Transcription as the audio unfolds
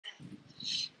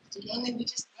ओए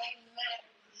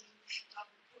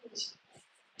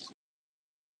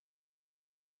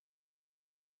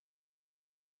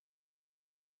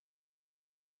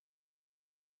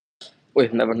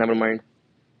never mind,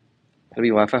 अभी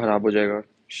wifi खराब हो जाएगा।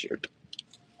 शिट,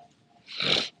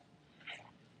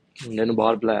 मैंने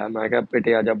बाहर बुलाया, मैं क्या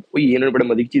पेटे आ जा। ओए ये इन्होंने बड़े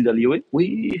मजे की चीज डाली है। ओए ओए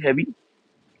हैवी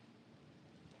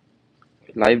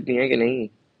लाइव नहीं है कि नहीं?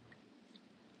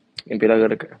 इम्पेरा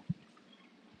घर का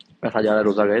पैसा जा रहा है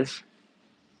रोजा गैस।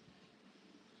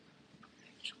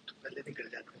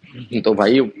 तो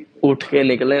भाई उठ के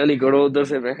निकले और निकलो उधर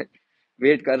से, मैं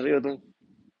वेट कर रही हो तुम।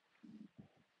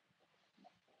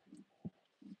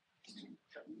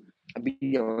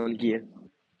 अभी ऑन की है,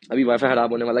 अभी वाईफाई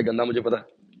खराब होने वाला है, गंदा मुझे पता है।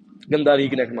 गंदा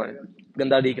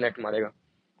रिकनेक्ट मारेगा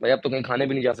भाई। अब तो कहीं खाने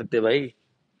भी नहीं जा सकते भाई।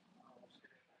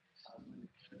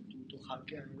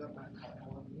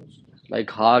 भाई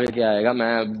खा के क्या आएगा,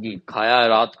 मैं खाया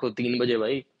रात को 3 बजे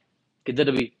भाई,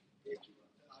 किधर भी।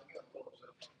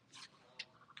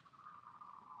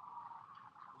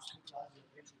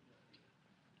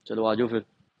 चलो आजो फिर।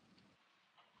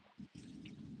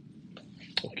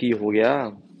 की हो गया,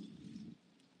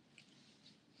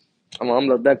 तमाम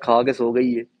लगता है खा के सो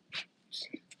गई है।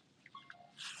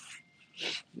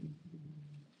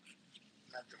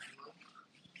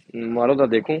 मारो तो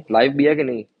देखूं लाइव भी है कि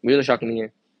नहीं, मुझे तो शक नहीं है।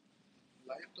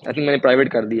 आई थिंक मैंने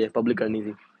प्राइवेट कर दी है, पब्लिक करनी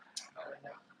थी।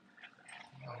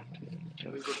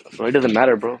 Bro, it doesn't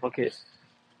matter bro, fuck it.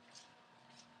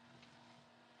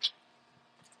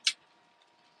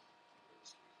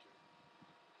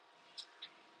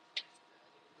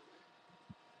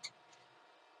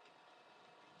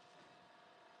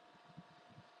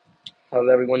 How's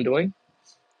everyone doing?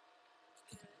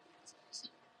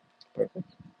 Perfect.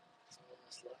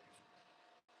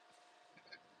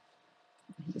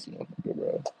 This motherfucker,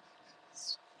 bro.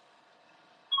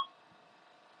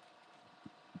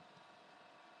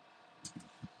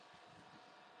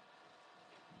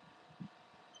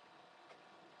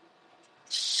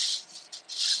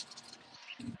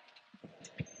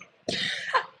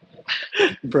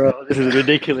 Bro, this is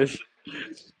ridiculous.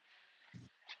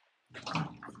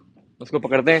 उसको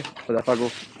पकड़ते हैं खुदाफा को।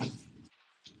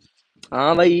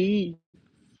 हाँ भाई,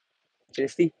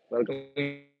 टेस्टी वेलकम।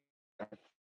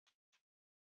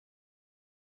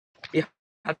 ये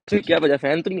हाथ से क्या बजा,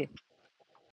 फैन तो नहीं है?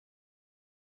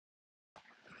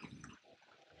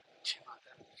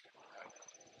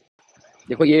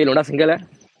 देखो ये लोडा सिंगल है,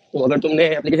 तो अगर तुमने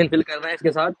एप्लीकेशन फिल करना है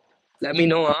इसके साथ, लेट मी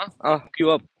नो। हाँ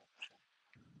क्यों अब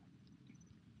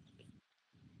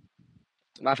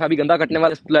वाईफाई भी गंदा कटने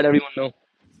वाला, लेट एवरीवन नो।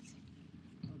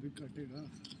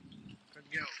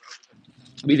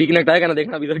 अभी रिकनेक्ट आएगा ना,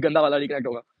 देखना अभी इधर गंदा वाला रिकनेक्ट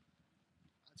होगा।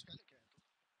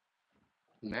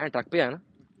 मैं ट्रक पे आया ना।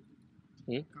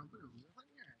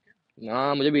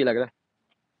 हाँ मुझे भी लग रहा है।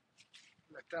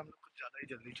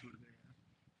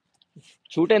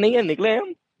 छूटे नहीं है, निकले हैं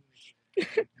हम।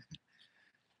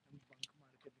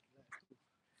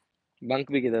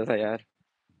 बंक भी किधर था यार।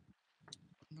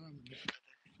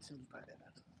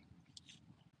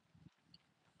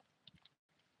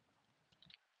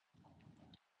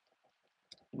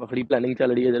 बकरी प्लानिंग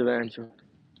चल रही है इधर बैंड शो।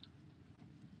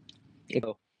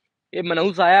 ये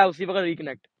मनहूस आया उसी वक्त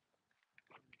रिकनेक्ट।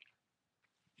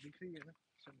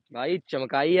 भाई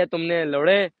चमकाई है तुमने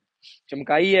लोड़े,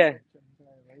 चमकाई है।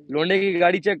 लोंडे की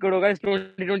गाड़ी चेक करो guys,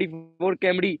 2024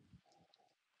 Camry,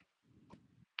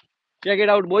 check it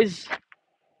out boys.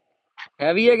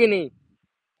 Heavy है कि नहीं?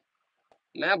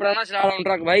 मैं पुराना चला रहा हूँ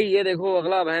ट्रक भाई। ये देखो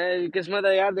अगला है, किस्मत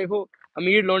है यार। देखो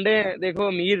अमीर लोंडे हैं, देखो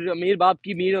अमीर अमीर बाप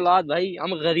की अमीर औलाद भाई,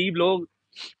 हम गरीब लोग।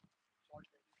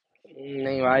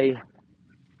 नहीं भाई,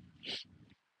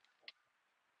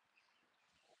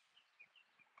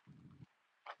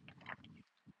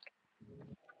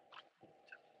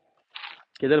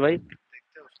 किधर भाई?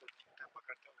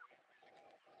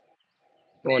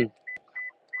 कौन?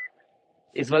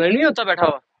 इस वाले नहीं होता बैठा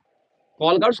हुआ?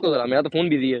 कॉल कर उसको जरा, मेरा तो फोन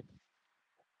बिजी है।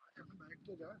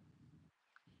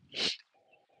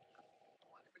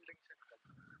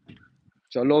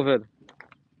 चलो फिर।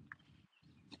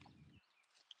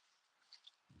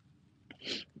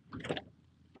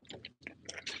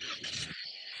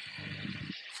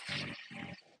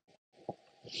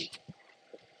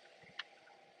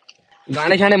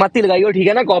 गाने शाने मत ही लगाइयो, ठीक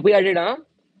है ना? कॉपीराइटेड। हाँ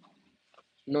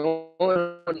नो,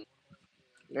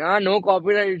 हाँ नो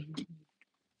कॉपीराइट।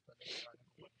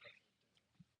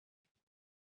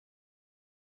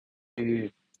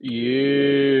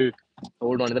 ये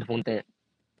होल्ड ऑन, इधर फोन पे है।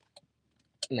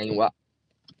 नहीं हुआ,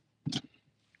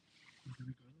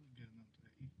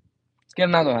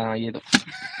 करना तो है। हाँ ये तो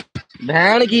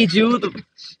बहन की चूत।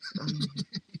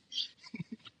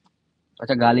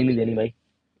 अच्छा गाली नहीं देनी भाई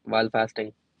while fasting।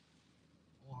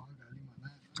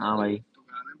 हाँ भाई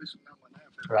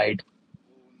राइट।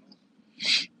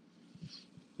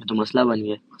 ये तो मसला बन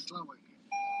गया।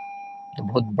 तो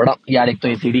बहुत बड़ा यार, एक तो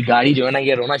ये सीढ़ी गाड़ी जो है ना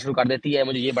ये रोना शुरू कर देती है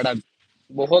मुझे, ये बड़ा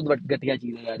बहुत घटिया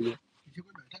चीज है यार ये।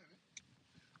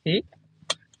 हम्म?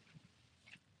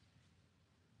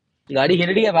 गाड़ी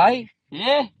हिल रही है भाई।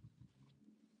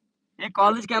 ये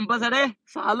कॉलेज कैंपस है रे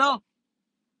सालो।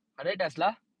 अरे टेस्ला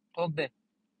ठोक दे,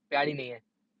 प्यारी नहीं है।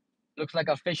 Looks like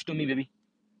a fish to me baby.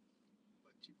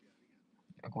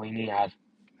 कोई नहीं यार।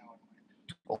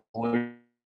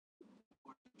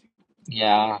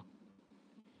 या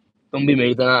तुम भी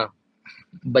मेरी तरह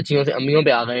बच्चियों से अम्मियों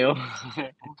पे आ गए हो।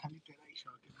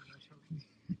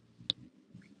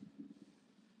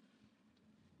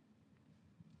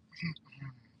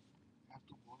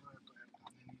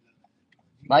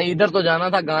 भाई इधर तो जाना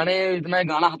था, गाने इतना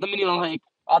गाना खत्म ही नहीं हुआ था, एक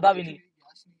आधा भी नहीं।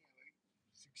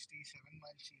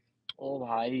 ओ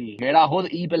भाई मेरा खुद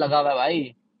ई पे लगा हुआ है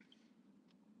भाई।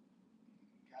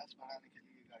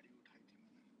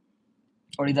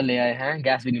 और इधर ले आए हैं,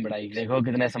 गैस भी नहीं बढ़ाई। देखो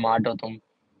कितने स्मार्ट हो तुम।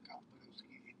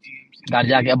 घर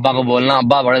जाके अब्बा को बोलना,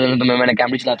 अब्बा बड़े दिन तुम्हें मैंने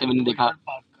कैमरी चलाते हुए नहीं देखा।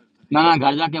 ना ना,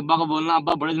 घर जाके अब्बा को बोलना,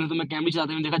 अब्बा बड़े दिन तुम्हें कैमरी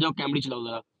चलाते हुए नहीं देखा, जाओ कैमरी चलाओ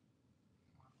जरा।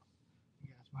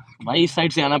 भाई इस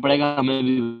साइड से आना पड़ेगा हमें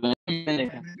भी। मैंने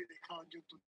देखा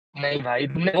नहीं भाई,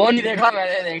 तुमने वो नहीं देखा,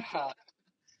 मैंने देखा।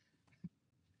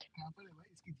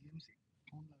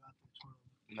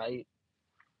 भाई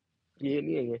ये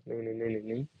नहीं है ये, नहीं नहीं नहीं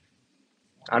नहीं।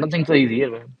 I don't think so easy है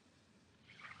मैन।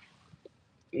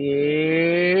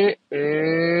 ये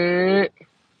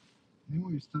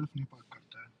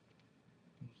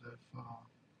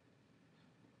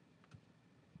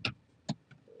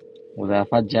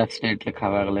मुज़ाफा जेफ स्टेट लिखा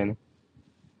हुआ है अगले ने।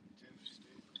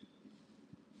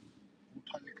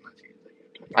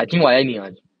 आई थिंक वो आया ही नहीं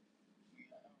आज,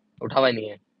 उठा हुआ ही नहीं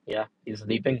है। या इज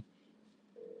स्लीपिंग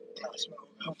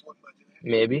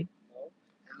मे बी।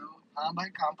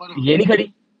 ये नहीं खड़ी,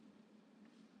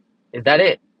 इज दैट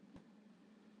इट?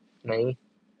 नहीं।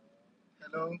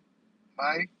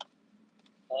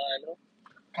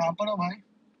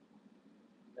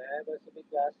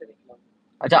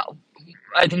 अच्छा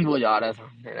आई थिंक वो जा रहा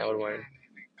था, नेवर माइंड।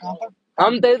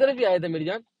 हम तेरी तरफ ही आए थे मेरी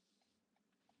जान।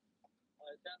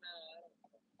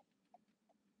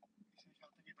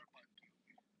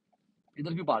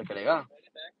 इधर क्यों पार्क करेगा?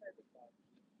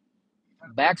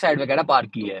 बैक साइड में कह रहा पार्क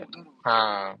की है।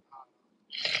 हाँ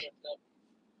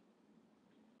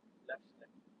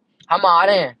हम आ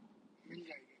रहे हैं,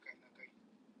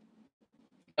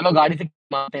 चलो गाड़ी से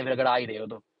मारते हैं फिर अगर आ ही रहे हो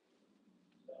तो।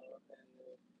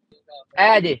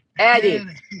 ए जी ए जी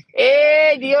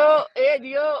ए जियो ए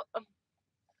जियो।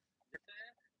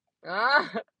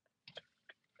 हाँ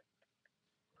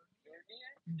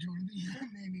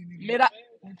मेरा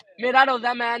मेरा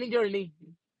रोजा, मैं नहीं जोड़नी।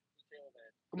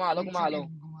 घुमा लो घुमा लो।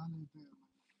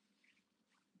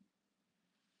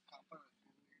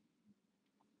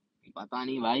 पता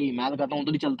नहीं भाई, मैं तो कहता हूँ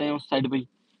उधर ही चलते हैं उस साइड पे ही।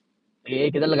 ये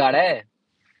किधर लगा रहा है?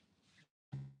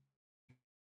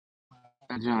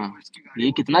 अच्छा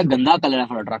ये कितना गंदा कलर है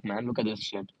for truck man, look at this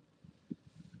shit.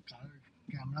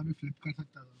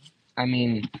 I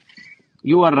mean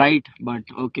you are right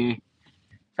but okay,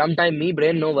 sometime me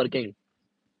brain no working.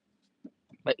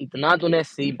 भाई इतना तूने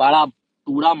सी बड़ा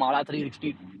पूरा मारा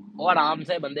 360 और आराम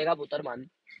से बंदे का पुत्र मान।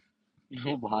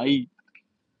 ओ भाई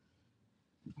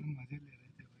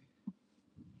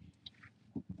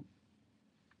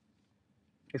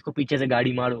इसको पीछे से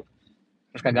गाड़ी मारो,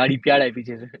 उसका गाड़ी प्यारा है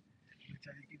पीछे से।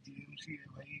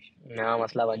 ना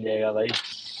मसला बन जाएगा भाई,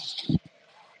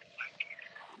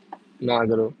 ना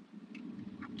करो।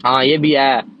 हाँ ये भी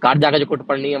है, कार जाके जो कुट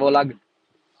पड़नी है वो अलग।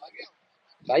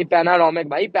 भाई पैनारोमिक,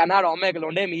 भाई पैनारोमिक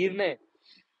लोंडे मीर ने।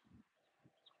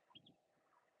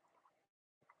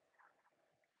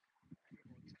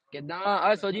 कितना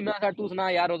अरे सोजी मैं तू सुना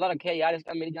यार, रोजा रखे यार, इस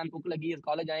टाइम मेरी जान भूख लगी है,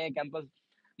 कॉलेज आए हैं कैंपस,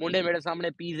 मुंडे मेरे सामने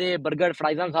पिज्जे बर्गर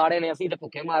फ्राइज़ खा रहे हैं, असली तो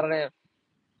भूखे मार रहे हैं।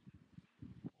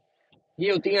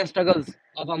 ये होती हैं struggles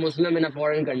of a Muslim in a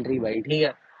foreign country भाई, ठीक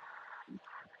है।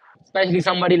 Specially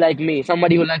somebody like me,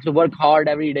 somebody who likes to work hard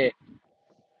every day।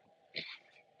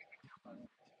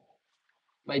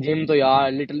 भाई जिम तो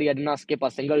यार literally I did not skip a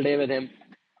single day with him,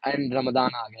 and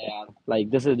Ramzan आ गया यार, like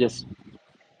this is just.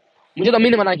 मुझे तो अम्मी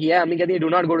ने मना किया है, अम्मी कहती है do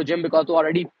not go to gym because तू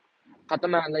ऑलरेडी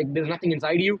खत्म है, like there is nothing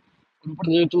inside you,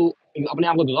 ऊपर से तू अपने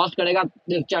आप को एग्जॉस्ट करेगा,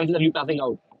 there chances of you passing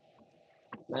out.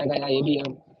 मैंने कहा यार ये भी है।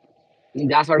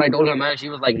 That's what I told her man, she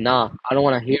was like nah, I don't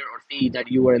want to hear or see that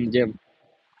you were in the gym।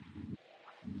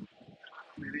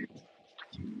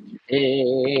 hey hey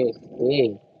hey hey hey।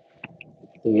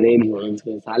 टुकड़े नहीं होने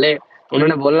उसके साले।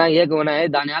 उन्होंने बोलना ये कौन है,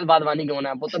 दानियाल बादवानी कौन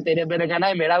है, पुत्र तेरे पे ने कहना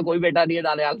है मेरा कोई बेटा नहीं है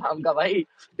दानियाल नाम का भाई,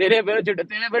 तेरे पे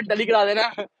तेरे पे डली करा देना,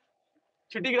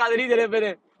 छुट्टी करा देनी तेरे पे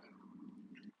ने।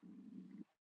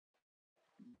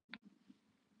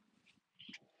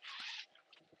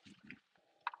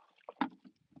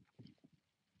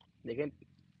 देखें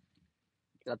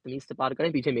तमीज से पार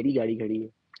करें, पीछे मेरी गाड़ी खड़ी है।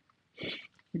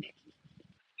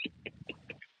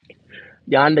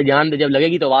 जान दे जब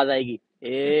लगेगी तो आवाज आएगी,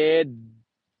 ए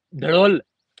धड़ोल।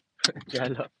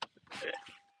 चलो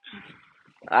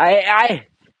आए आए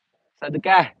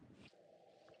सदका है।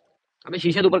 अबे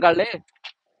शीशे तो ऊपर कर ले।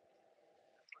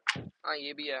 हाँ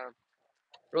ये भी है।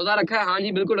 रोजा रखा है? हाँ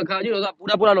जी बिल्कुल रखा है जी, रोजा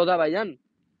पूरा पूरा रोजा भाईजान।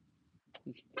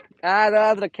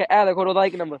 रात रखे ए देखो रोजा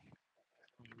एक नंबर।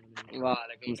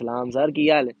 वालेकुम सलाम सर, की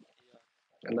हाल है?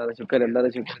 अल्लाह का शुक्र, अल्लाह का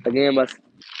शुक्र, लगे हैं बस,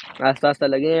 आस्ता आस्ता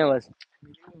लगे हैं बस।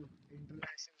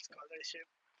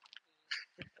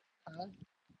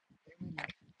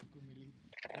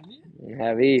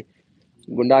 है भी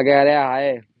गुंडा कह रहा है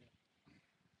हाय।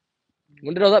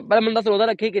 मुंडे रोजा पहले मुंडा से रोजा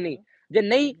रखे कि नहीं, जे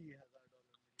नहीं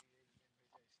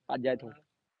आज जाए तो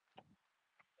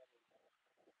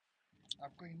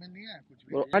आपको ईमेल नहीं आया कुछ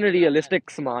भी? अनरियलिस्टिक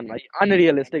सामान भाई,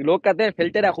 अनरियलिस्टिक। लोग कहते हैं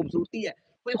फिल्टर है खूबसूरती है,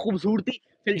 कोई खूबसूरती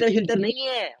फिल्टर फिल्टर नहीं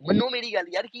है। मनो मेरी गल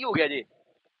यार, की हो गया जे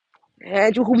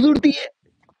है जो खूबसूरती है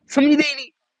समझदे ही नहीं।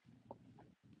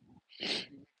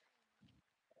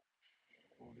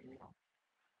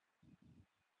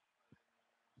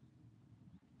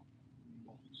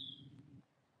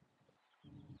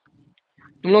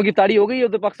 तुम लोग की इफ्तारी हो गई है?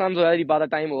 तो पाकिस्तान तो यार इबादत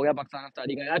टाइम हो गया, पाकिस्तान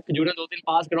इफ्तारी का यार। खजूरें 2 दिन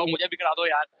पास कराओ, मुझे भी करा दो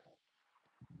यार,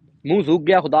 मुंह सूख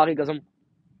गया खुदा की कसम।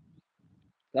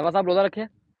 लवा साहब रोजा रखे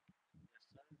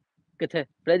किथे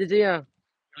फ्रिज च या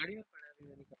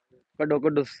कड्डो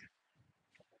कड्डो।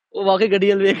 वो वाकई गड्डी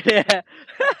वाल देख रहे हैं।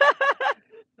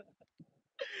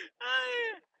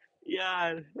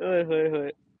 यार ओए होए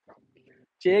होए।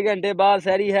 6 घंटे बाद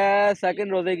सहरी है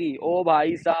सेकंड रोजे की, ओ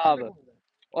भाई साहब।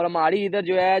 और हमारी इधर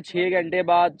जो है 6 घंटे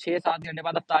बाद, 6-7 घंटे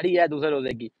बाद अफ्तारी है दूसरे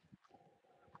रोजे की।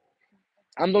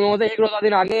 हम तुम लोगों से एक रोजा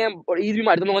दिन आगे हैं, और ईद भी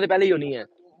हमारी तुम लोगों से पहले ही होनी है।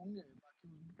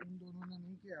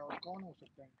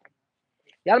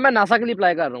 यार मैं नासा के लिए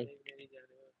अप्लाई कर रहा हूँ,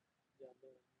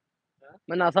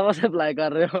 मैं नासा वाले अप्लाई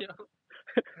कर रहे हो।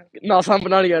 नासा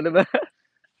बना लिया मैं।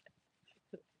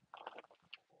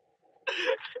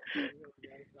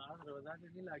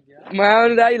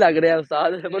 मैं ही लग रहा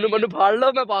उस्ताद, मनु मनु फाड़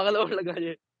लो, मैं पागल होने लगा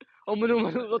जे। और मनु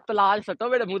मनु वो तलाश सटो,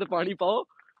 मेरे मुंह ते पानी पाओ,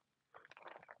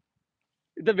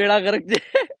 इधर बेड़ा गर्क जे।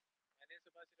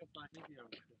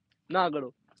 ना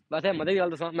करो वैसे मजे की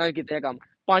गल दसा, मैं किते काम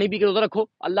पानी पी के रोजा रखो,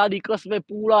 अल्लाह दी कसम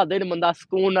पूरा दिन बंदा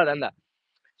सुकून ना रहंदा।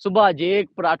 सुबह जे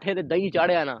पराठे ते दही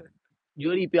चाढ़िया ना,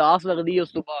 जोरी प्यास लगदी है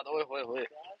उस तो बाद ओए होए होए।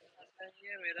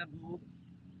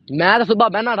 मैं तो सुबह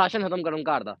बहना राशन खत्म करूं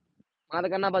घर दा, मैं तो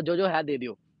कहना बस जो है दे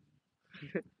दियो।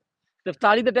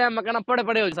 इफ्तारी के टाइम मैं कहना पड़े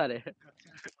पड़े हो सारे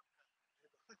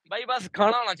भाई, बस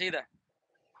खाना होना चाहिए,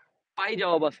 पाई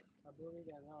जाओ बस।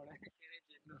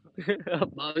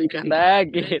 भाभी कहना है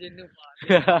कि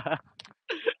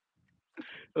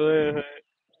ओए होए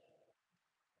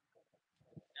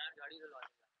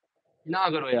ना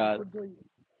करो यार।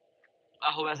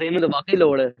 आहो वैसे इन्हें तो वाकई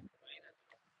लोड़ है।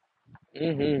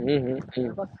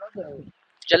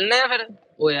 चलने हैं फिर।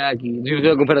 ओ यार की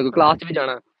फिर क्लास च भी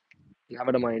जाना,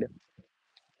 नेवर माइंड।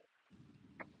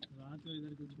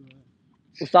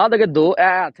 उस्ताद अगर दो ए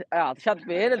हाथ छत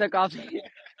पे ने ते काफी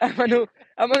मनु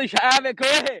मनु शाह देखो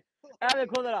ए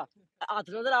देखो जरा हाथ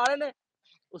नजर आ रहे ने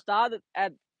उस्ताद ए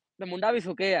ते मुंडा भी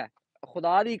सुके है,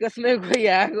 खुदा दी कसम कोई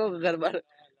है को गड़बड़।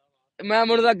 मैं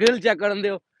मुंडे दा ग्रिल चेक करन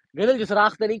दियो, ग्रिल च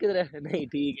सुराख ते नहीं किधरे, नहीं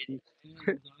ठीक है जी।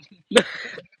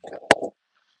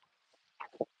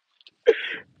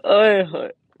 ओए होए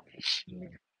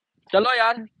चलो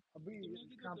यार।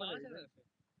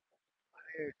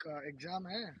 एक एग्जाम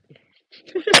है।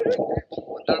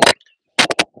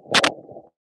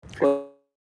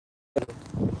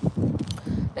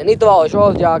 नहीं तो आओ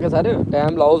शो जाके सारे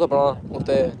टाइम लाओ अपना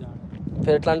उत्ते,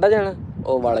 फिर टलांडा जाना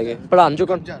ओ वड़ गए पढ़ान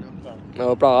चुकन।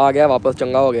 भरा आ गया वापस,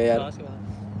 चंगा हो गया यार।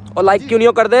 और लाइक क्यों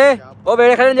नहीं कर दे ओ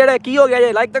वेड़े खड़े जेड़े, की हो गया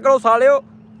जे लाइक तो करो सालियो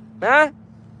हैं।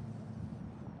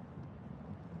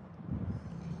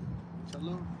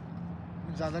 चलो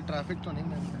ज्यादा ट्रैफिक तो नहीं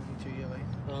मिलनी चाहिए भाई।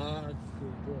 हाँ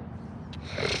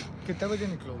कितने बजे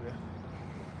निकलोगे?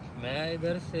 मैं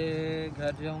इधर से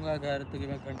घर जाऊंगा, घर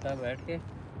तकरीबन घंटा बैठ के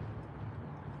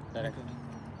डायरेक्ट।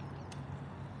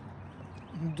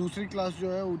 दूसरी क्लास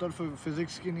जो है उधर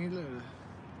फिजिक्स की नहीं ले रहे?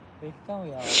 देखता हूँ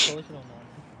यार, सोच रहा हूँ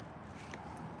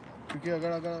क्योंकि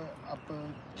अगर अगर आप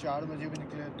 4 बजे भी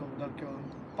निकले तो उधर क्यों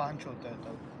 5 होता है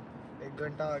तब। 1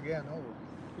 घंटा आ गया ना वो।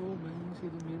 तो मैंने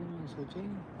सोचा ही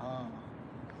नहीं।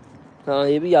 हाँ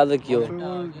ये भी याद रखियो, फिर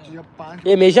वो जब 5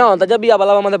 ये हमेशा होता जब भी आप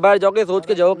अलावा मतलब बैठ जाओगे सोच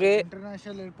के जाओ कि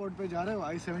इंटरनेशनल एयरपोर्ट पे जा रहे हो,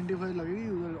 I-75 लगेगी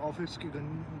उधर, ऑफिस की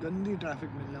गंदी ट्रैफिक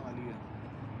मिलने वाली है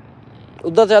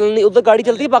उधर चलनी, उधर गाड़ी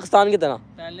चलती है पाकिस्तान की तरह,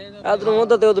 पहले तो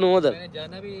उधर मैंने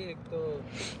जाना भी एक तो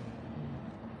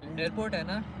एयरपोर्ट है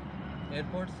ना,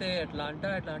 एयरपोर्ट से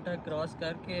अटलांटा क्रॉस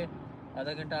करके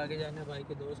आधा घंटा आगे जाना है, भाई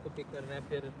के दोस्त को पिक करना है,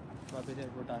 फिर वापस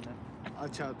एयरपोर्ट आना है।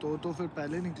 अच्छा तो फिर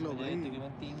पहले निकलो भाई,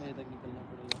 तकरीबन 3 बजे तक निकलना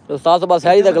पड़ेगा। तो 7 बस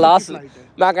है द ग्लास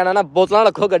मैं कहना ना बोतलां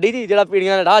रखो गड्डी दी, जेड़ा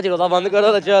पीड़ियां ने राह चलोदा बंद करो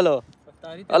तो चलो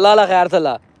अल्लाह ला खैर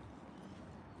थला।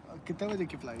 कितने बजे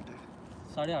की फ्लाइट है?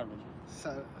 8:30 बजे।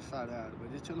 8:30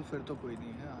 बजे, चलो फिर तो कोई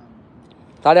नहीं है।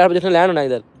 8:30 बजे लैंड होना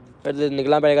इधर, फिर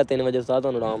निकलना पड़ेगा 3 बजे साथ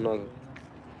ਤੁਹਾਨੂੰ ਆਰਾਮ ਨਾਲ।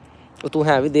 ਉਹ ਤੂੰ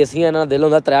ਹੈ ਵੀ ਦੇਸੀ ਹੈ ਨਾ, ਦਿਲ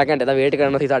ਹੁੰਦਾ 3 ਘੰਟੇ ਦਾ ਵੇਟ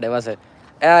ਕਰਨਾ ਸੀ ਸਾਡੇ ਵਾਸਤੇ,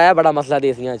 ਇਹ ਬੜਾ ਮਸਲਾ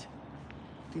ਦੇਸੀਆਂ 'ਚ।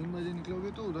 3 बजे निकलोगे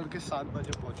तो उधर के 7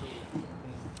 बजे पहुंचोगे।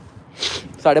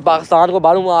 ਸਾਡੇ ਪਾਕਿਸਤਾਨ ਕੋ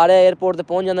ਬਾਹਰੋਂ ਆ ਰਹੇ 에어ਪੋਰਟ ਤੇ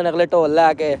ਪਹੁੰਚ ਜਾਂਦੇ ਨੇ ਅਗਲੇ ਢੋਲ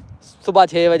ਲੈ ਕੇ ਸਵੇਰ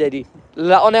 6 ਵਜੇ ਜੀ,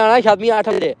 ਉਹਨੇ ਆਣਾ ਸ਼ਾਮੀ 8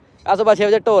 ਵਜੇ, ਆ ਸਵੇਰ 6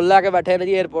 ਵਜੇ ਢੋਲ ਲੈ ਕੇ ਬੈਠੇ ਨੇ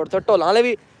ਜੀ 에어ਪੋਰਟ ਤੇ, ਢੋਲਾਂ ਵਾਲੇ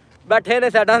ਵੀ ਬੈਠੇ ਨੇ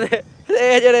ਸਾਈਡਾਂ ਤੇ,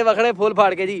 ਇਹ ਜਿਹੜੇ ਵਖੜੇ ਫੁੱਲ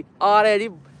ਫਾੜ ਕੇ ਜੀ ਆ ਰਹੇ ਜੀ।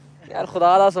 ਯਾਰ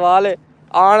ਖੁਦਾ ਦਾ ਸਵਾਲ ਹੈ,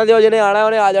 ਆਣ ਦਿਓ ਜਿਹਨੇ ਆਣਾ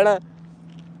ਉਹਨੇ ਆ ਜਾਣਾ।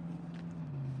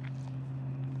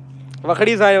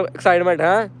 वखड़ी एक्साइटमेंट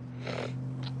है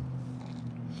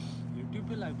YouTube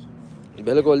पे लाइव सुनो।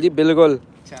 बिल्कुल जी बिल्कुल,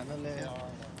 चैनल है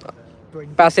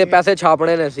पैसे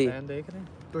छापने ने सी, देख रहे हैं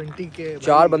 20K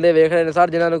 4 बंदे देख रहे हैं सर,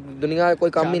 जिन्होंने दुनिया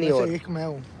कोई काम ही नहीं हो। एक मैं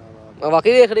हूं।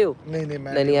 वाकई देख रहे हो? नहीं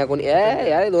मैं नहीं है कौन है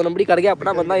यार, 2 नंबरी कर गया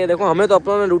अपना बंदा। ये देखो हमें तो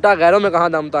अपनों ने लूटा, गैरों में कहाँ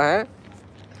दमता है।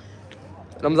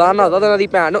 रमजान ना होता तो नदी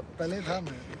भैन पहले था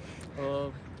मैं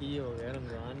की हो गया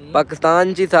रमजान ही।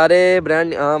 पाकिस्तान ची सारे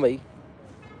ब्रांड। हाँ भाई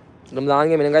रमजान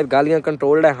के महीने का गालियाँ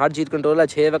कंट्रोल्ड है, हर चीज़ कंट्रोल है,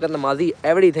 6 वक्त नमाजी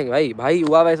एवरीथिंग। भाई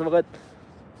हुआ वह इस वक्त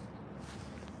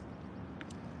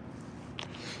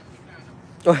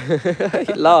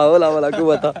ला वाला क्यों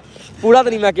बता पूरा तो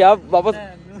नहीं मैं क्या वापस।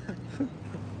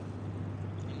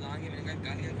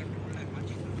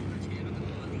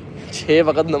 6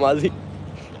 वक्त नमाजी।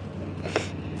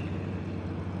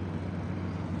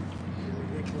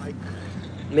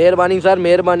 मेहरबानी सर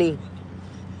मेहरबानी।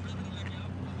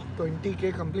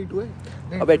 20K कंप्लीट हुए?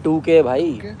 अबे 2K भाई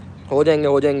हो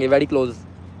जाएंगे वेरी क्लोज।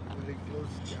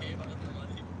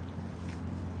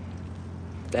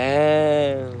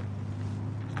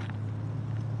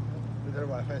 इधर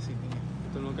वाईफाई सीखनी है।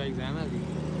 तुम लोग का एग्जाम है अभी?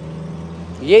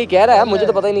 यही कह रहा है, मुझे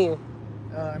तो पता ही नहीं है।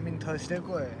 आई मीन थर्सडे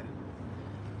को है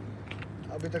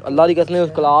अभी तक। अल्लाह की कसम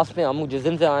उस क्लास में हम जिस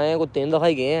दिन से आए हैं को 3 दफ़ा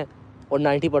ही गए हैं और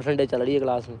 90% चल रही है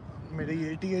क्लास में। मेरी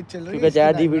 88 चल रही है क्योंकि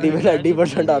चैट जीपीटी में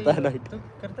 90% आता है। 90 तो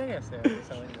करता कैसे है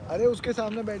समझ। अरे उसके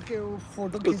सामने बैठ के वो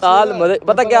फोटो साल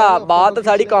पता क्या बात है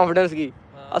साड़ी कॉन्फिडेंस की।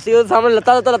 ਅਸੀਂ ਉਹਦੇ ਸਾਹਮਣੇ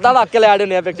ਲੱਤਾਂ ਲਾ ਕੇ ਲੈ ਆੜੇ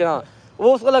ਹੁੰਦੇ ਆ ਪਿਕਚਰਾਂ।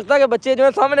 वो उसको लगता है कि बच्चे जो है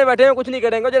सामने बैठे हैं कुछ नहीं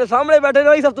करेंगे, जो सामने बैठे हैं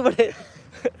वही सब तो बड़े।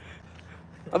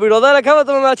 अभी रोज़ा रखा हुआ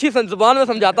तो मैं अच्छी जुबान में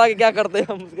समझाता कि क्या करते हैं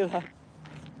हम उसके साथ।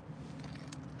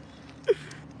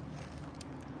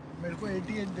 मेरे को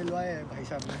 88 दिलवाया है भाई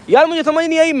साहब ने। यार मुझे समझ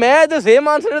नहीं आई, मैं तो सेम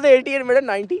आंसर थे 88 मेरे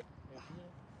 90।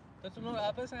 तो तुम लोग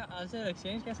आपस में आंसर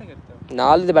एक्सचेंज कैसे करते हो?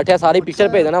 नाल दे बैठे सारी पिक्चर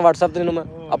भेज देना WhatsApp ਤੇ ਮੈਂ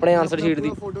ਆਪਣੇ आंसर शीट दी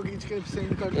फोटो खींच के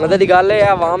सेंड कर मतलब दी गल है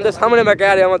आवाम दे सामने मैं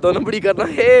कह रहा मैं 2 नंबरी करना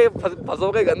ए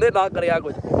फसोगे गंदे ना करया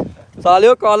कुछ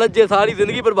सालियो कॉलेज जे सारी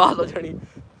जिंदगी बर्बाद हो जानी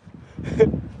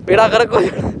बेड़ा गर्क हो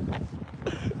जाना।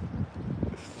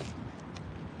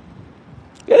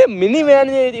 यार मिनी वैन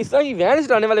ये इस तरह की वैन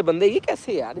चलाने वाले बंदे ये कैसे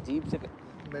यार अजीब से।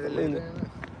 मेरे ले रहे हैं ना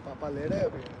पापा ले रहे हैं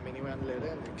अभी मिनी वैन ले रहे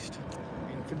हैं नेक्स्ट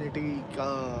इन्फिनिटी का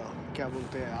क्या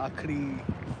बोलते हैं आखिरी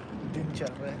दिन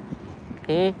चल रहे हैं।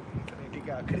 इन्फिनिटी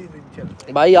के आखिरी दिन चल रहे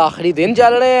हैं भाई आखिरी दिन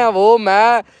चल रहे हैं वो। मैं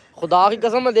खुदा की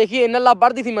कसम में देखी इन अल्लाह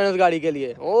बढ़ती थी मैंने उस गाड़ी के लिए,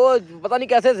 वो पता नहीं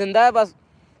कैसे जिंदा है बस।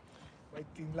 भाई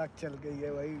 3 लाख चल गई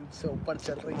है भाई, उससे ऊपर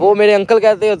चल रही है। वो मेरे अंकल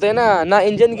कहते होते हैं ना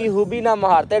इंजन की खूबी ना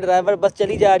महारते ड्राइवर बस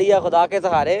चली जा रही है खुदा के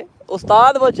सहारे।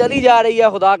 उस्ताद वो चली जा रही है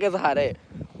खुदा के सहारे।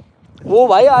 वो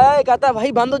भाई आया है कहता है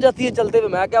भाई बंद हो जाती है चलते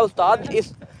हुए। मैं क्या उस्ताद इस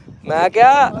मैं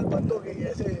क्या बंद हो गई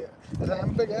ऐसे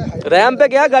रैम पे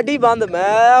गया गाड़ी बंद।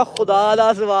 मैं खुदा दा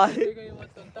सवाल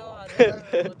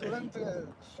तुरंत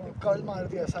कर्ल मार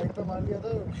दिया, साइड पे मार दिया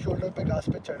था, शोल्डर पे घास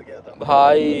पे चढ़ गया था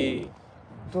भाई,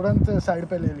 तुरंत साइड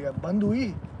पे ले लिया, बंद हुई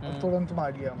तुरंत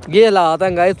मार दिया। ये हालात है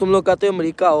गाइस, तुम लोग कहते हो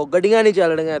अमेरिका हो गड्डियां नहीं चल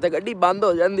रही हैं तो गड्डी बंद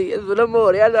हो जाती है, जुल्म हो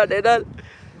रहा है साडे नाल।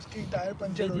 उसकी टायर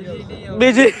पंचर हो गया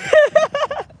बिजी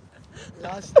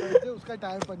लास्ट टाइम उसका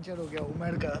टायर पंचर हो गया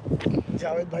उमर का,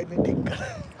 जावेद भाई ने ठीक करा।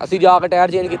 ਅਸੀਂ ਜਾ ਕੇ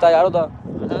टायर चेंज किया यार ਉਹਦਾ।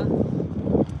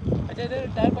 अच्छा इधर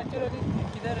टायर पंचर होती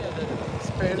किधर है? उधर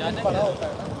स्पेयर पड़ा होता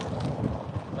है ना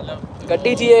मतलब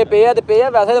ਗੱਡੀ 'ਚ ਇਹ ਪਿਆ ਤੇ ਪਿਆ,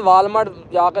 ਵੈਸੇ ਵਾਲਮਾਰਟ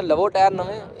ਜਾ ਕੇ ਲਵੋ ਟਾਇਰ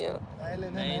ਨਵੇਂ।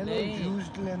 लेने नए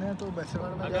यूज्ड लेने तो बेसेवर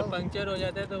में अगर पंक्चर हो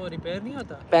जाता है तो वो रिपेयर नहीं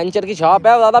होता। पंचर की शॉप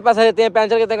है, ज्यादा पैसे देते हैं,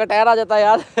 पंचर कितने का टायर आ जाता है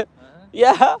यार।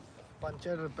 यार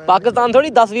पंचर पाकिस्तान थोड़ी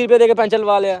 10-20 रुपए देके पंचर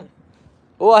लगा लिया।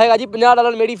 वो आएगा जी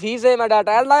 $50 मेरी फीस है, मैं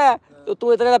टायर लाया तो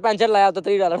तू इतने का पंचर लाया तो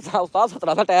 $30 था, उस्ताद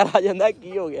 17 का टायर आ जाता है,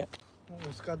 की हो गया।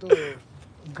 उसका तो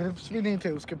ग्रिप्स भी नहीं थे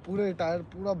उसके, पूरे टायर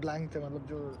पूरा ब्लैंक थे, मतलब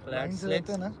जो लाइंस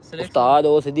रहते हैं ना उस्ताद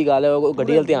वो सीधी गाल है, वो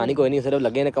गड्डी गलती आनी कोई नहीं, सिर्फ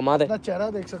लगे ने कमा दे। अपना चेहरा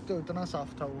देख सकते हो, इतना साफ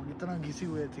था वो, इतना घिसी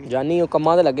हुई थी जानी वो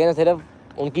कमा दे लगे ने सिर्फ,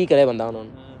 उनकी करे बंदा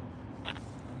उन्होंने।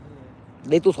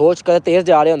 नहीं तू सोच कर तेज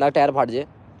जा रहे होंदा टायर फट जे,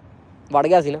 फट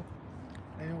गया सी ना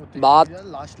बात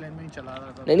लास्ट लाइन में ही चला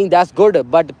रहा था। नहीं दैट्स गुड,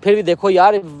 बट फिर भी देखो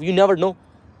यार यू नेवर नो,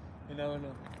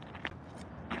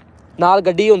 नाल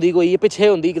गड्डी होंदी कोई पिछे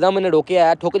होंदी एकदम मैंने रोके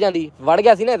आया ठुक जाती, वड़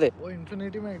गया सी ना इते। वो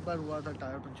इन्फिनिटी में एक बार हुआ था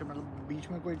टायर पंचर, मतलब बीच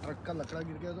में कोई ट्रक का लकड़ा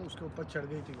गिर गया था, उसके ऊपर चढ़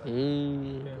गई थी गाड़ी,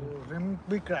 तो रिम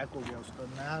भी क्रैक हो गया उसका,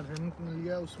 नया रिम मिल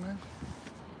गया उसमें।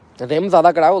 रिम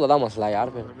ज्यादा कड़ा होता था मसला यार,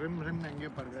 फिर रिम महंगे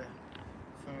पड़ गए,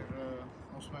 फिर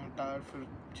उसमें टायर फिर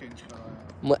चेंज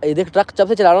करवाया। ये देख ट्रक जब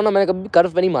से चला रहा हूं ना मैंने कभी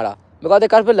कर्व पे नहीं मारा, मेरे को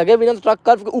कर्व पे लगे भी ना तो ट्रक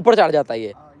कर्व के ऊपर चढ़ जाता है,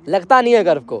 ये लगता नहीं है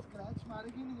कर्व को।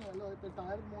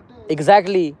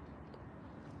 एग्जैक्टली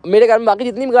मेरे घर में बाकी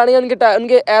जितनी भी गाड़ियां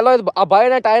उनके एलॉय भाई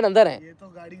ना टायर अंदर हैं। ये तो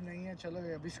गाड़ी नहीं है, चलो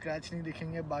अभी स्क्रैच नहीं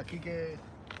दिखेंगे, बाकी के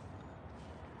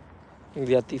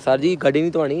जाती सर जी गाड़ी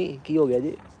नहीं तो आनी की हो गया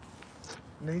जी,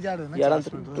 नहीं जा रहे ना यार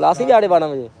क्लास नहीं जा रहे 12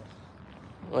 बजे।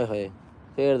 ओए होए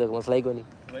फिर देखो मसला ही कोई नहीं।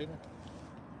 वही ना,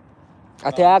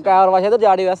 अच्छा कार वाशा तो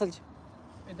जा रही है असल च,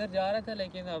 इधर जा रहा था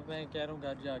लेकिन अब मैं कह रहा हूँ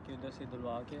घर जाके उधर से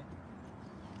धुलवा के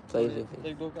सही से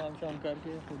एक दो काम शाम करके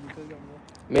फिर निकल जाऊंगा।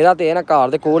 मेरा ते है ना कार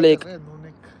दे कोल एक,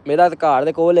 मेरा ते कार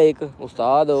दे कोल एक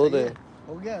उस्ताद हो ते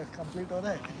हो गया कंप्लीट हो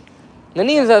रहा है।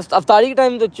 नहीं अफतारी के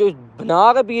टाइम तो बना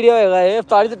के पी रहा होएगा ये,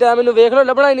 अफतारी के टाइम इन्हें देख लो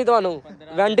लभना ही नहीं ਤੁਹਾਨੂੰ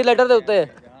वेंटिलेटर ਦੇ ਉੱਤੇ।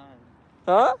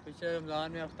 हां पिछले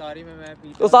रमजान में अफतारी में मैं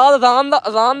पी उस्ताद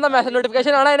अजान दा मैसेज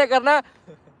नोटिफिकेशन आना इन्हें करना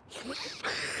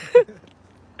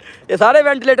ये सारे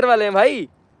वेंटिलेटर वाले हैं भाई।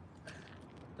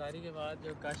 अफतारी के बाद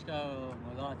जो कश का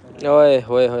मजा आता है, ओए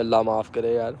होए होए अल्लाह माफ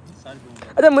करे यार।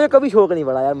 अच्छा मुझे कभी शौक नहीं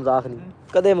पड़ा यार, मजाक नहीं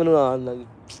कदे मनु आना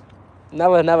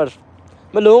नेवर नेवर।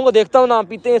 मैं लोगों को देखता हूँ ना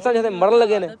पीते हैं इस तरह जैसे मरने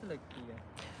लगे ने।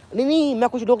 नहीं मैं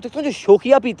कुछ लोग देखता हूँ जो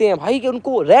शौकिया पीते हैं भाई, कि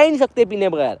उनको रह ही नहीं सकते पीने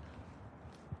बगैर,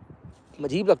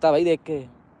 अजीब लगता है भाई देख के।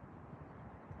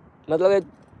 मतलब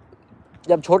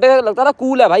जब छोटे लगता था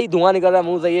कूल है भाई, धुआं निकल रहा है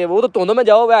मुंह से, ये वो तो तोंदों में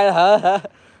जाओ भाई। हाँ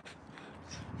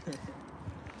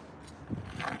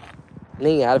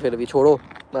नहीं यार फिर भी छोड़ो,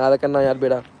 मैं करना यार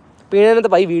बेड़ा पीने में तो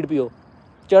भाई वीड पियो,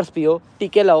 चर्स पियो,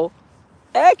 टीके लाओ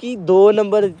है कि 2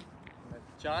 नंबर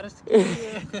 4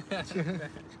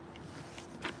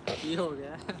 ये हो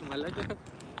गया मतलब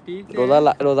ठीक है,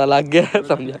 रोजा लग गया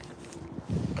समझा।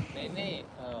 नहीं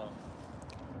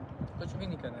कुछ भी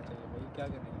नहीं करना चाहिए भाई, क्या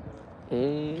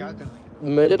करना क्या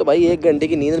करना मुझे तो भाई 1 घंटे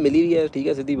की नींद मिली हुई है, ठीक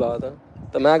है सीधी बात है।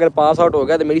 तो मैं अगर पास आउट हो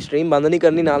गया तो मेरी स्ट्रीम बंद नहीं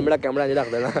करनी, नाल मेरा कैमरा नहीं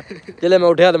रख देना चले मैं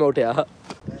उठा तो मैं उठा।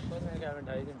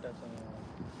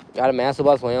 यार मैं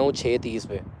सुबह सोया हूँ 6:30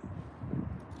 पे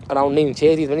अराउंड, नहीं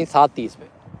 6:30 पे नहीं 7:30 पे।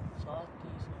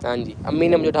 हाँ जी अम्मी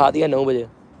ने मुझे उठा दिया 9 बजे।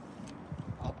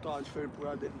 अब तो आज फिर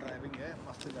पूरा दिन ड्राइविंग है,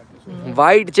 मस्त जाके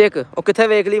वाइट चेक ओ किथे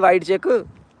वेख ली वाइट चेक,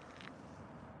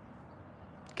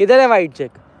 किधर है वाइट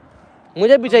चेक,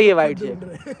 मुझे भी चाहिए वाइट चेक,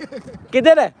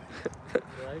 किधर है?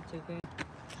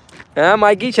 हाँ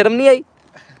माइकी शर्म नहीं आई,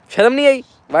 शर्म नहीं आई,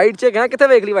 वाइट चेक है किथे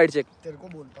वेख ली वाइट चेक। तेरे को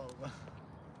बोलता होगा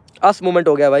अस मोमेंट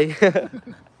हो गया भाई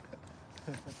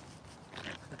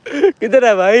किधर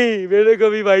है भाई, मेरे को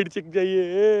भी वाइट चेक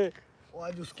चाहिए। वो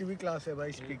आज उसकी भी क्लास है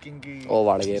भाई स्पीकिंग की। ओ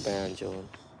बढ़ गए पैन चोर,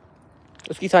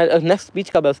 उसकी नेक्स्ट स्पीच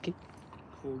कब है उसकी?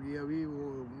 होगी अभी,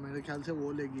 वो मेरे ख्याल से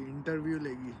वो लेगी इंटरव्यू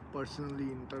लेगी, पर्सनली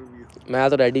इंटरव्यू। मैं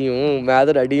तो रेडी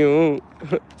हूँ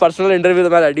पर्सनल इंटरव्यू तो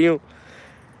मैं रेडी हूँ,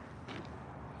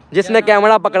 जिसने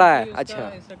कैमरा पकड़ा है। अच्छा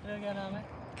इंस्ट्रक्टर क्या नाम है?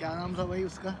 क्या नाम था भाई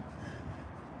उसका?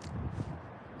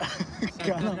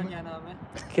 क्या नाम है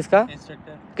किसका?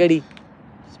 इंस्ट्रक्टर केडी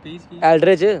स्पीच की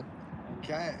एल्ड्रिज,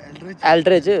 क्या है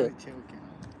एल्ड्रिज। अच्छा ओके,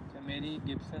 मेरी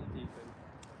गिब्सन थी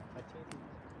अच्छी थी।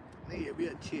 नहीं ये भी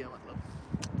अच्छी है, मतलब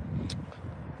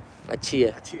अच्छी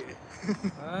है अच्छी है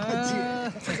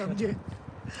समझे।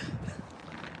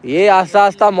 ये आस्ता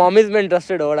आस्ता मॉमीज में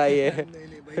इंटरेस्टेड हो रहा है ये।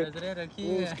 नहीं भाई नजरें रखी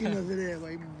वो है, उसकी नजरें है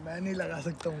भाई, मैं नहीं लगा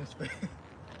सकता हूँ उस पे।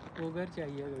 ओगर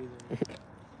चाहिए कोई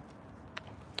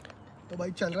तो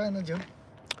भाई चल रहा है ना जब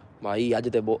भाई आज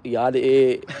ते याद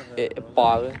ए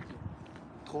पाग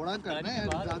थोड़ा करना है,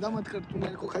 ज्यादा मत कर, तू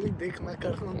मेरे को खाली देख, मैं कर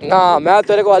रहा हूँ ना, मैं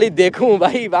तेरे को खाली देखूं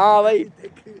भाई। वाह भाई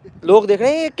लोग देख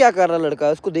रहे हैं ये क्या कर रहा लड़का,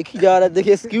 उसको देखी जा रहा है,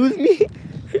 देखिए एक्सक्यूज मी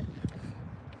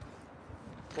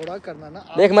थोड़ा करना ना।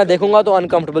 देख मैं देखूंगा तो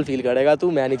अनकंफर्टेबल फील करेगा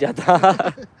तू, मैं नहीं चाहता।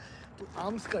 तू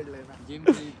आर्म्स कर लेना। Gym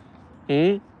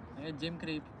creep gym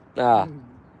creep. हाँ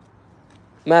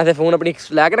मैं ऐसे फोन अपनी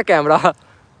लैके ना कैमरा।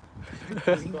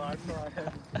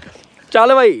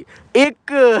 चल भाई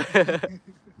एक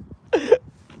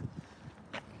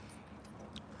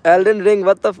एल्डन रिंग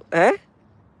व्हाट द है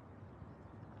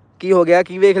की हो गया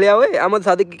की वेख लिया ओए। अहमद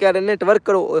सादिक की कह रहे ने नेटवर्क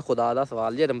करो। ओए खुदा दा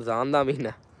सवाल जे रमजान दा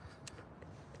महीना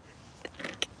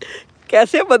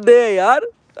कैसे बंदे हैं यार,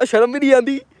 शर्म भी नहीं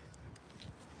आती।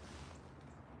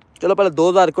 चलो पहले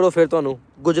 2000 करो फिर ਤੁਹਾਨੂੰ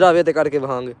गुजरावे ते करके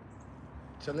वहांगे।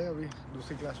 चले अभी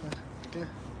दूसरी क्लास में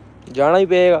निकले जाना ही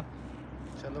पेगा।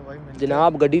 चलो भाई मिलते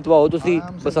जनाब गड्डी तो आओ तुसी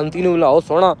आराम से बसंती जाना। ਨੂੰ ਲਾਓ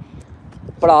ਸੋਹਣਾ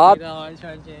ਭਰਾ हाल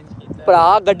चाल चेंज कीता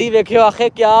ਭਰਾ ਗੱਡੀ ਵੇਖਿਓ ਆਖੇ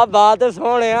ਕੀ ਬਾਤ ਹੈ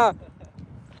ਸੋਹਣਿਆ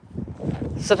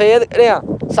ਸਫੇਦ ਰਿਆ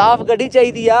ਸਾਫ ਗੱਡੀ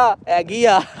ਚਾਹੀਦੀ ਆ ਹੈਗੀ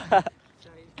ਆ।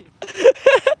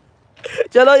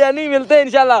 चलो यानी मिलते हैं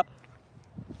इंशाल्लाह।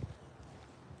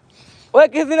 ओए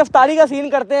किस दिन इफ्तारी का सीन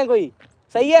करते हैं कोई,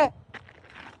 सही है।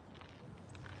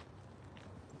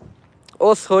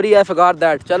 ओ सॉरी आई फॉरगॉट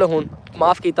दैट। चलो हुन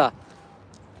माफ कीता,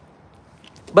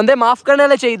 बंदे माफ करने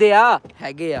वाले चाहिए आ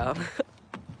हैगे आ।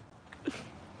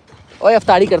 ओए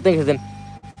इफ्तारी करते हैं किस दिन,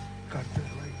 करते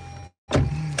हैं भाई।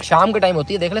 शाम के टाइम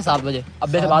होती है देख ले 7 बजे।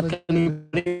 अब्बे से बात करनी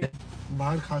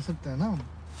बाहर खा सकते हैं ना।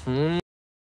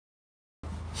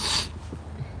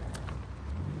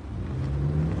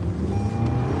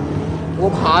 ओ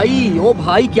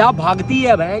भाई क्या भागती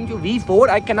है बहन जो V4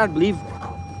 I can not believe.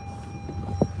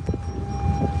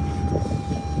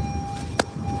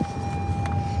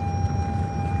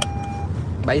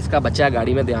 भाई इसका बच्चा है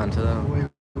गाड़ी में, ध्यान से।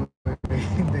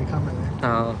 देखा मैंने।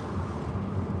 हाँ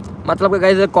मतलब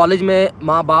गाइस कॉलेज में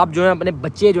माँ बाप जो है अपने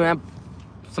बच्चे जो हैं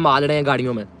संभाल रहे हैं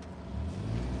गाड़ियों में।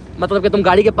 मतलब कि तुम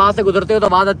गाड़ी के पास से गुजरते हो तो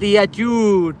आवाज आती है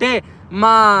चूटे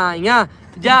माया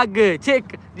जग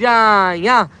छिक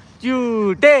जाया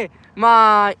चूटे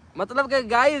माँ। मतलब कि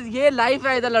गाइस ये लाइफ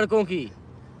है इधर लड़कों की।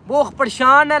 वो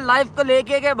परेशान है लाइफ को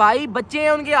लेके के भाई, बच्चे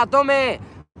हैं उनके हाथों में,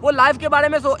 वो लाइफ के बारे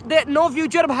में सोचते नो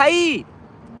फ्यूचर भाई।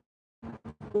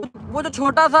 वो जो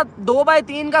छोटा सा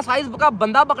 2x3 का साइज का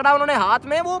बंदा पकड़ा उन्होंने हाथ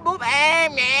में, वो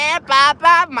मैं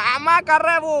पापा मामा कर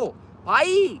रहे हैं वो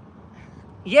भाई।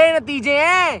 ये नतीजे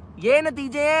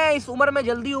हैं इस उम्र में,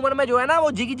 जल्दी उम्र में जो है ना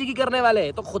वो जिगी जिगी करने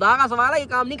वाले। तो खुदा का सवाल है ये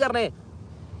काम नहीं कर रहे।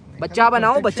 बच्चा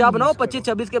बनाओ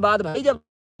 25-26 के बाद भाई, जब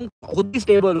खुद ही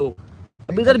स्टेबल हो।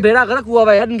 अभी इधर बेड़ा गर्क हुआ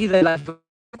हुआ है इनकी लाइफ,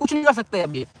 कुछ नहीं कर सकते।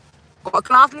 अभी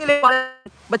क्लास नहीं ले पा रहे,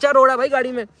 बच्चा रो रहा है भाई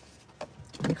गाड़ी में।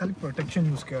 खाली प्रोटेक्शन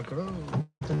यूज किया करो।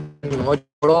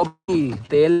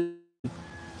 तेल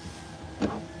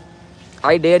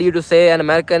I dare you to say an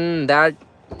American that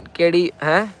केड़ी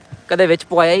हैं कदे विच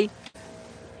पवाया ही।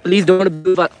 प्लीज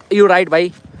डोंट यू राइट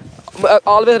भाई।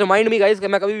 ऑलवेज रिमाइंड मी गाइस कि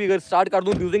मैं कभी भी अगर स्टार्ट कर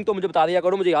दूं म्यूजिक तो मुझे बता दिया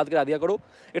करो, मुझे याद करा दिया करो।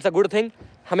 It's a good thing.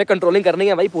 हमें कंट्रोलिंग करनी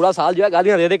है भाई। पूरा साल जो है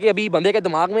गालियां दे दे के अभी बंदे के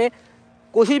दिमाग में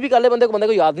कोशिश भी कर ले बंदे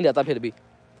को याद नहीं रहता फिर भी।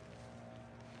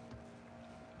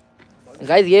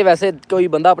 गाइस ये वैसे कोई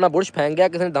बंदा अपना बुर्श फेंक गया,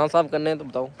 किसी ने दांत साफ करने हैं तो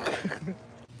बताओ।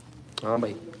 हाँ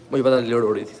भाई मुझे पता लोड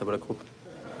हो रही थी, सब रखो।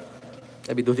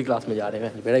 अभी दूसरी क्लास में जा रहे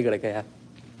हैं, बेड़ा ही गड़का यार।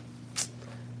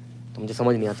 तो मुझे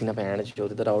समझ नहीं आती ना भैन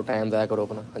चोत। इधर आओ, टाइम ज़ाया करो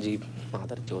अपना। अजीब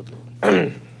मादर चोत लोग।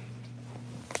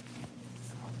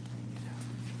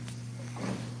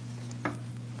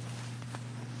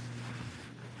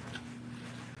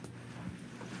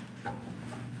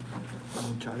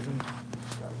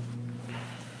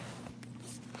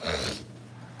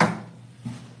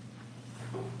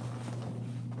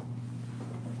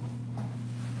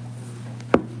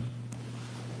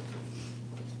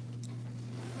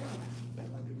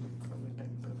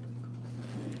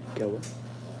 क्या हुआ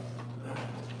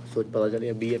सोच पता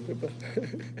चलिए BA पेपर।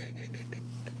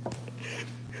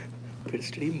 फिर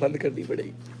स्ट्रीम बंद करनी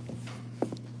पड़ेगी।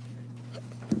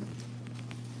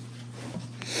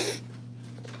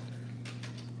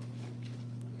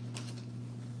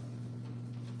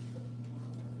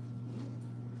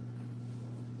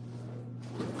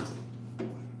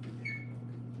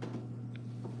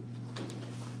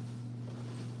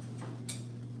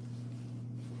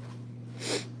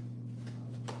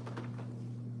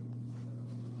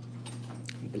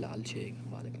 बिलाल शेख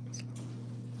वालेकुम अस्सलाम।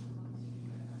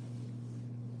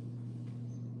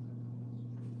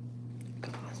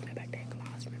 क्लास में बैठे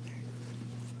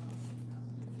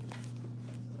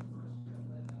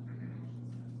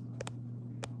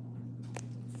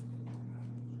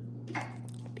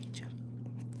टीचर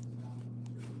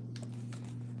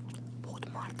बहुत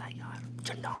मारता है यार,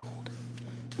 झंडा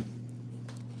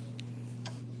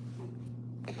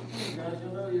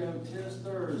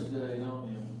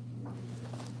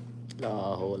ला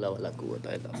हौला वला कुव्वता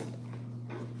इल्ला बिल्लाह.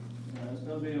 It's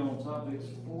going to be on topics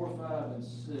 4, 5, and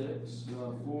 6.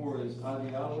 4 is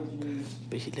ideologies.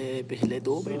 पिछले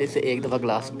 2 महीने से एक दफा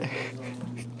क्लास में.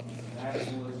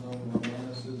 Nationalism,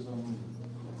 romanticism.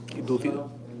 दूसरी.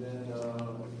 And then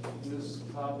this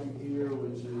topic here,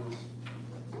 which is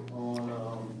on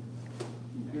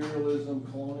imperialism,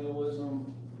 colonialism.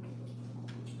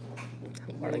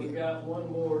 Well, we've got one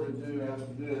more to do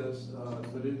after this,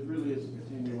 but it really is a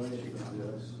continuation of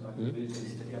this. I could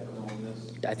easily kept it on this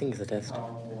I think it's a test.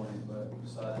 PowerPoint, but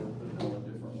decided to put it on a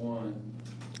different one.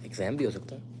 Exam भी हो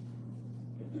सकता है.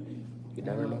 You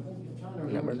never know. I'm trying to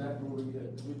remember exactly what we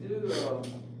did. We did,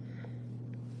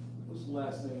 what's the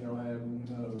last thing I had in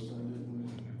the notes? I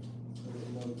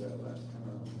didn't note that last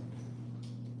time.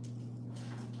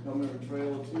 Coming to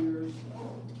Trail of Tears.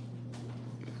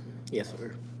 Yes sir.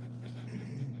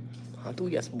 हाँ तू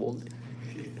yes बोल दे.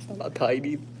 साला था ही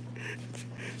नहीं.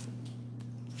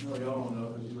 No, y'all don't know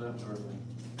because you left early.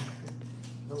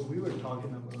 No, we were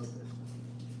talking about this.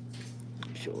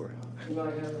 Sure.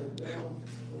 Anybody have it down?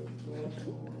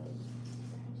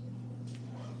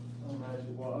 Oh,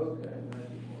 Magic Wall, okay,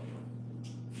 Magic Wall.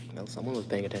 Well, someone was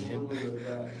paying attention. We'll leave it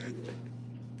back here.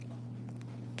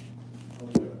 I'll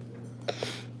do it there.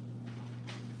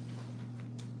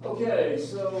 Okay,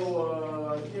 so,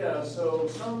 yeah, so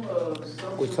some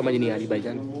कुछ समझ नहीं आ रही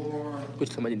भाईजान. more कुछ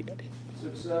समझ नहीं आ रही.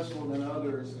 successful than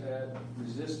others at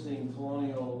resisting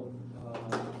colonial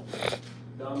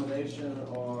domination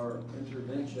or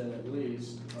intervention, at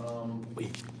least.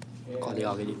 Wait. And Call we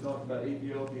talked about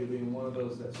Ethiopia being one of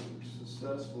those that's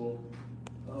successful.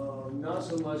 Not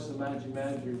so much the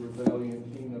Ḥģᴇ rebellion,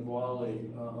 King Nagwali,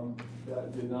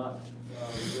 that did not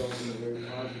result in a very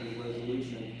positive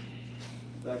resolution.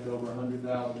 In fact, over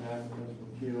 100,000 Africans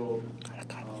were killed.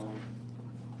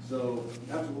 So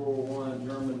after World War I,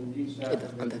 German East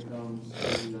Africa becomes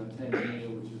Tanzania,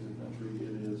 which is the country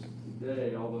it is today,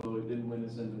 although it didn't win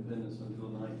its independence until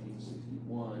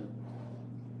 1961.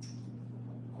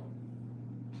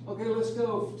 Okay, let's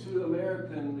go to the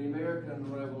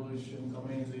American Revolution. I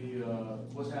mean,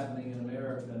 what's happening in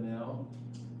America now.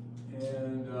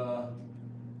 And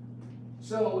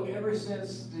so ever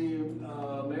since the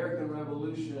American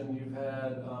Revolution, you've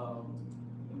had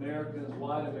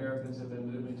white Americans have been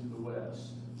moving to the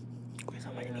West. कोई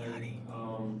समझ नहीं आ रही.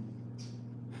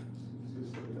 Just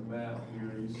look at the map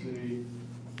here. You see,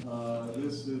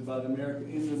 this is by the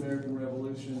American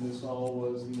Revolution. This all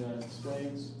was the United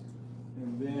States.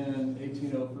 And then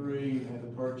 1803, you had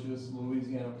the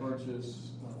Louisiana Purchase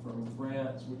from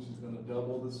France, which is going to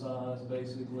double the size,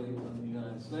 basically, of the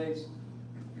United States.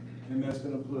 And that's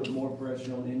going to put more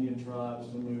pressure on Indian tribes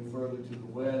to move further to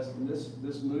the west. And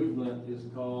this movement is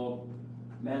called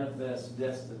Manifest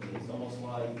Destiny. It's almost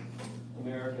like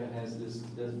America has this,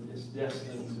 it's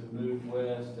destined to move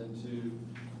west and to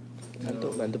मैं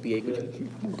तो PA कुछ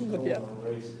क्या.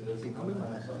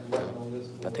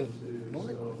 Nothing.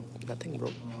 Nothing, bro.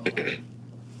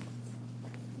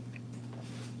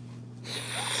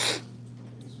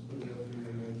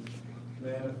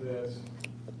 Manifest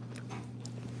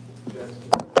destiny.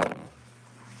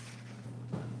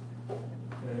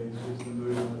 Okay, it's just a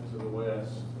movement to the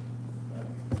west.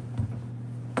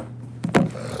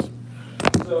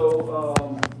 So,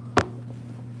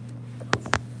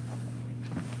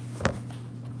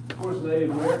 of course,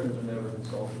 Native Americans are never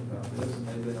consulted about this, and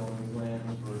they've been on these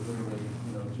lands for literally,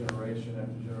 generation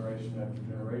after generation after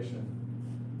generation.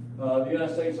 The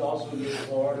United States also gets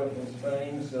Florida from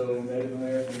Spain, so Native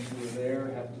Americans who are there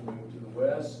have to move to the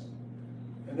west.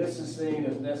 And this is seen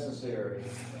as necessary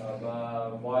by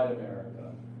white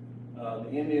America.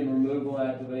 The Indian Removal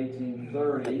Act of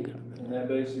 1830, and that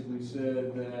basically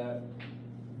said that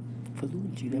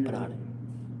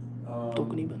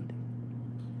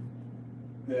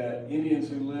that Indians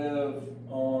who live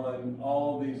on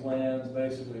all these lands,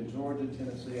 basically Georgia,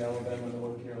 Tennessee, Alabama,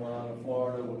 North Carolina,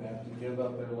 Florida, would have to give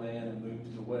up their land and move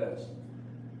to the west.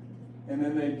 And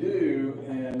then they do,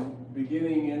 and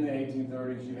beginning in the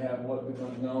 1830s, you have what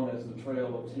becomes known as the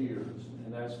Trail of Tears,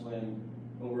 and that's when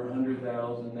over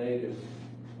 100,000 natives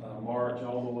march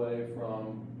all the way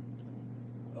from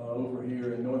over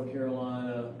here in North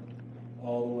Carolina,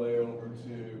 all the way over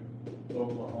to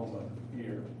Oklahoma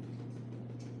here.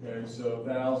 Okay, so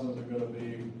thousands are going to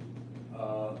be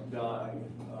dying.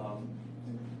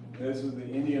 This is the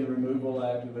Indian Removal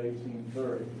Act of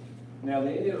 1830. Now,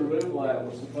 the Indian Removal Act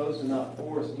was supposed to not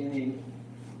force any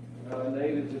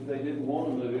natives, if they didn't want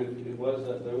to move, it was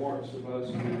that they weren't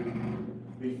supposed to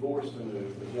be forced to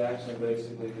move. But Jackson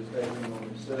basically just taking it on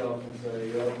himself and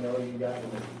say, oh, no, you got to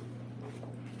move.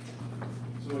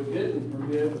 So it didn't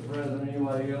permit the president or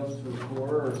anybody else to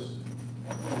coerce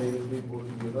Native people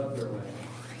to give up their land.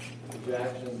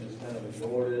 Jackson just kind of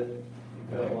ignored it.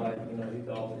 He felt like, he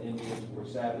thought the Indians were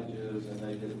savages and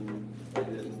they didn't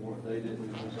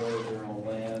preserve their own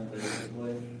land,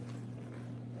 basically.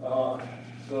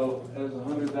 So as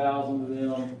 100,000 of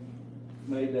them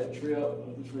made that trip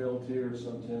of the Trail of Tears,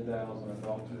 some 10,000 are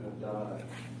thought to have died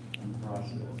in the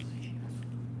process.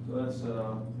 So that's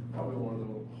probably one of the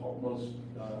most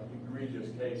egregious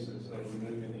cases of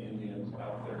removing the Indians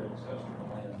out their ancestral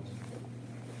lands.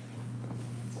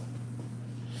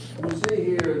 You see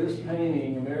here, this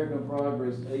painting, American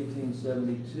Progress,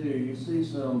 1872, you see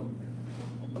some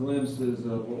glimpses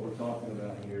of what we're talking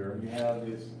about here. You have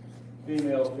this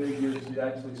female figure, she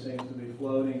actually seems to be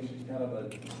floating. She's kind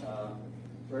of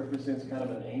represents kind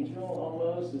of an angel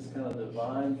almost, this kind of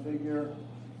divine figure.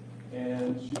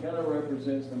 And she kind of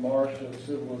represents the march of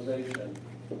civilization.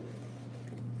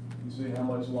 You see how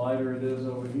much lighter it is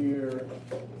over here,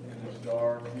 and it's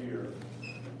dark here.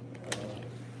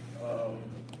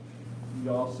 You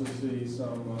also see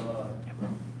some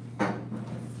check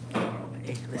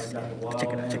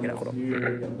it out. Here,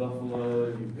 you've got buffalo,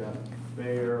 you've got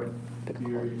bear,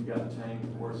 here you've got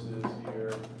tamed horses,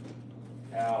 here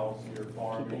cows, here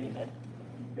farming.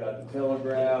 You've got the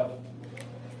telegraph,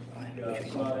 you've got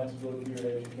science book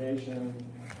here, education,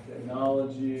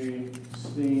 technology,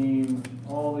 steam,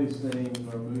 all these things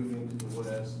are moving to the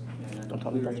west and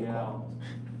clearing out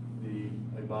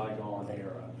a bygone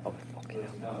era.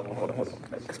 Hold on.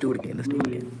 Let's do it again.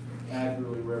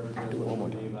 Accurately represents what we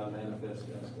mean by manifest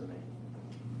destiny.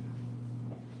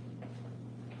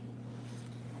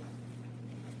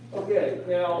 Okay,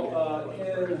 now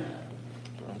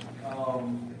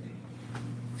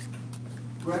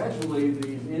gradually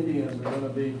these Indians are going to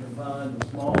be confined to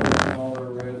smaller and smaller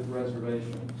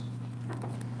reservations.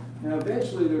 Now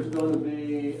eventually there's going to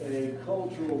be a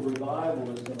cultural revival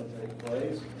that's going to take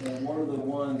place, and one of the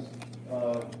ones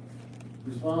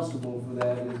responsible for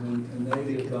that is a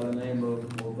native by the name of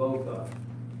괜ᴘᴘᴏᴛ.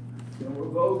 And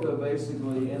괜ᴘᴘᴏᴛ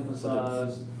basically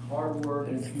emphasized hard work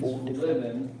and peaceful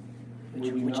living would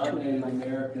unite Native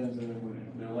Americans, and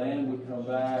their land would come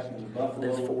back, and the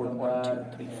buffalo would come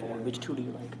back. Which two do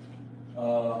you like?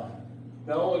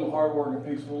 Not only hard work and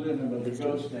peaceful living, but the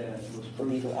ghost dance was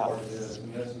crucial part of this.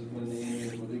 And this is when the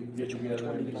Indians would get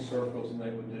together in these circles and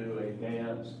they would do a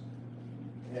dance.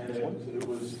 And it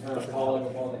was kind of calling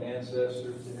upon the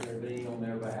ancestors to intervene on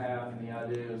their behalf. And the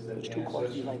idea is that the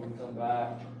ancestors would come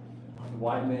back, the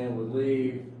white man would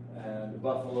leave, and the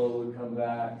buffalo would come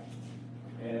back.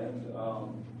 And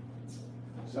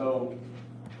so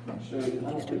I'll show you.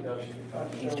 These two out.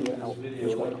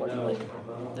 Which one card do you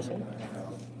like? This one?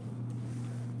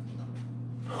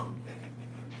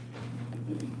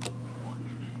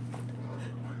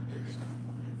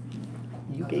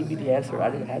 You gave me the answer. I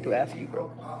didn't have to ask you,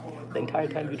 bro. The entire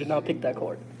time you did not pick that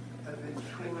card. And then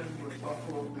touring with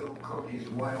Buffalo Bill Cookie's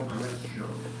Wild West show,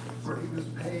 where he was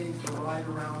paid to ride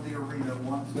around the arena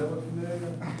once. You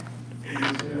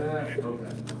see that?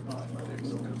 Okay.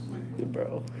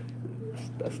 Bro.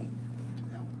 That's...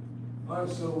 All right,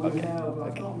 so we have,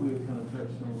 I thought we had kind of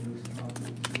touched on this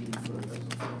topic too, but that's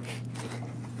okay.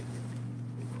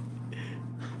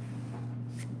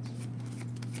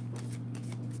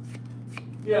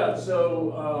 Yeah, so,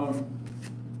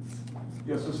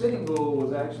 so Sitting Bull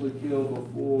was actually killed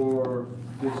before,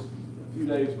 just a few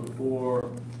days before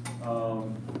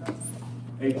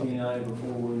 1890,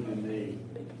 before Wounded Knee.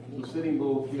 So Sitting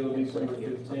Bull killed December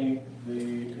 15th.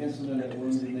 The incident at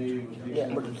Wounded Knee was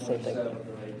December 27th of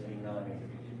 1890.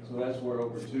 So that's where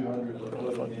over 200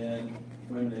 Lakota men,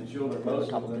 women, and children,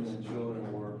 most of them and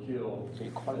children were killed. So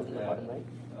you caught it in the bottom, right?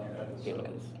 Yeah, look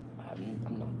at this.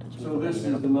 I'm not touching. So this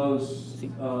is the most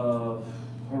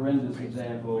horrendous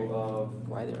example of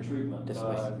treatment by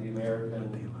the American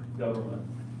government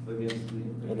against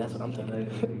the that's what I'm thinking.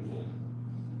 people.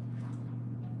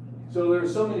 So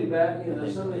there's so many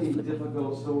there's so many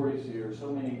difficult stories here,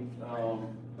 so many,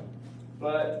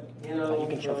 but you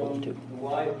can shuffle from too. the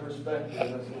white perspective,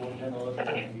 that's what we're kind of looking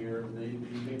at here. These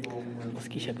people,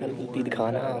 उसकी शक्ल भी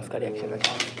दिखाना उसका reaction है.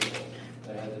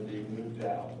 they had to be moved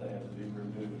out. They had to be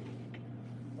removed.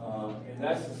 And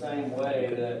that's the same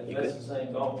way that's the same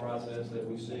thought process that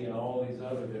we see in all these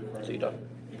other different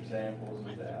examples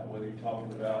of that. Whether you're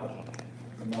talking about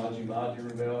the Maji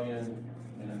Rebellion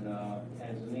in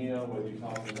Tanzania, whether you're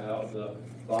talking about the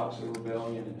Boxer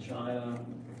Rebellion in China.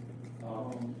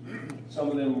 Some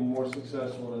of them are more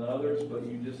successful than others, but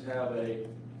you just have a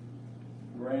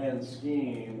grand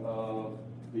scheme of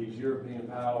these European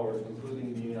powers,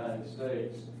 including the United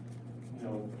States,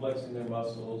 flexing their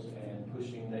muscles and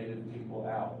pushing native people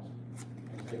out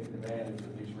and taking advantage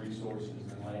of these resources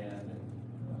and land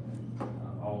and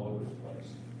all over the place.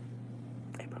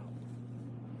 Hey, bro.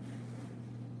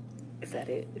 Is that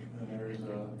it? And there's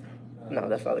No,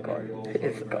 that's not the car. very old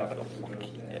It's the car. photograph that goes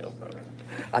down. Yeah, bro.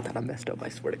 I thought I messed up, I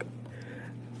swear to God.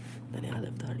 Then I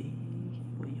left ali.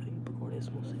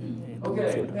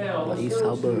 Okay, now let's भाई go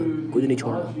साहब to कुछ नहीं the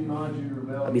छोड़ना Maji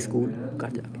Rebellion. अभी school then. घर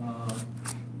जाके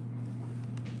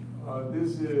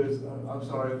This is, I'm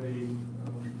sorry, the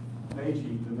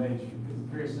Meiji, it's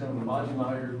very similar, Maji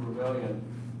Rebellion.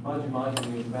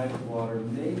 Maji means magic water.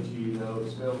 Meiji, though,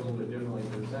 is spelled a little bit differently,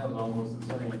 but it sounds almost the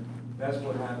same. That's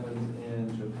what happens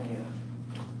in Japan.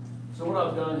 So what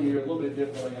I've done here, a little bit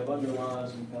differently, I've underlined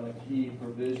some kind of key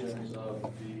provisions of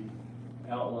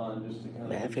the outline just to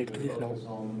kind of focus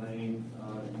on the main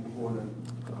important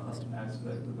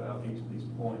aspect about each of these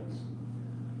points.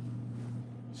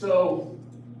 So,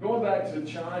 going back to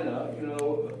China,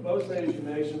 most Asian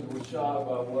nations were shocked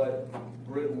by what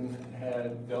Britain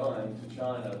had done to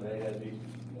China. They had the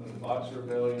Boxer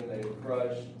Rebellion, they had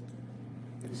crushed.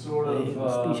 It sort of,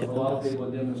 a lot of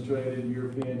people demonstrated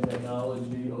European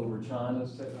technology over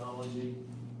China's technology.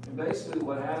 And basically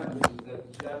what happens is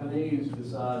that Japanese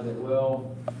decide that,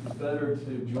 well, it's better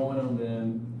to join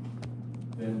them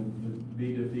than to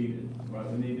be defeated, right?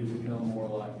 We need to become more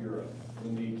like Europe.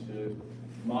 We need to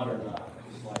modernize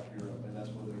just like Europe, and that's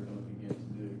what they're going to begin to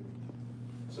do.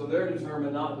 So they're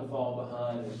determined not to fall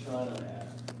behind as China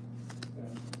has.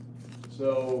 Okay?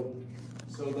 So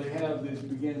they have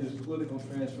begin this political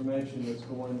transformation that's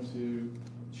going to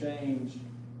change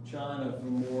China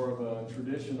from more of a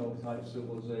traditional type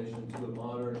civilization to a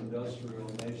modern industrial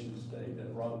nation state that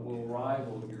will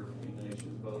rival European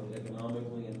nations both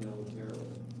economically and militarily.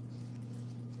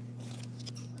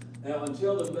 Now,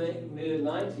 until the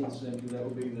mid-19th century, that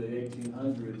would be the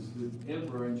 1800s, the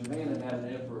emperor in Japan had had an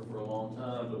emperor for a long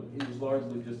time, but he was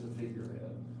largely just a figurehead.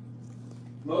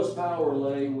 Most power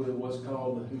lay with who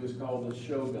is called the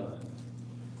shogun.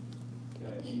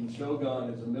 Okay. And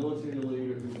shogun is a military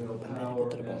leader who held power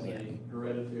as a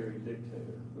hereditary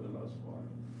dictator for the most part.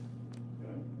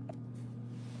 Okay.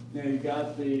 Now you've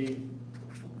got the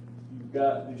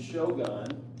shogun,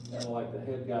 kind of like the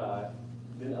head guy.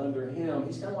 Then under him,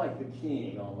 he's kind of like the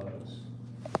king almost.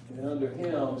 And then under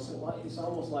him, it's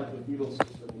almost like the feudal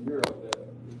system in Europe that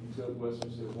if you took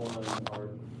Western Civ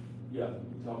 1 we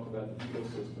talked about the feudal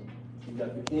system. You've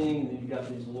got the king, and then you've got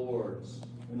these lords.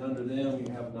 And under them,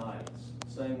 you have knights.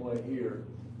 Same way here.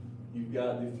 You've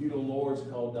got the feudal lords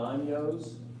called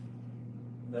daimyos.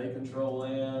 They control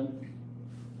land.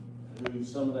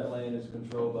 Some of that land is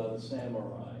controlled by the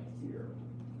samurai here.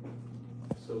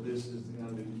 So this is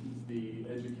kind of the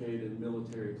educated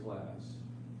military class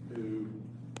who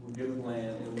were given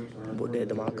land in return for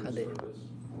military service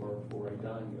or for a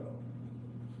daimyo.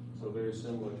 So very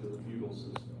similar to the feudal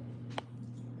system.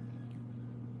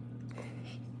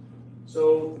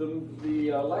 So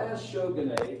the last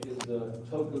shogunate is the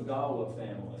Tokugawa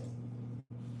family.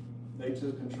 They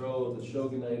took control of the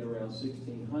shogunate around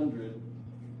 1600.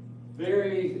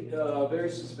 Very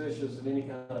suspicious of any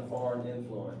kind of foreign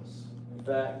influence. In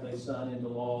fact, they signed into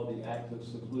law the Act of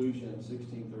Seclusion in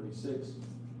 1636,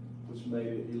 which made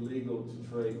it illegal to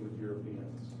trade with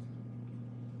Europeans.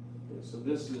 Okay, so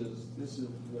this is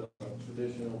the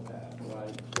traditional path,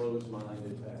 right?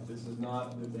 Closed-minded path. This is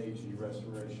not the Meiji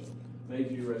Restoration.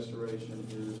 Meiji Restoration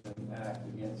is an act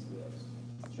against this,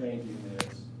 changing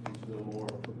this into a more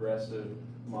progressive,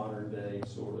 modern-day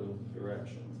sort of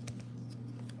direction.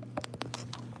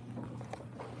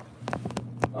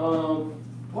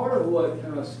 Part of what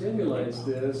kind of stimulates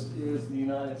this is the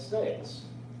United States.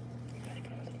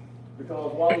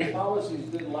 Because while these policies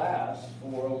did last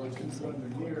for over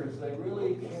 200 years, they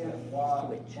really can't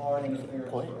block foreign interference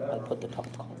forever. I'll put the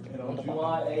top card And on on the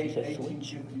July bottom. 8, It says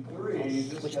switch. 1853,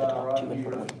 this Switch the guy top right two and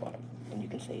put it on here, the bottom. And you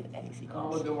can say any sequence.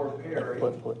 Commodore Perry,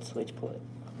 Switch, put.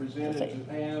 presented Say.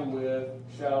 Japan with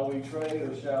 "Shall we trade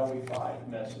or shall we fight?"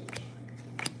 message.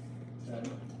 Okay.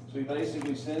 So he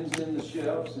basically sends in the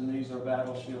ships, and these are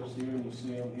battleships here, and you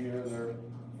see them here. They're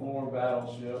 4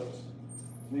 battleships.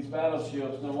 These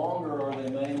battleships, no longer are they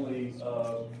mainly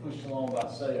pushed along by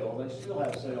sail. They still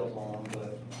have sails on,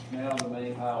 but now the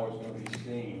main power is going to be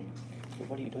steam.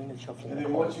 What are you doing to shuffle? And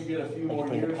then once you get a few more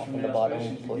bring the years top from on the now, bottom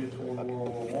especially as you and get toward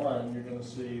World War I, you're going to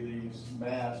see these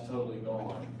masts totally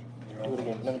gone. Do it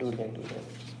again. No, do it again. Do it again.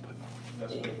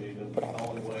 That's going to be the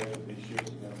only way that these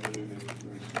ships are going to move is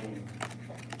through steam.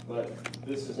 But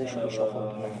this is kind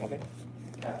of a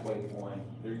halfway point.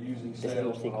 They're using This is your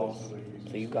sails, but sequence. also they're using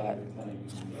So you steam. got They're kind of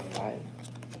using both. 5,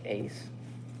 ace,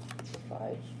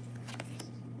 5,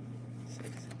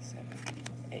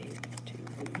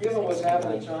 Given what's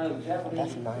happening in China, the Japanese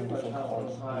That's are 9 pretty much different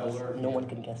on high colors. alert. No one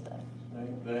can guess that.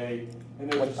 And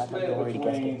there's a 25 split you already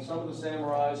guessed between it. some of the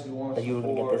samurais who want to That you were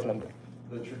gonna get this support number.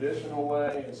 the traditional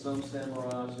way, and some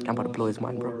samurais who I'm about to want blow to his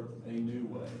mind, bro. support a new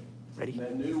way. Ready? And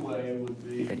that new way would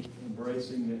be Ready?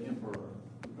 embracing the emperor,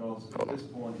 because at this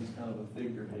point he's kind of a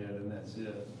figurehead, and that's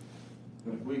it.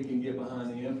 But if we can get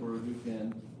behind the emperor, who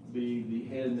can be the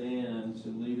head man to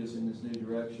lead us in this new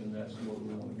direction, that's where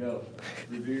we want to go.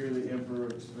 Revere the emperor,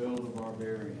 expel the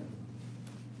barbarian.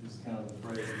 This is kind of the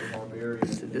phrase of the barbarian.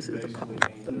 So this is the Basically power,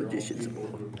 means the there are magician's people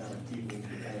ball. who are kind of keeping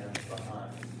Japan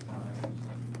behind.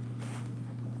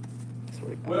 Swear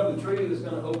to God. Well, the treaty that's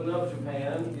going to open up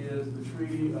Japan is the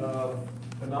Treaty of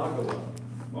Kanagawa,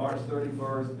 March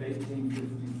 31st,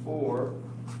 1854.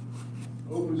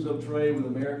 Opens up trade with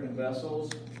American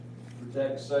vessels,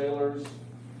 protects sailors,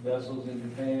 vessels in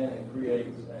Japan, and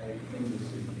creates an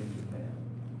embassy in Japan.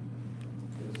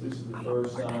 This is the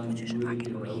first time you really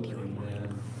get an opening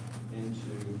then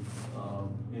into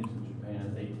Japan,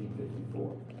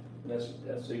 1854. And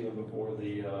that's even before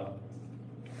the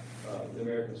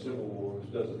American Civil War,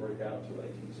 which doesn't break out until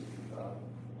 1865.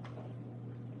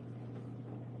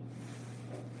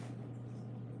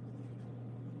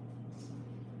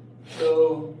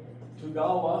 So,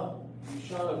 Tokugawa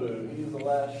Yoshinobu, he's the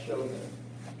last shogun.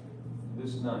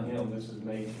 This is not him, this is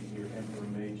Meiji here, Emperor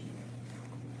Meiji.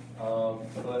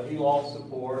 But he lost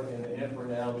support, and the emperor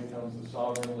now becomes the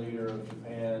sovereign leader of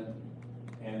Japan,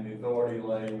 and the authority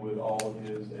lay with all of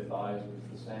his advisors,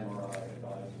 the samurai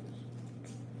advisors.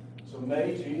 So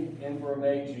Meiji, Emperor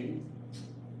Meiji,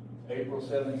 April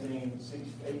 17,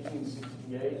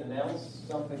 1868, announced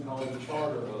something called the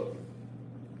Charter Oath.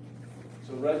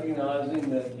 So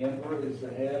recognizing that the emperor is the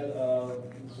head of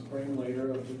the supreme leader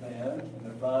of Japan, and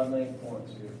there are 5 main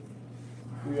points here.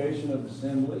 Creation of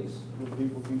assemblies where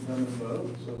people can come and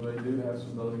vote, so they do have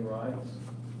some voting rights.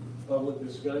 Public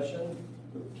discussion,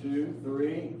 2,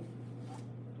 3,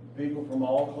 people from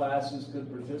all classes could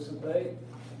participate.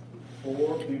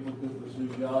 4, people could pursue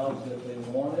jobs that they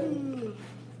wanted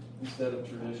instead of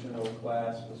traditional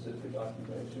class-specific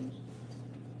occupations.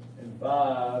 And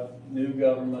 5, new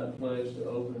government pledged to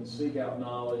open and seek out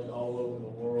knowledge all over the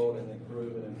world and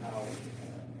improve and empower Japan.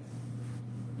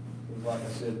 Like I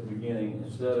said at the beginning,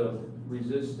 instead of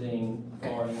resisting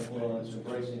foreign influence,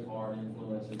 embracing foreign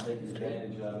influence, and taking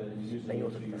advantage of it and using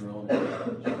it to your own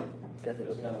advantage,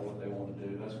 that's kind of what they want to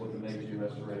do. That's what the Meiji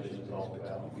Restoration is all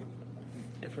about.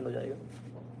 Different हो जाएगा.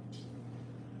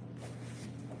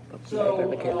 So,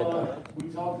 we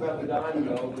talked about the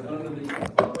daimyo, but under the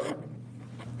emperor,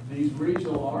 these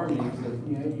regional armies, that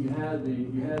you had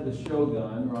the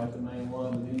shogun, right, the main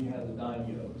one, and then you had the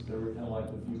daimyos. They were kind of like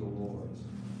the feudal lords.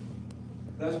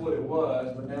 That's what it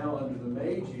was, but now under the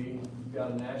Meiji, you've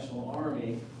got a national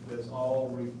army that's all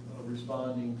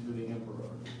responding to the emperor.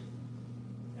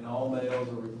 And all males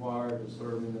are required to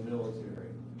serve in the military.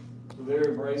 So they're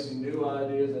embracing new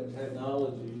ideas and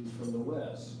technologies from the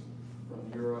West,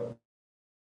 from Europe,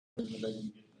 so they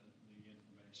can get the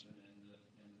information and the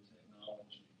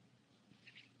technology.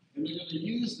 And they're going to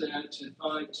use that to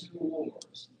fight 2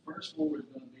 wars. The first war is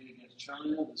going to be against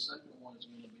China. The second one is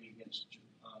going to be against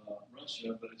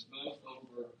Russia, but it's both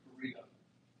over Korea.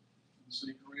 You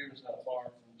see, Korea is not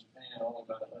far from Japan, only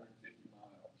about 150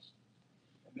 miles.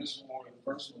 And this war, the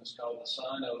first one is called the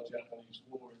Sino-Japanese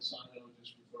War, and Sino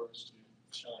just refers to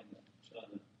China.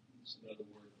 China is another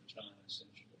word for China,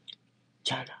 essentially.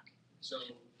 China. So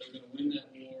they're going to win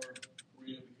that war.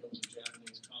 Korea becomes a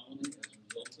Japanese colony as a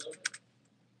result of it.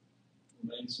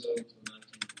 Remains so until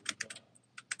 1945.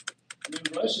 And then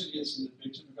Russia gets in the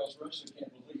picture because Russia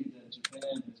can't believe that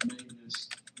Japan has made this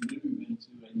move into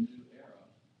a new era.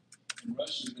 And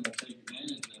Russia is going to take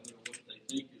advantage of it, or what they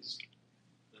think is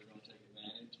they're going to take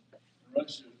advantage. And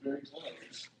Russia is very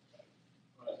close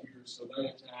right here, so they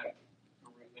attack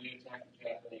the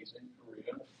Japanese in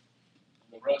Korea. And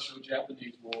the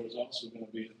Russo-Japanese War is also going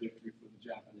to be a victory for the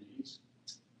Japanese,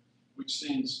 which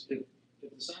sends, if the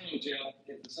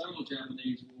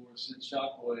Sino-Japanese War sends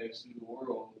shockwaves through the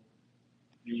world,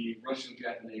 the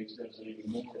Russo-Japanese does it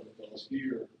even more, because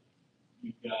here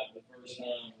you've got the first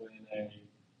time when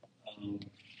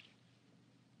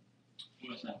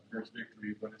well, it's not the first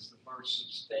victory, but it's the first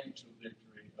substantial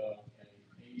victory of an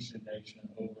Asian nation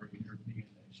over a European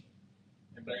nation.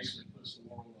 And basically puts the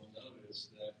world on notice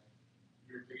that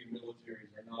European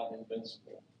militaries are not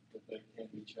invincible, that they can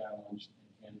be challenged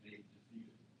and can be defeated.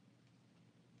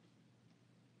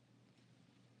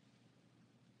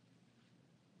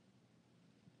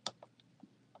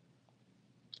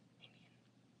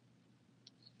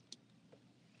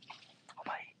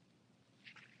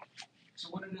 So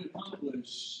what did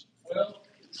well,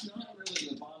 it's not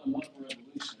really a bottom-up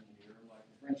revolution here, like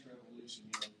the French Revolution,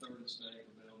 third estate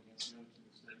rebelled against the other two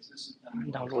estates. This is kind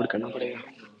of download करना पड़ेगा.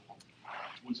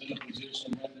 was in a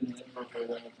position, had been an emperor for a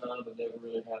long time, but never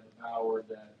really had the power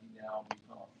that he now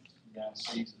becomes. He now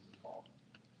seizes the power.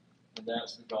 And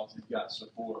that's because he's got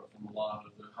support from a lot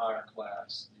of the higher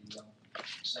class, the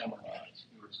samurais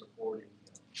who are supporting him.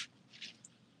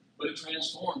 But it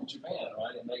transformed Japan,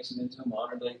 right? It makes it into a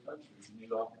modern-day country.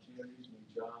 New opportunities, new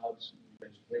jobs, new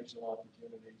educational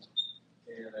opportunities.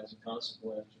 And as a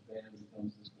consequence, Japan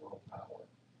becomes this world power.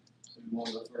 So one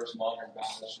of the first modern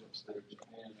battleships that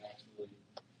Japan actually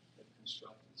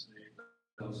constructed. So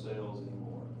no sales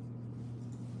anymore.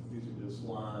 These are just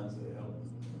lines that help.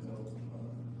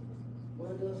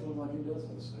 Well, it does look like it does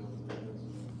have sales.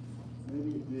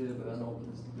 Maybe it did, but I don't.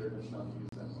 They're just not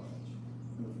used that much.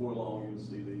 And before long, you'll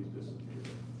see these disappear.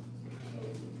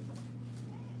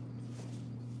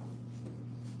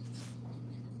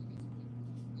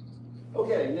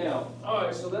 Okay, now, all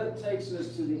right, so that takes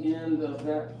us to the end of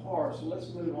that part. So let's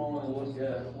move on and look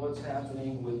at what's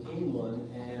happening with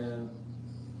England and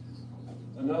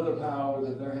another power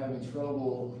that they're having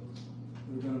trouble,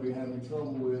 they're going to be having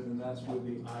trouble with, and that's with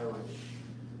the Irish.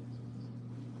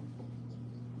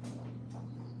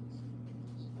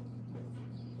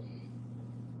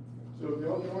 So if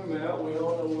you're coming out, we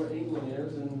all know where England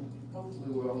is, and hopefully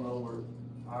we all know where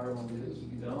Ireland is.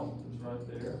 If you don't, it's right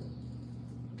there.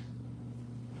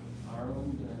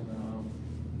 Ireland, and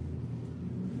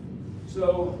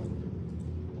so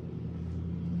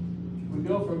we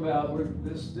go from about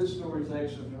this story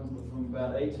takes from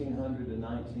about 1800 to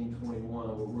 1921,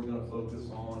 where we're going to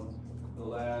focus on the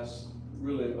last.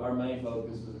 Really, our main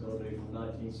focus is going to be from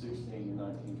 1916 to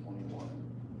 1921.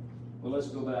 Well, let's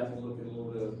go back and look at a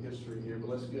little bit of history here. But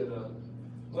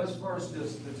let's first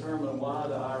just determine why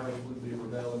the Irish would be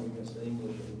rebelling against the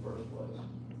English in the first place.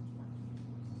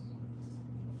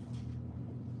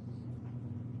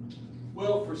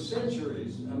 Well, for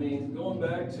centuries, I mean, going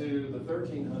back to the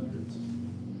 1300s,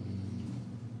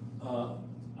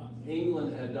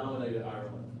 England had dominated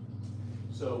Ireland.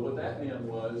 So what that meant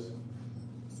was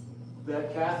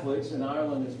that Catholics, and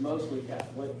Ireland is mostly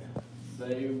Catholic,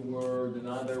 they were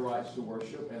denied their rights to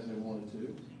worship as they wanted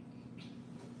to.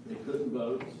 They couldn't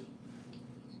vote.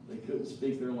 They couldn't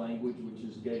speak their language, which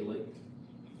is Gaelic.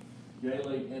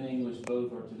 Gaelic and English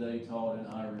both are today taught in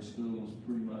Irish schools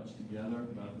pretty much together,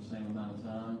 about the same amount of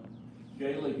time.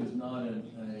 Gaelic is not a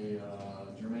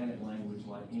Germanic language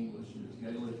like English is.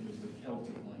 Gaelic is the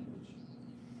Celtic language.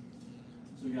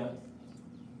 So you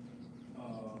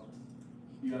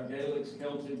got Gaelic,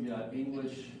 Celtic, you got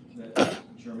English, that's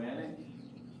Germanic.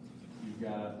 You've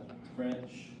got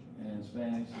French and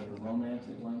Spanish that are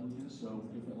Romantic languages, so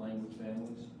different language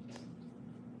families.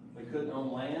 They couldn't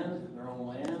own land, their own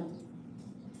land.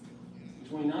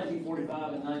 Between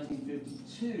 1945 and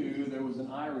 1952, there was an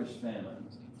Irish famine.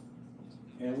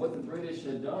 And what the British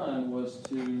had done was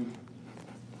to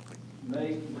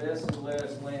make less and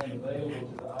less land available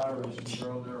to the Irish to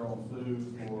grow their own food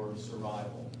for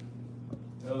survival.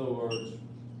 In other words,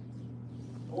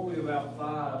 only about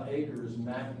 5 acres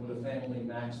would a family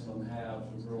maximum have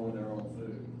for growing their own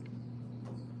food.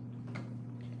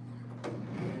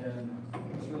 And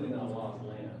it's really not a lot of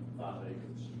land, 5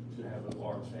 acres, to have a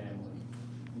large family.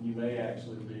 And you may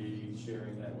actually be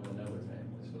sharing that with another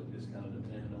family, so it just kind of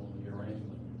depends on the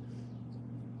arrangement.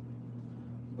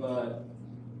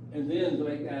 And then to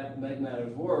make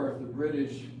matters worse, the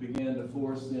British began to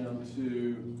force them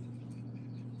to,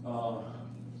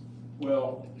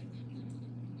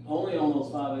 only on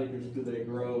those 5 acres could they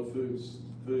grow food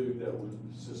that would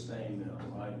sustain them,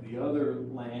 right? The other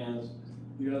lands,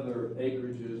 the other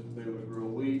acreages, they would grow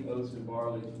wheat, oats, and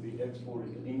barley to be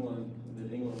exported to England, and then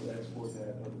England would export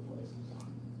that other places.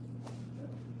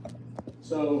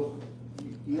 So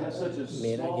you have such a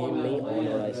small amount of land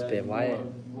that you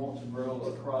want to grow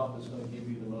a crop that's going to give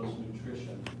you the most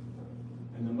nutrition.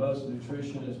 And the most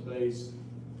nutrition is based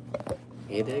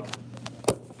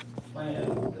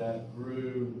plant that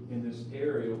grew in this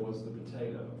area was the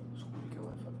potato.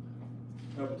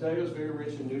 Now, potato is very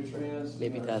rich in nutrients.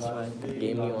 Maybe that's why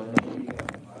game you on.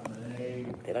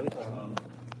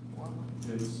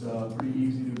 It's pretty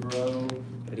easy to grow.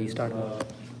 Restart.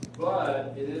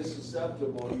 But it is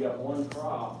susceptible. You got one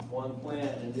crop, one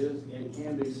plant, and it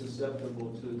can be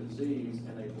susceptible to disease.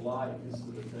 And a blight is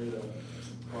the potato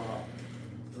crop.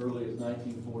 Early as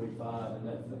 1945, and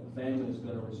that famine is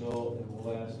going to result and will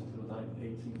last until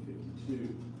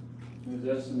 1852. And it's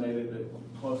estimated that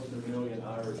close to 1 million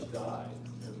Irish died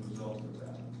as a result of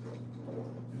that.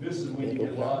 And this is when you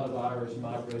get a lot of Irish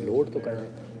migrating to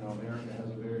America. America has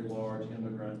a very large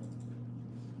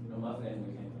of my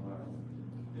family came from Ireland.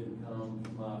 Didn't come,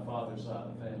 my father's side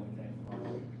of the family came from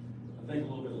Ireland. I think a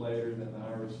little bit later than the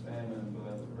Irish famine,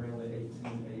 but around the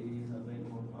 1880s, I think,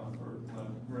 when my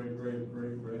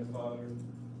great-great-great-grandfather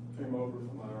came over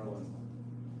from Ireland.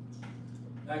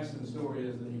 Actually, the story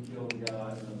is that he killed a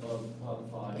guy in a bug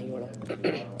fight.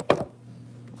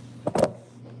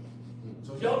 So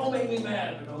y'all don't make me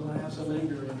mad because I have some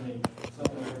anger in me,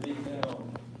 somewhere deep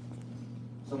down,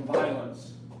 some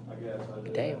violence, I guess. I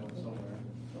did Damn. that one somewhere.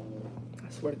 I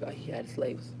swear to God, he had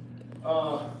slaves.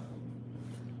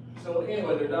 So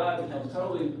anyway, their diet becomes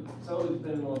totally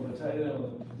dependent on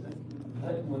potato.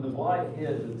 When the blight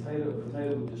hit, the potato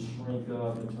would just shrink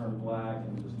up and turn black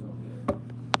and just no good.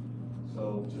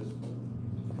 So just,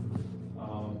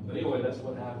 but anyway, that's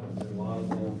what happens. A lot of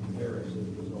them perish as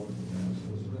a result of that. So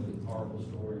it's really a powerful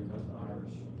story about the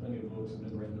Irish. Plenty of books have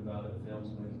been written about it, films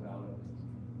made about it.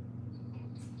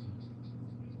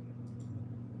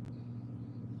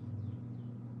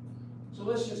 So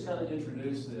let's just kind of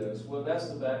introduce this. Well, that's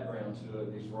the background to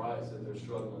it, these rights that they're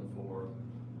struggling for.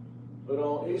 But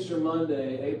on Easter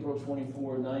Monday, April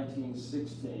 24,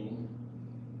 1916,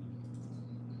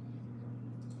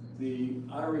 the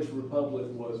Irish Republic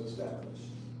was established.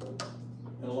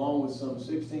 And along with some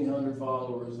 1,600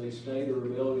 followers, they staged a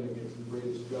rebellion against the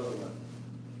British government.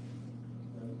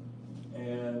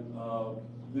 And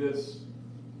this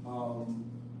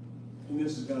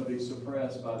is going to be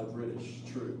suppressed by the British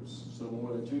troops. So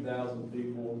more than 2,000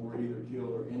 people were either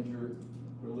killed or injured,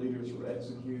 or leaders were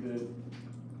executed.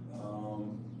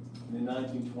 And in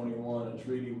 1921, a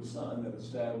treaty was signed that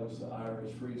established the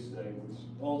Irish Free State, which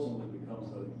ultimately becomes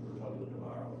the Republic of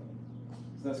Ireland.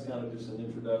 So that's kind of just an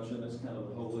introduction. That's kind of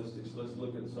the holistic. So let's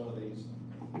look at some of these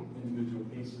individual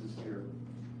pieces here.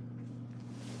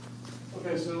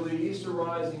 Okay, so the Easter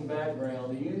Rising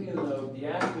background, the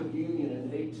Act of Union in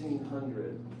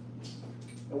 1800.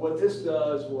 And what this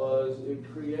does was it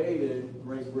created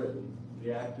Great Britain,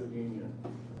 the Act of Union.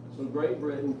 So Great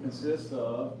Britain consists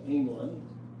of England,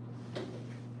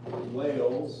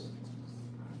 Wales,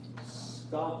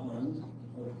 Scotland,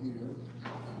 over here,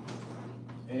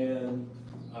 and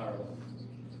Ireland.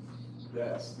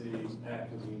 That's the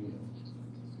Act of Union.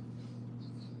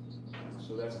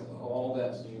 So that's the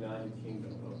United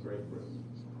Kingdom of Great Britain.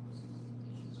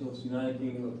 So it's the United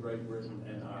Kingdom of Great Britain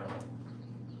and Ireland.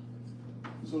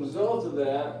 So as a result of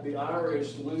that, the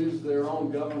Irish lose their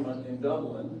own government in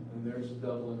Dublin, and there's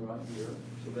Dublin right here.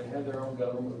 So they had their own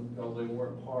government because they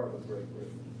weren't part of Great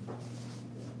Britain.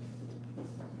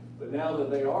 But now that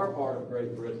they are part of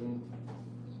Great Britain,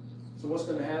 so what's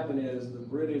going to happen is the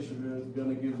British are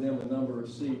going to give them a number of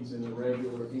seats in the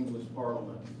regular English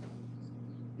Parliament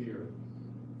here.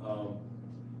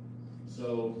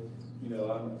 So, you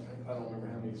know, I don't remember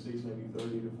how many seats, maybe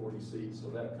 30 to 40 seats. So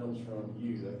that comes from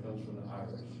you, that comes from the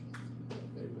Irish.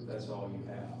 Okay, but that's all you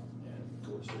have. And of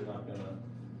course, you're not going to,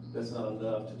 that's not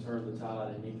enough to turn the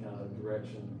tide in any kind of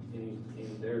direction,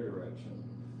 in their direction.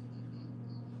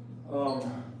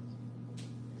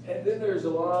 And then there's a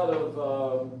lot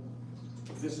of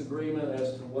disagreement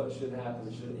as to what should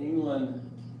happen.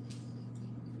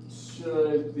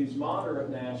 Should these moderate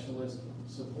nationalists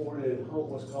supported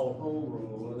what's called home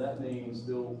rule, and that means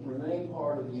they'll remain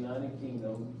part of the United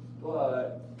Kingdom,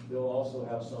 but they'll also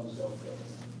have some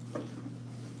self-government.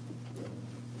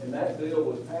 And that bill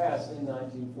was passed in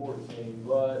 1914,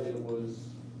 but it was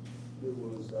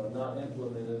not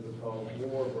implemented because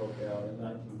war broke out in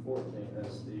 1914.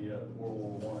 That's the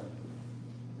World War I.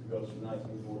 It goes from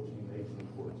 1914 to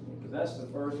 1814. But that's the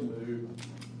first move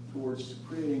towards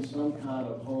creating some kind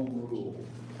of home rule.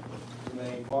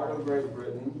 Remain part of Great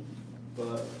Britain,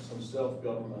 but some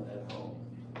self-government at home.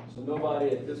 So nobody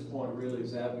at this point really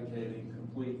is advocating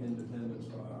complete independence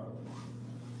for Ireland.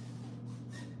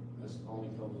 This only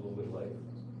comes a little bit later.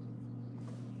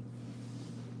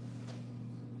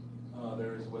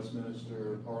 There's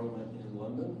Westminster Parliament in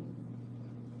London.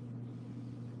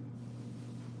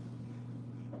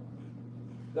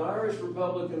 The Irish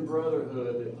Republican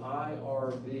Brotherhood, the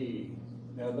IRB,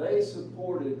 now they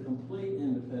supported complete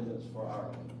independence for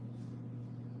Ireland.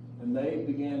 And they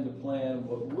began to plan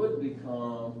what would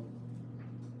become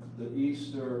the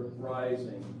Easter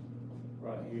Rising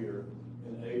right here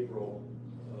in April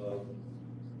of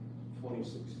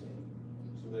 2016.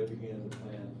 So they began to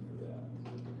plan for that.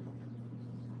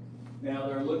 Now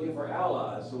they're looking for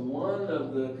allies. So one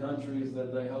of the countries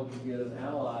that they hope to get an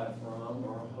ally from,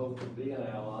 or hope to be an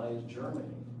ally, is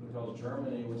Germany, because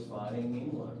Germany was fighting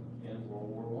England in World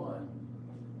War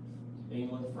I.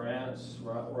 England, France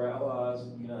were allies.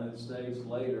 The United States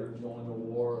later joined the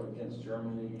war against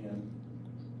Germany and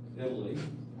Italy.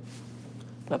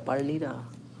 मैं पढ़ नहीं रहा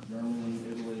Germany,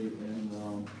 Italy,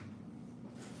 and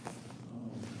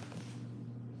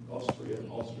Austria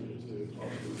too. Austria is a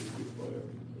good player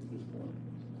at this point.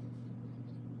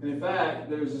 And in fact,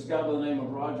 there's this guy by the name of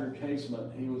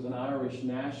괳ᴘᴘᴏᴛ. He was an Irish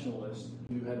nationalist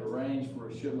who had arranged for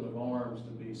a shipment of arms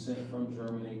to be sent from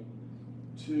Germany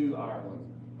to Ireland.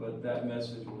 But that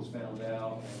message was found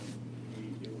out,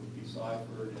 and it was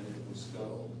deciphered, and it was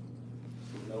scuttled.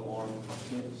 So no arms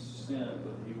was sent,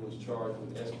 but he was charged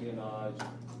with espionage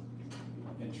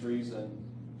and treason,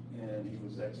 and he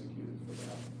was executed for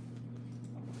that.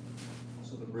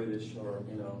 So the British are,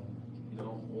 you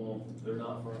don't want, they're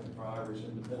not for Irish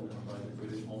independence, right? The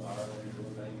British want Ireland to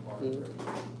remain part of it.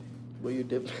 Will you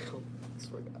dip? I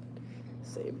swear to God.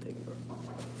 Same thing, bro.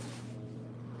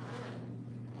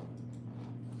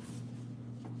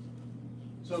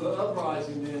 So the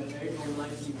uprising then in April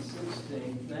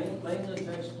 1916 mainly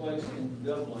takes place in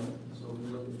Dublin. So we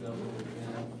look at Dublin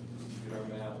again, get our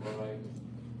map right.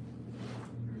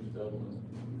 Here's Dublin,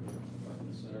 right in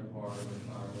the center part of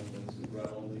Ireland. It's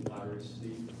right on the Irish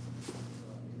Sea.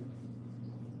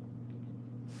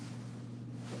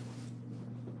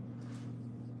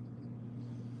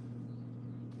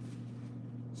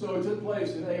 So it took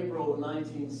place in April of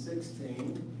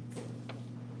 1916.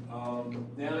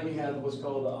 Now you have what's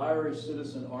called the Irish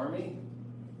Citizen Army.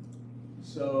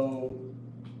 So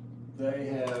they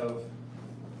have,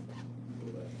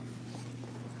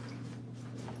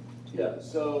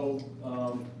 so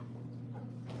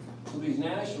these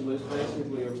nationalists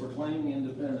basically are proclaiming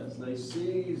independence. They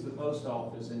seize the post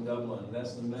office in Dublin.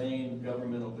 That's the main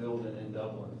governmental building in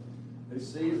Dublin. They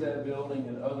seize that building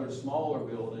and other smaller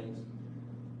buildings.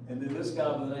 And then this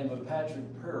guy by the name of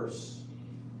Patrick Pearse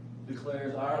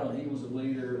declares Ireland. He was a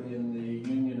leader in the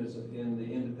in the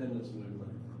independence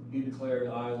movement. He declared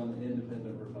Ireland an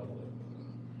independent republic.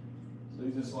 So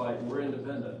he's just like, we're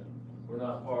independent. We're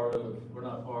not part of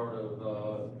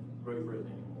Great Britain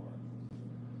anymore.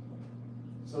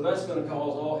 So that's going to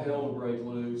cause all hell to break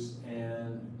loose,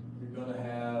 and you're going to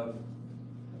have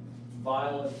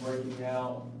violence breaking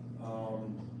out.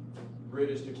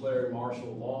 British declared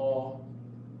martial law.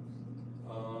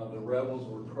 The rebels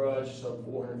were crushed. Some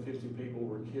 450 people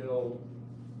were killed.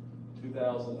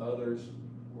 2,000 others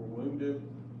were wounded.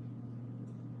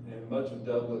 And much of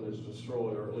Dublin is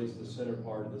destroyed, or at least the center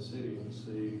part of the city. You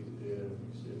see a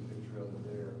picture of it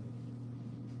there.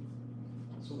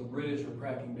 So the British are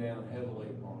cracking down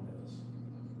heavily on this.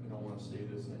 They don't want to see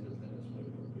this independence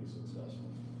movement be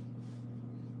successful.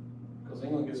 Because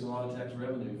England gets a lot of tax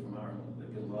revenue from Ireland.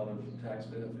 They get a lot of tax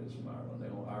benefits from Ireland.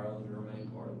 They want Ireland to remain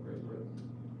part of Great Britain.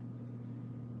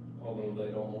 Although they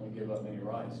don't want to give up any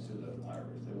rights to the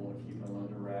Irish. They want to keep them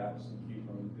under wraps and keep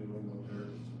them doing what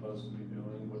they're supposed to be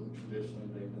doing, what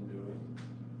traditionally they've been doing.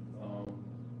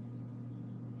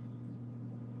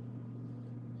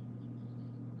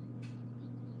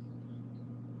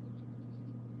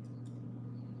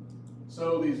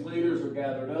 So these leaders are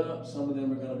gathered up. Some of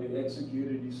them are going to be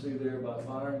executed. You see there by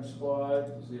firing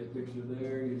squad. You see a picture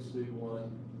there. You see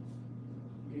one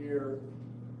here.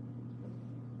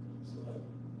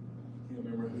 You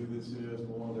remember who this is,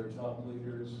 but one of their top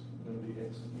leaders going to be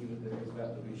executed there. He's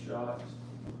about to be shot.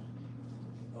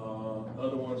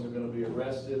 Other ones are going to be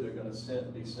arrested. They're going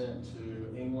to be sent to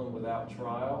England without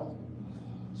trial.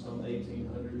 Some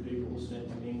 1,800 people sent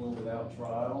to England without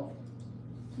trial.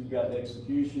 You've got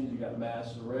executions, you've got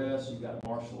mass arrests, you've got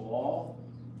martial law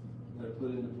that are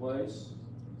put into place.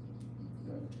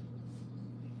 Okay.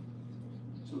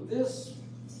 So this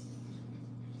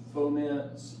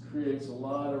foments, creates a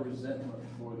lot of resentment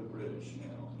for the British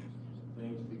now.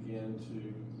 Things begin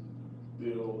to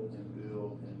build and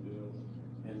build and build.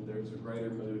 And there's a greater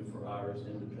move for Irish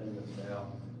independence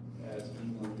now as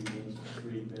England begins to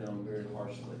treat them very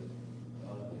harshly.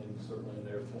 And certainly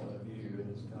their point of view, and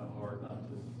it's kind of hard not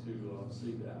to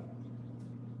see that.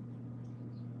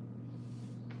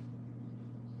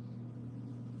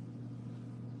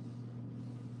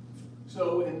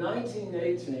 So in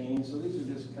 1918, so these are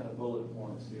just kind of bullet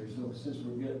points here. So since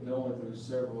we're going through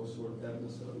several sort of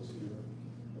episodes here,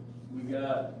 we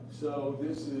got, so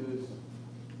this is,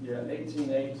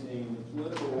 1818, the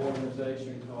political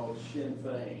organization called Sinn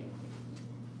Féin.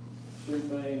 Sinn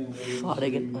Féin and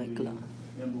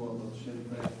the emblem of Sinn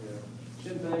Féin here.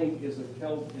 Sinn Féin is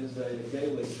a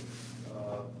Gaelic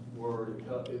word.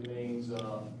 It means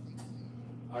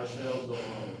ourselves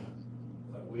alone.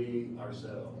 Like we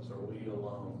ourselves, or we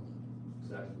alone.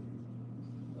 Exactly.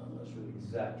 I'm not sure the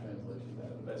exact translation of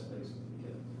that, but that's basically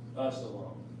it. Us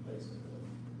alone, basically.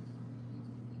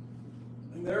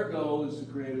 And their goal is to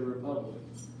create a republic.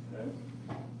 Okay?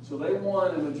 So they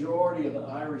won a majority of the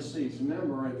Irish seats.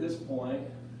 Remember, at this point,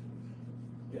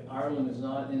 Ireland is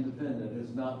not independent,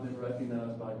 has not been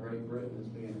recognized by Great Britain as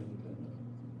being independent.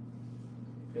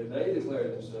 Okay, they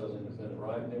declared themselves independent,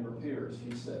 right? Remember Pierce,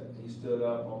 he stood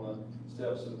up on the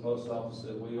steps of the post office,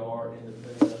 said we are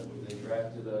independent. They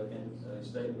drafted a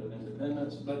statement of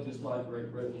independence, but just like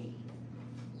Great Britain,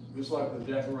 just like the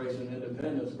Declaration of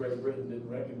Independence, Great Britain didn't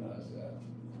recognize that,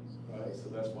 right? So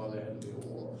that's why there had to be a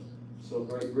war. So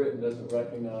Great Britain doesn't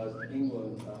recognize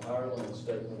Ireland's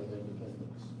statement of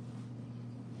independence.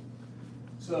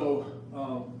 So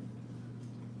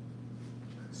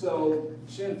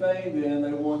Sinn Féin then,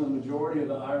 they won the majority of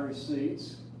the Irish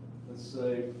seats. Let's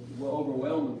say, well,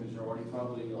 overwhelming majority,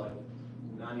 probably like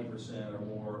 90% or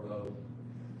more vote.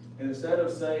 And instead of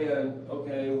saying,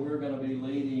 okay, we're going to be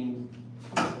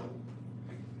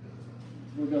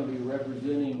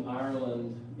representing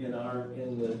Ireland in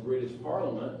the British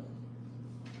Parliament,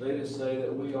 they just say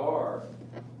that we are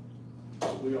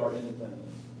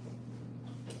independent.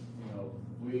 You know,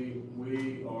 we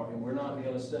are, and we're not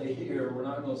going to stay here. We're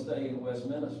not going to stay in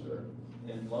Westminster,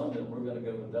 in London. We're going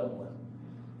to go to Dublin,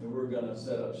 and we're going to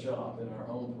set up shop in our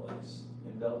own place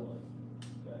in Dublin.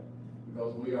 Okay,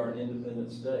 because we are an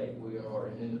independent state. We are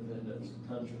an independent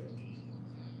country.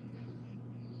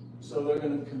 So they're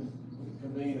going to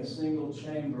convene a single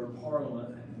chamber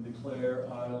parliament and declare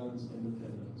Ireland's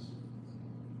independence.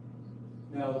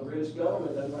 Now, the British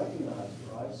government doesn't recognize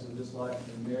it, right? So just like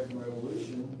the American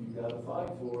Revolution, you've got to fight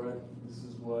for it. This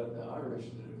is what the Irish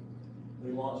do.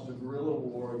 They launched a guerrilla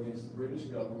war against the British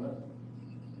government,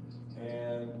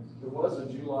 and there was a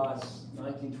July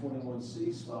 1921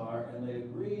 ceasefire, and they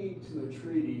agreed to a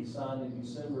treaty signed in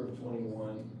December of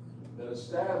 21 that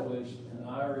established an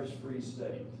Irish Free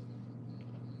State,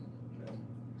 okay,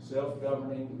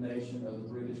 self-governing nation of the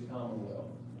British Commonwealth.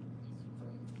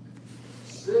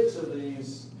 6 of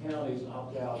these counties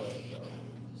opt out of it, though.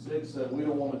 6 said, we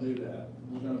don't want to do that.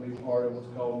 We're going to be part of what's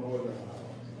called Northern Ireland.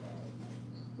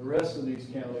 The rest of these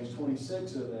counties,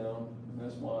 26 of them, and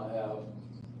that's why I have,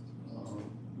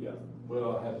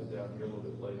 well, I have it down here a little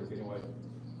bit later, but anyway.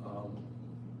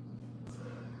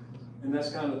 And that's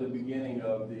kind of the beginning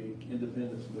of the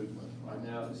independence movement. Right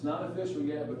now, it's not official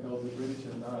yet because the British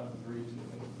have not agreed to it.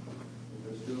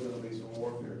 There's still going to be some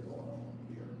warfare going on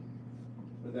here.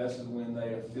 But that's when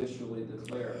they officially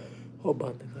declare it.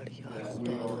 That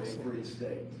we are a free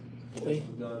state. This was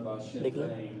done by Sinn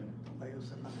Féin, the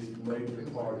major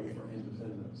party for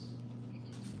independence.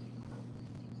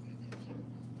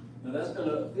 Now that's going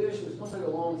to officially, it's going to take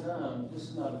a long time. This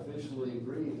is not officially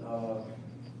agreed,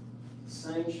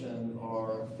 sanctioned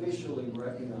or officially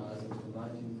recognized until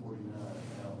 1949.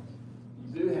 Now, you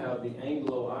do have the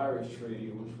Anglo-Irish Treaty,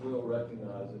 which will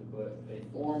recognize it, but a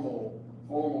formal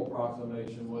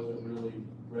proclamation wasn't really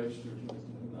registered until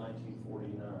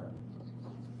 1949.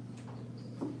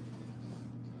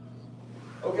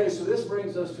 Okay, so this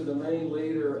brings us to the main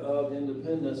leader of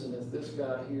independence, and it's this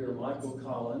guy here, Michael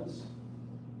Collins.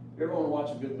 If you ever want to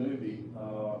watch a good movie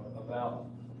about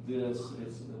this,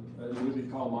 it's a movie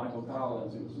called Michael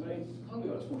Collins. It was made, it's probably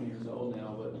about 20 years old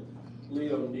now, but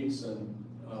Leo Neeson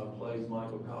plays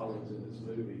Michael Collins in this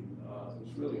movie.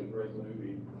 It's really a great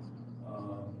movie.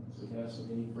 So if you have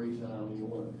any free time and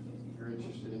you're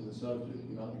interested in the subject,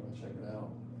 you might want to check it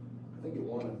out. I think it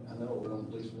won, I know it won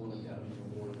at least one Academy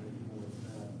Award, maybe more than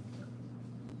that.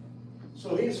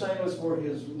 So he's famous for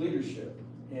his leadership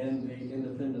in the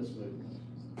independence movement.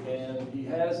 And he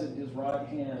has in his right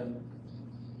hand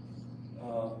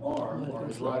arm, or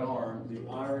his right arm, the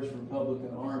Irish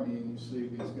Republican Army, and you see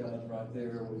these guys right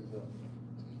there with the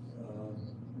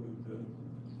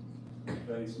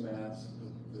face masks,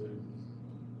 the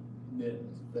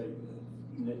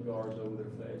knit guards over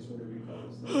their face, whatever you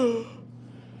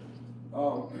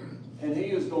call it. And he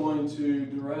is going to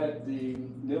direct the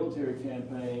military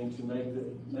campaign to make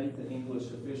the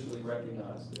English officially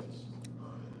recognize this.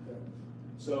 Okay.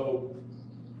 So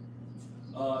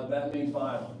that means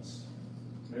violence.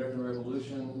 American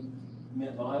Revolution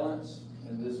meant violence,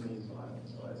 and this means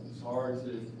violence. Right? It's hard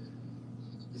to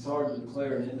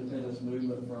declare an independence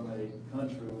movement from a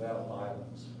country without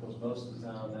violence, because most of the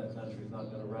time that country is not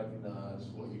going to recognize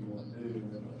what you want to do,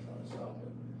 and they're going to try to stop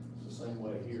it. It's the same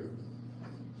way here.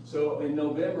 So in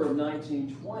November of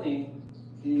 1920,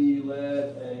 he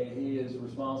is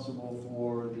responsible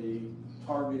for the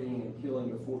targeting and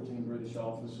killing of 14 British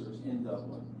officers in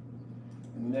Dublin.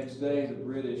 And the next day, the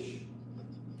British,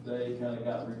 they kind of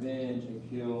got revenge and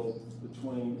killed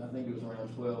between, I think it was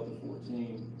around 12 to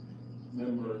 14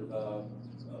 members at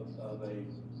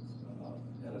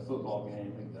a football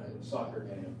game, a soccer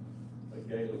game, a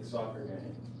Gaelic soccer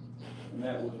game. And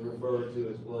that was referred to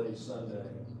as Bloody Sunday.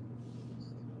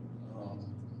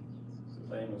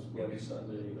 famous Bloody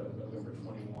Sunday of November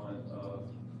 21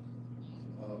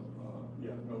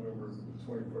 November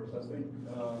 21st. I think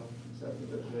exactly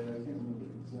that day. I can't remember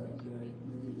the exact day.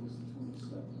 Maybe it was the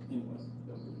 22nd. Anyway,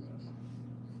 don't do that.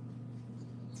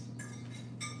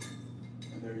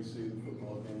 And there you see the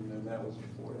football game, and that was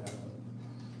before it happened.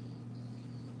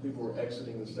 People were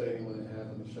exiting the stadium when it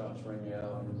happened. The shots rang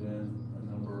out, and then a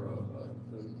number of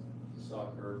the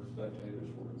soccer spectators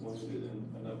were wounded, and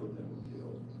a number of them were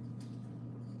killed.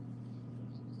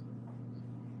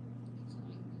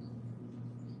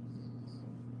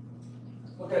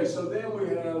 Okay, so then we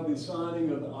have the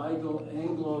signing of the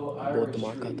Anglo-Irish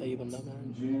Treaty,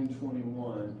 June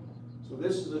 21. So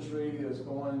this is the treaty that's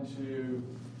going to,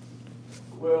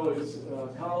 well, it's,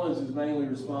 Collins is mainly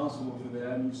responsible for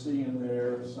that, and you see him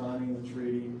there signing the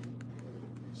treaty.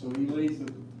 So he leads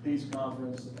the peace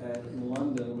conference in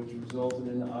London, which resulted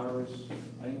in the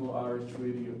Anglo-Irish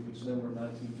Treaty of December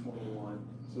 1921.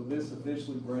 So this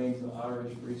officially brings the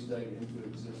Irish Free State into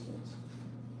existence.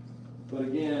 But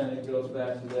again, it goes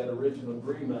back to that original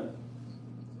agreement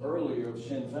earlier of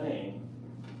Sinn Féin,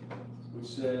 which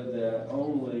said that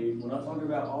only, we're not talking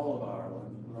about all of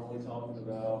Ireland, we're only talking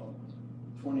about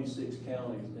 26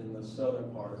 counties in the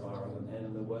southern part of Ireland and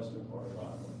in the western part of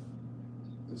Ireland.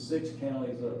 The 6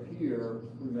 counties up here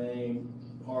remain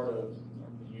part of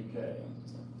the UK.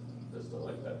 It's still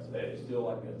like that today. It's still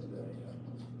like that today.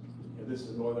 Yeah. This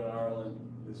is Northern Ireland.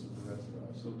 This is the rest of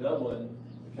Ireland. So Dublin,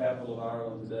 the capital of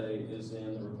Ireland today, is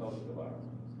in the Republic of Ireland.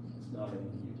 It's not in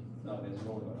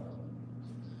Northern Ireland.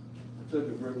 I took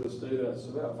a group of students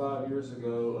about 5 years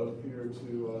ago up here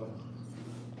to.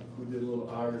 We did a little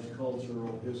Irish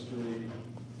cultural history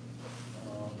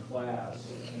class,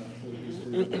 and I took this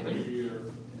group over here,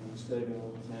 and we stayed in a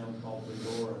little town called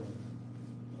Glidoran,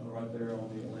 right there on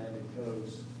the Atlantic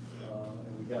coast,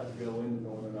 and we got to go into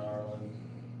Northern Ireland.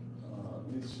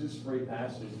 It's just free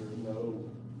passage. You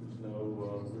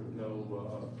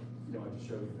don't have to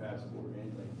show your passport or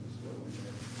anything. Just go in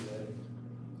there today.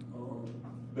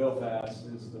 Belfast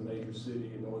is the major city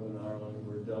in Northern Ireland.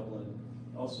 We're Dublin.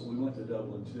 Also, we went to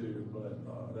Dublin too, but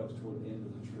that was toward the end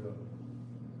of the trip.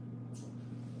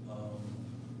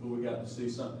 But we got to see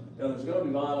something. Now, there's going to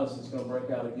be violence that's going to break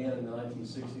out again in the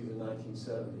 1960s and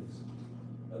 1970s.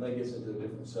 And that gets into a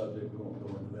different subject. We won't go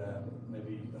into that. But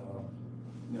maybe, we won't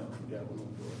go into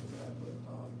that.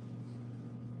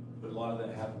 But a lot of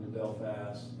that happened in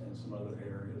Belfast and some other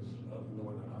areas of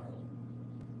Northern Ireland.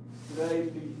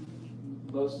 Today,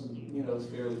 most, it's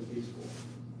fairly peaceful.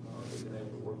 They've been able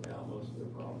to work out most of their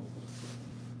problems.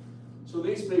 So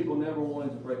these people never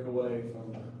wanted to break away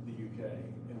from the UK.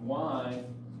 And why?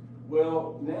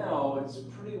 Well, now it's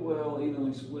pretty well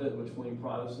evenly split between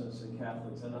Protestants and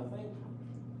Catholics. And I think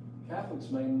Catholics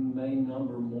may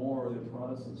number more than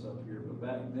Protestants up here. But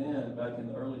back then, back in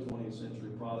the early 20th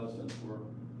century, Protestants were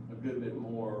a good bit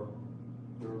more.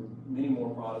 There were many more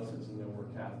Protestants than there were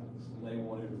Catholics. And they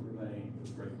wanted to remain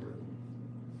with Great Britain.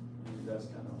 And that's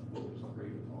kind of what was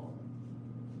agreed upon.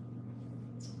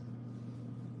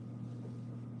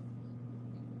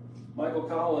 Michael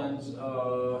Collins,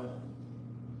 so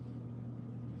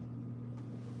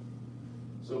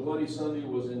Bloody Sunday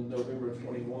was in November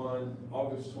 21.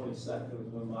 August 22nd is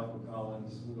when Michael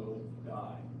Collins will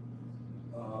die.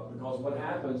 Because what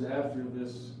happens after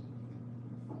this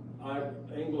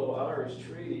Anglo-Irish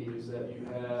treaty is that you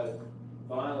had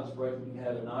violence breaking, you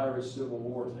had an Irish civil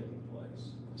war taking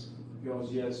place. Because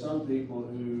you had some people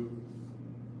who,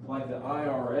 like the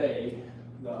IRA,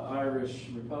 the Irish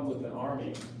Republican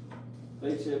Army,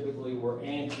 they typically were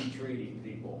anti-treaty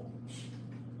people.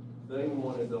 They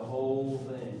wanted the whole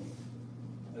thing.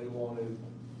 They wanted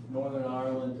Northern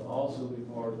Ireland to also be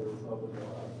part of the Republic of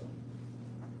Ireland.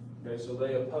 Okay, so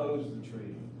they opposed the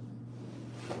treaty.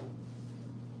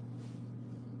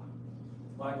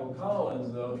 Michael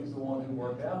Collins, though, he's the one who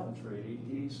worked out the treaty.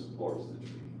 He supports the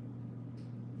treaty.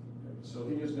 Okay, so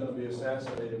he is going to be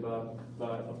assassinated by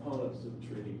opponents to the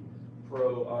treaty,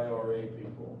 pro-IRA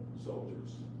people,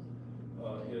 soldiers.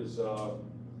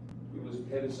 He was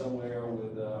headed somewhere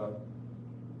with a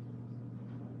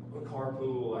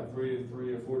carpool, like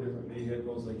three or four different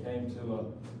vehicles. They came to a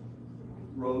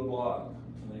roadblock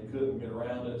and they couldn't get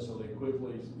around it, so they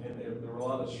quickly, and there were a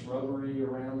lot of shrubbery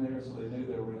around there, so they knew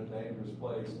they were in a dangerous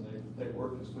place, and they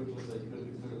worked as quickly as they could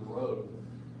to clear the road.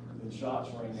 And then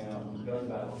shots rang out and gun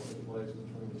battles took place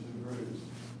between the two groups.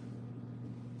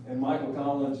 And Michael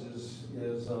Collins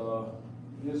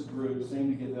his group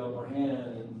seemed to get the upper hand,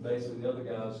 and basically the other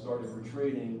guys started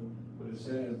retreating. But as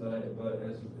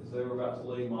they were about to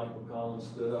leave, Michael Collins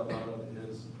stood up out of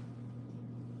his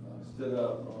in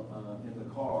the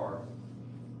car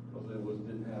because it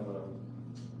didn't have a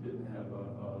didn't have a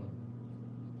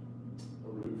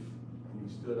roof. And he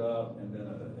stood up, and then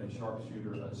a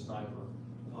sharpshooter, a sniper,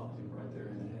 popped him right there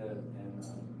in the head and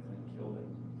killed him.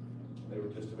 They were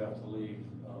just about to leave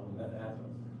when that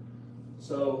happened.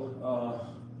 So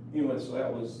anyway, so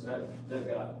that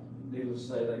got, needless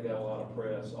to say, that got a lot of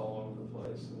press all over the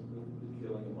place. The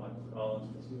killing of Michael Collins,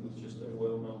 because he was just a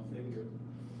well-known figure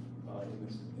in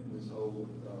this whole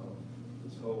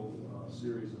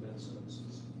series of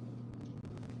incidences.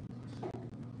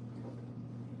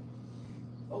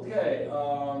 Okay,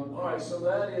 all right. So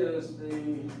that is the. I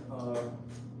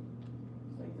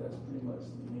think that's pretty much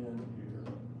the end here.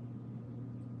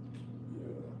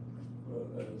 Yeah, well,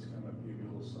 that is kind of give you a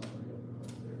little summary of it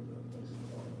right there. But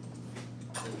basically,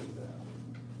 that.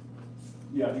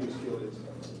 Yeah, he was killed. It's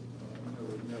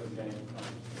never gained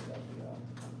after that.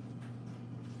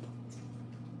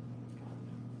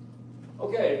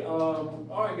 Okay, all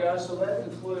right, guys. So that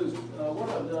concludes what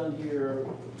I've done here.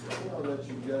 I'll let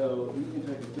you go. You can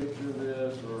take a picture of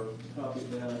this or copy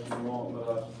it down if you want. But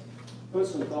I put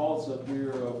some thoughts up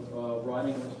here of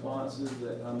writing responses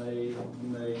that you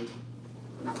may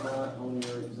write on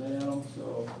your exam.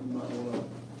 So you might want to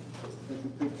take a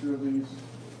picture of these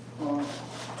prompts.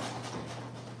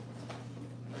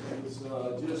 It's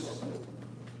just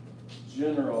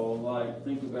general, like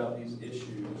think about these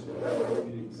issues. It doesn't give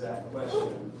you the exact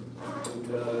question. It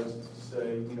does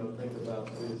say, think about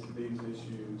these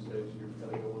issues as you're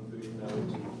kind of going through your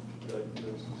notes and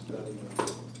doing some studying.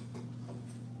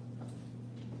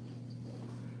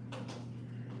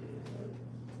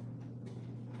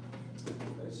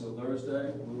 Okay, so Thursday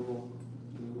we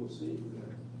will see you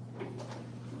there.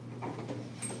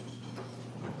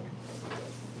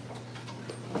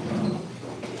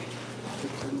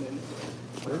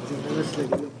 Generous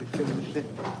लगेगा picture मिलते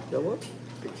क्या वो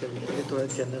picture मिलते थोड़ा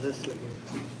generous लगेगा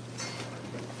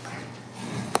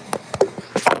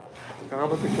कहाँ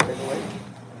पर picture है भाई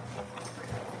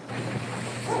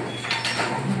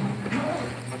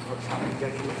मैं थोड़ा सामने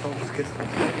जाके लगता हूँ उसके साथ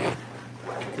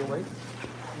क्यों भाई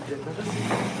जनरस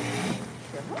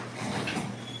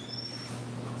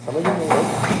समझ नहीं भाई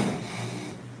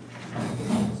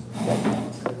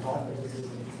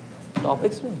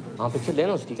टॉपिक्स में हाँ पिक्चर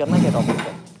लेना उसकी करना क्या टॉपिक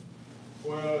का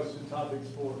Well, it's the topics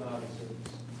 496.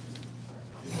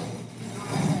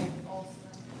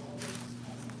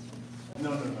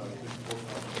 No.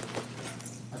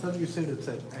 I thought you said it's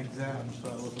an exam, so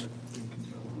I was like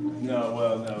thinking. No,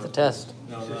 well, no. It's a test.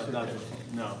 No,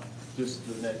 no. Just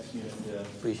the next unit. Yeah.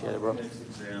 Appreciate it, bro. Next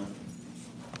exam.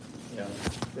 Yeah.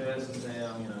 Test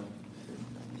exam.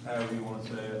 However you want to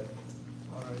say it.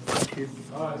 All right. Thank you.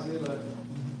 All right. See you later.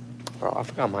 Bro, I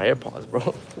forgot my AirPods, bro.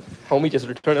 Homie just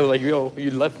returned it like, yo, you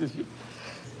left this.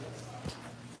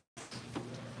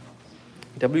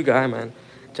 W guy, man.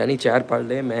 Chani chat पढ़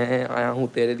ले मैं आया हूँ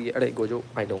तेरे लिए अरे Gojo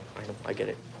I know I get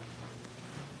it.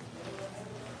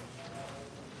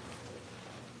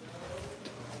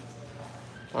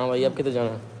 हाँ भाई अब किधर जाना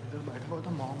है इधर बैठा हुआ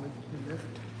था मॉम में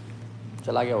लेफ्ट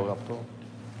चला गया होगा अब तो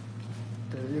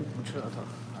तेरे लिए पूछ रहा था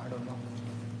आई डोंट नो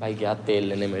भाई क्या तेल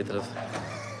लेने मेरी तरफ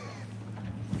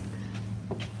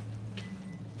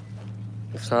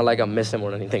It's not like I miss him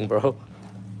or anything, bro.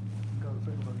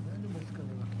 Girlfriend बन गया जो मिस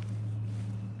करेगा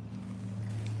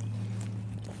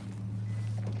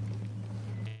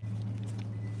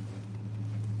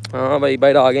हाँ भाई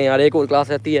बाहर आ गए यार एक और क्लास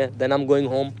रहती है then I am going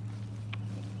home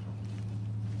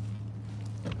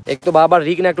एक तो बार बार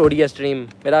रिकनेक्ट हो रही है स्ट्रीम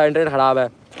मेरा इंटरनेट खराब है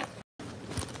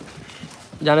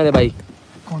जाने दे भाई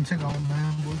कौन से गांव में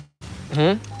है बोल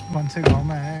कौन से गांव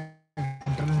में है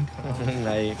इंटरनेट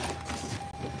नहीं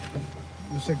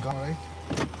उससे गांव राइट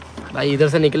भाई इधर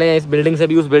से निकले हैं इस बिल्डिंग से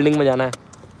भी उस बिल्डिंग में जाना है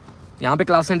यहाँ पे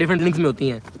क्लासें डिफरेंट लिंक्स में होती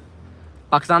हैं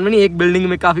पाकिस्तान में नहीं एक बिल्डिंग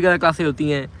में काफ़ी ज़्यादा क्लासें होती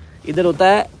हैं इधर होता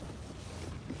है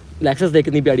लेक्सस देख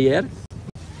कितनी प्यारी है यार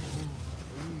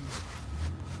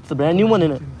तो ब्रांड न्यू वन है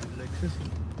ना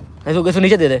ऐसे कैसे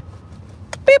नीचे दे दे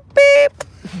पिप पिप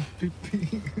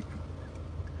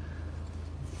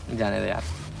जाने दे यार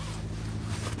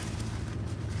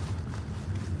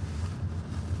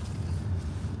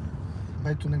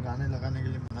भाई तूने गाने लगाने के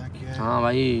लिए मना किया है हाँ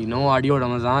भाई नो ऑडियो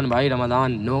रमज़ान भाई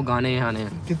रमज़ान नो गाने आने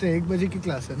हैं कितने 1 बजे की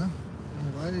क्लास है ना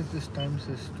why is this time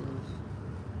system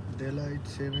daylight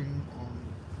saving on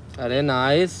अरे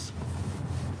नाइस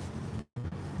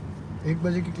 1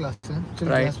 बजे की क्लास है चल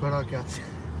Right. क्लास भरा क्या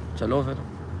चलो फिर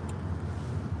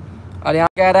और यहाँ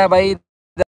कह रहा है भाई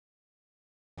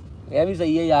ये भी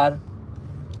सही है यार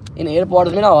इन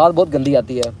एयरपॉड्स में ना आवाज़ बहुत गंदी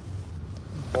आती है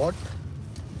बॉट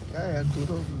क्या यार तू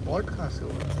तो बॉट कहाँ से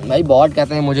हो भाई बॉट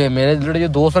कहते हैं मुझे मेरे रिलेटेड जो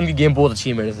दोस्त हैं उनकी गेम बहुत अच्छी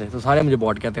है मेरे से तो सारे मुझे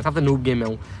बॉट कहते हैं सबसे नूब गेम में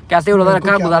हूँ कैसे उड़ा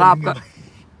रखा है गुजारा आपका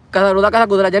रोज़ा कैसा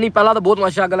गुजरा? यानी पहला तो बहुत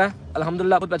माशाअल्लाह है,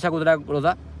 अल्हम्दुलिल्लाह बहुत अच्छा गुजरा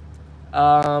रोज़ा।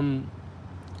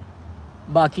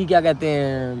 बाकी क्या कहते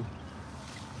हैं,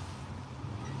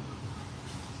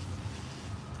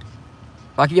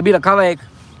 बाकी अभी रखा हुआ है, एक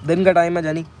दिन का टाइम है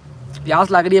जानी,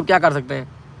 प्यास लग रही है, अब क्या कर सकते हैं?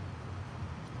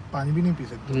 पानी भी नहीं पी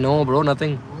सकते? No bro,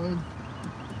 nothing.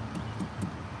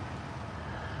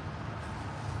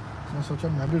 मैं सोचा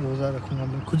मैं भी रोज़ा रखूंगा,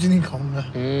 मैं कुछ नहीं खाऊंगा।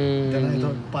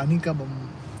 तो पानी का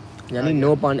यानी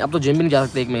नो पानी। अब तो जिम भी नहीं जा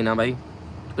सकते 1 महीना भाई,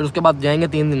 फिर उसके बाद जाएंगे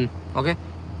 3 दिन। ओके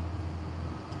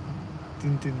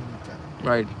 3 दिन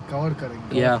राइट कवर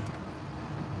करेंगे। या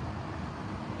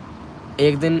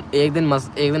एक दिन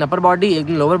अपर बॉडी, एक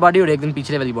दिन लोअर बॉडी और एक दिन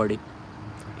पिछले वाली बॉडी।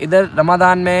 इधर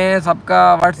रमज़ान में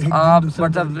सबका व्हाट्सअप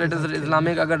स्टेटस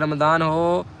इस्लामिक, अगर रमज़ान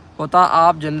होता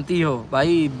आप जन्नती हो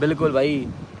भाई। बिल्कुल भाई,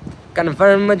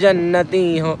 कन्फर्म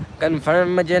जन्नती हो,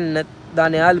 कन्फर्म जन्नत।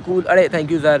 दानियाल कूल, अरे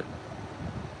थैंक यू सर।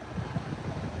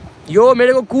 यो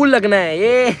मेरे को कूल लगना है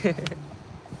ये। दाढ़ी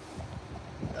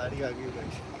आ गई।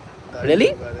 रियली?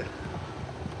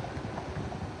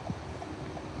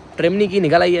 ट्रिम नहीं की,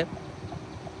 निकल आई है।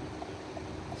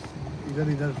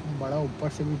 इधर बड़ा, ऊपर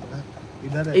से भी बड़ा।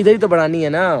 इधर ही तो बढ़ानी है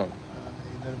ना।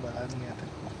 इधर बड़ा नहीं है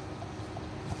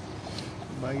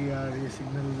भाई यार। ये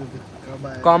सिग्नल कब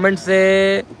आएगा? कमेंट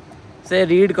से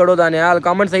रीड करो दानियाल,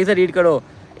 कमेंट सही से रीड करो।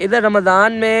 इधर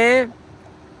रमज़ान में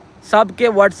सबके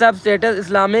व्हाट्सएप स्टेटस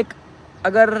इस्लामिक,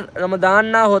 अगर रमज़ान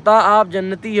ना होता आप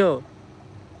जन्नती हो।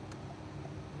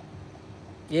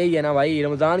 यही है ना भाई,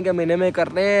 रमज़ान के महीने में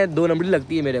करने 2 नंबरी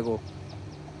लगती है मेरे को।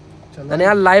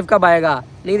 दानियाल लाइव कब आएगा?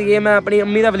 नहीं ये मैं अपनी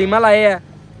अम्मी का वलीमा लाए है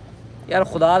यार।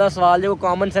 खुदा का सवाल जो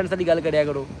कॉमन सेंस वाली गल करिया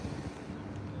करो।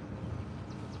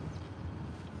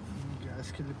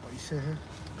 गैस के लिए पैसे है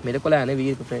मेरे को है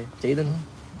 20 रुपए चाहिए था।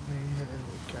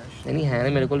 नहीं है ना,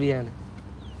 मेरे को भी है।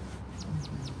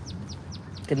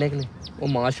 कितने वो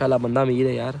माशाल्लाह बंदा अमीर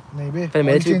है यार। नहीं बे, फिर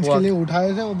मेरे चेंज के लिए उठाए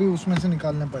थे, वो भी उसमें से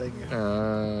निकालने पड़ेंगे।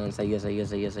 सही है।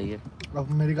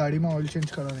 अब मेरी गाड़ी में ऑयल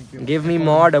चेंज कराने की। गिव मी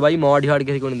मॉड भाई, मॉड यार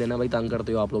किसी को नहीं देना भाई, तंग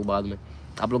करते हो आप लोग बाद में।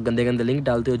 आप लोग गंदे लिंक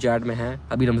डालते हो चैट में। है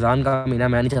अभी रमज़ान का महीना,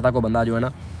 मैं नहीं चाहता कोई बंदा जो है ना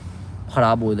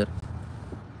ख़राब हो। इधर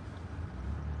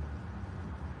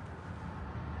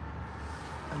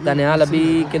दानियाल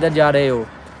अभी किधर जा रहे हो?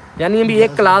 यानी अभी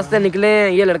एक क्लास से निकले हैं।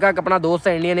 ये लड़का अपना दोस्त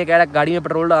है इंडियन, ने कह रहा है गाड़ी में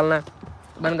पेट्रोल डालना है।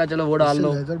 मैंने कहा चलो वो डाल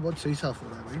लो। लेदर बहुत सही साफ हो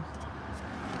रहा है भाई।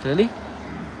 चली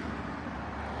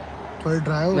थोड़ा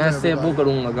ड्राई हो मैं इससे वो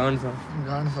करूँगा, गांड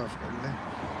साफ कर ले।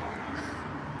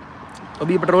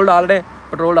 अभी पेट्रोल डाल रहे हैं,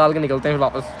 पेट्रोल डाल के निकलते हैं फिर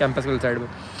वापस कैंपस के साइड में।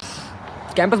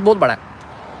 कैंपस बहुत बड़ा है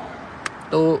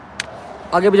तो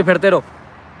आगे पीछे फिरते रहो।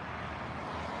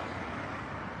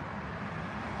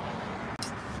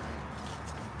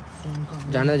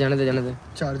 जाने दे।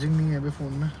 चार्जिंग नहीं है अभी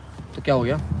फ़ोन में। तो क्या हो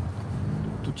गया?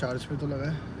 तू चार्ज पे तो लगा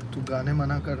है, तू गाने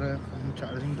मना कर रहा है, फोन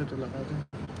चार्जिंग पे तो लगा दे।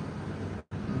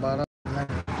 12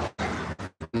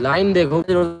 लाइन देखो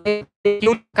क्यों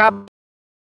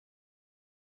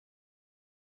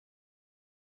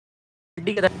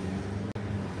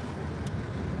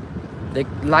देख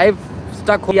लाइव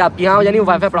स्टक हो आपकी यहाँ, यानी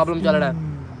वाईफाई प्रॉब्लम चल रहा है।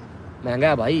 महंगा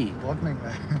है भाई, बहुत महंगा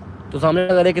है। तो सामने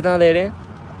लगा रहे कितना दे रहे हैं?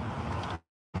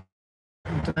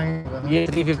 इतना ही ये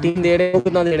 315 दे रहे हैं,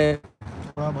 कितना दे रहे हैं?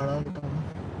 थोड़ा बड़ा होता है।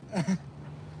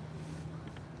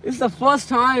 It's the first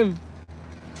time।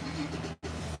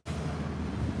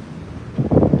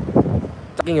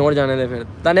 कहीं और जाने दे फिर।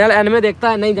 दानियाल एनिमे देखता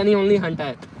है? नहीं जानी, ओनली हंट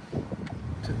है।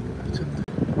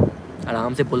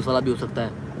 आराम से पुलिस वाला भी हो सकता है।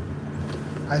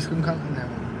 आइसक्रीम खाना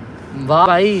है। वाह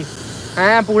भाई,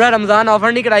 हैं पूरा रमजान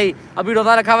ऑफर नहीं कराई, अभी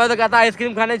रोजा रखा हुआ है तो कहता है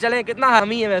आइसक्रीम खाने चलें। कितना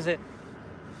हामी है वैसे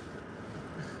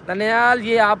दानियाल।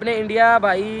 ये आपने इंडिया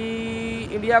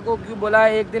को क्यों बोला?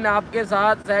 एक दिन आपके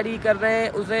साथ सहरी कर रहे हैं,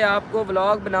 उसे आपको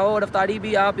व्लॉग बनाओ और अफ्तारी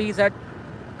भी आप ही सेट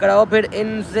कराओ, फिर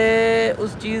इनसे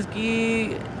उस चीज़ की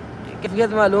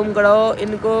कैफियत मालूम कराओ,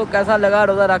 इनको कैसा लगा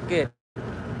रोज़ा रख के।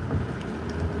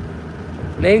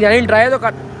 नहीं जानी ट्राई तो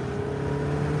कर।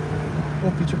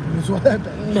 वो पीछे पुलिस वाला है,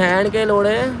 बहन के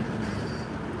लोड़े।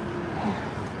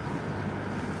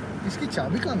 इसकी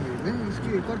चाबी कहाँ गई?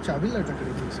 इसकी एक और चाबी लटक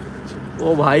रही थी इसके पीछे।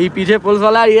 ओ भाई पीछे पुलिस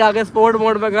वाला, ये आगे स्पोर्ट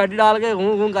मोड में गाड़ी डाल के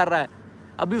घूम कर रहा है।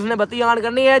 अभी उसने बत्ती ऑन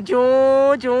करनी है, चू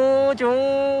चू चू।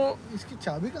 इसकी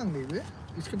चाबी कहाँ गई?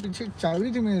 इसके पीछे एक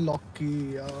चाबी थी मेरे लॉक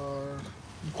की और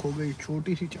खो गई।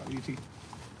 छोटी सी चाबी थी,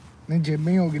 नहीं जेब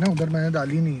में ही होगी ना, उधर मैंने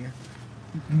डाली नहीं है,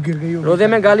 गिर गई होगी। रोजे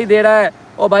में गाली दे रहा है।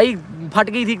 ओ भाई फट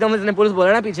गई थी एकदम, इसने पुलिस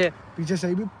बोला ना पीछे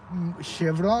सही भी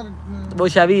शेवरॉन, वो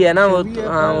शेवी है ना वो।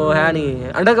 हाँ वो है नहीं,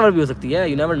 अंडर कवर भी हो सकती है,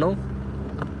 यू नेवर नो।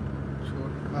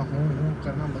 मैं हूँ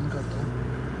करना बंद करता हूँ।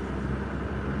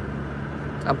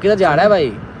 अब किधर जा रहा है भाई?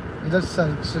 इधर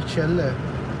चल है।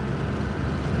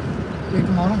 एक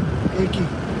मारो, एक ही।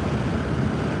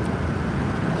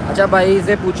 अच्छा भाई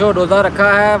से पूछो, रोज़ा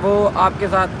रखा है वो आपके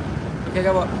साथ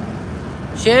रखेगा वो?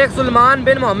 शेख सुलेमान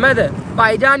बिन मोहम्मद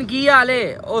भाईजान की हाल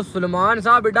है? ओ सुलेमान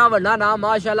साहब बेटा वरना नाम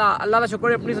माशाल्लाह, अल्लाह का शुक्र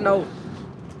है। अपनी सुनाओ।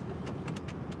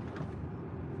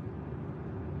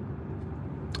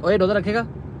 ओए रोज़ा रखेगा?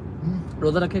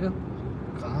 रोज़ा रखेगा?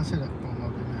 कहाँ से रख पाऊँगा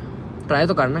अभी मैं? ट्राई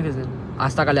तो करना किसी दिन,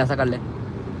 आस्था कर ले, ऐसा कर ले।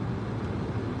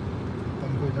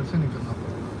 तुमको इधर से निकलना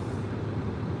पड़ेगा।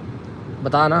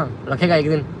 बता ना, रखेगा एक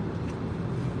दिन?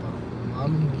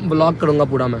 मालूम ब्लॉग करूँगा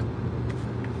पूरा मैं।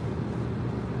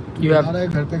 यू हैव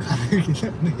घर पे खाने के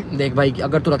लिए। देख भाई,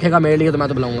 अगर तू रखेगा मेरे लिए तो मैं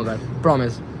तो बुलाऊंगा घर,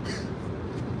 प्रॉमिस।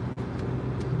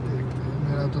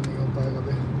 मेरा तो नहीं हो पाएगा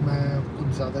भाई, मैं कुछ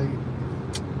ज़्यादा ही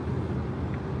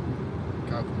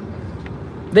क्या करूँगा।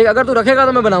 देख अगर तू रखेगा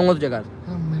तो मैं बनाऊंगा तुझे घर।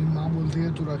 हाँ, मेरी माँ बोलती है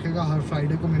तू रखेगा, हर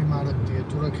फ्राइडे को मेरी माँ रखती है,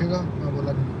 तू रखेगा? मैं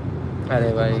बोला नहीं। अरे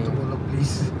भाई तो बोला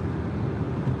प्लीज़,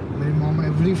 मेरी मॉम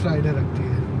एवरी फ्राइडे रखती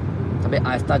है। अबे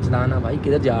आहिस्ता चलाना भाई,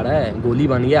 किधर जा रहा है? गोली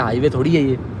बन गया, हाईवे थोड़ी है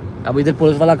ये। अब इधर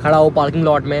पुलिस वाला खड़ा हो पार्किंग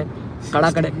लॉट में, खड़ा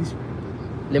करे।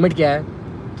 लिमिट क्या है?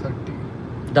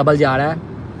 30। डबल जा रहा है,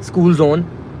 स्कूल जोन।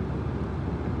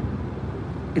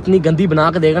 इतनी गंदी बना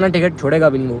के देगा ना, टिकट छोड़ेगा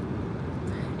भी नहीं वो।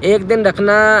 एक दिन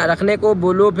रखने को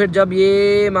बोलो, फिर जब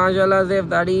ये माशाल्लाह से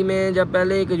इफ्तारी में जब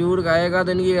पहले खजूर खाएगा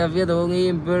तो इनकी कैफियत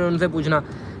होगी, फिर उनसे पूछना।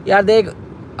 यार देख,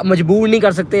 मजबूर नहीं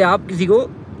कर सकते आप किसी को,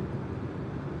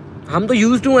 हम तो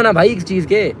यूज्ड टू है ना भाई इस चीज़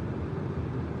के।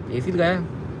 एसी लगाया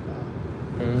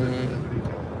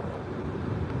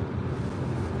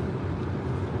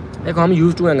देखो, हम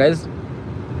यूज्ड टू हैं गाइस।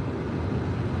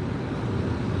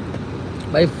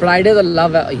 भाई फ्राइडे तो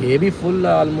लव है, ये भी फुल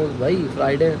है ऑलमोस्ट भाई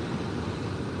फ्राइडे।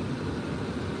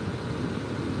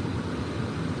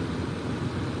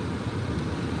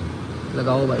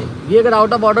 लगाओ भाई, ये अगर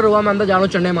आउट ऑफ ऑर्डर हुआ मैं अंदर जानो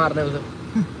चंडे मारने उसे।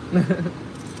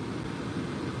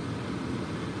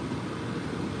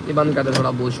 ये बंद कर दे,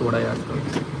 थोड़ा बहुत शोर है यार।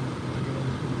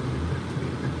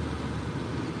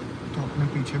 तो अपने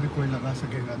पीछे भी कोई लगा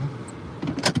सकेगा ना?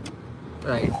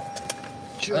 राइट।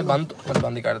 अरे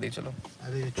बंद ही कर दी, चलो।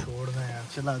 अरे छोड़ ना यार,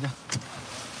 चला जा।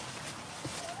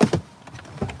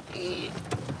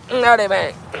 अरे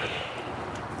भाई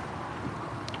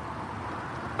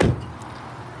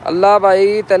अल्लाह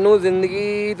भाई तेनू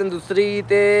जिंदगी तंदुरुस्ती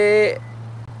ते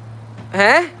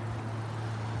हैं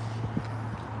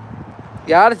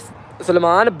यार।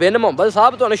 सलमान बिन मोहम्मद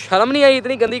साहब तो शर्म नहीं आई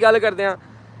इतनी गंदी गल करते हैं।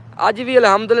 आज भी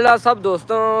अल्हम्दुलिल्लाह सब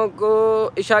दोस्तों को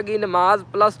इशा की नमाज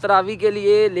प्लस तरावी के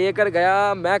लिए लेकर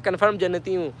गया। मैं कन्फर्म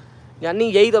जन्नती हूँ, यानी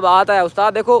यही तो बात है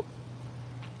उस्ताद। देखो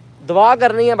दुआ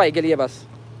करनी है भाई के लिए बस।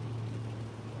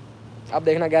 अब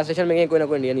देखना गैस स्टेशन में कोई ना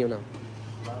कोई इंडियन ही होना।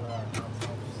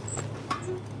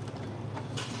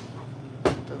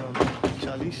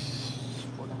 40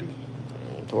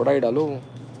 थोड़ा ही डालो।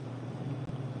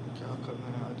 क्या करना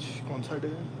है आज? कौन सा डे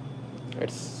है?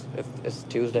 It's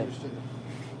Tuesday.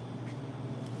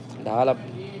 डाल अब।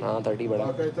 हाँ 30 बड़ा।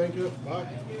 Okay, thank you. Bye.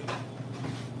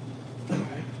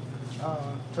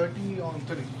 30 on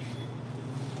 3.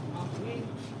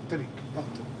 3.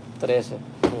 तरह से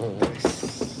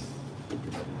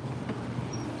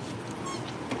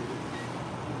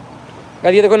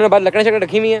यार ये देखो, इन्होंने लकड़े शकड़े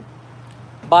रखी हुई हैं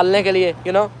बालने के लिए,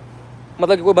 यू नो।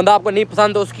 मतलब कि कोई बंदा आपको नहीं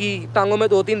पसंद तो उसकी टांगों में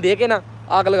 2-3 दे के ना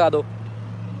आग लगा दो।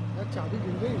 चाबी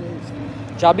गिर गई है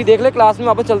इसकी। चाबी देख ले, क्लास में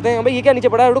वापस चलते हैं। भाई ये क्या नीचे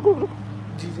पड़ा है? रुक रुक रुक।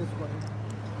 Jesus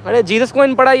coin. अरे जीसस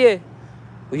कॉइन पड़ा ये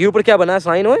ऊपर क्या बना है?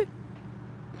 साइन होए।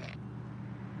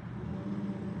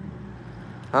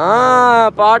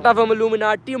 हाँ पार्ट ऑफ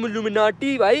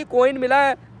इल्यूमिनाटी भाई, कॉइन मिला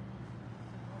है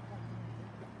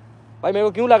भाई। मेरे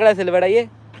को क्यों लग रहा है सिल्वर है ये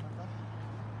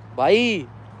भाई।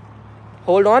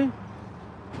 Hold on.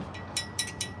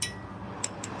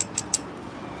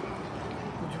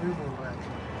 कुछ भी बोल रहा है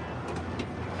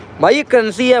भाई ये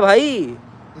करेंसी है भाई।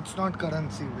 It's not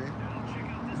currency way,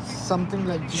 something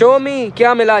like. Show मी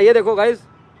क्या मिला, ये देखो गाइस,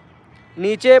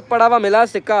 नीचे पड़ा हुआ मिला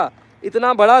सिक्का।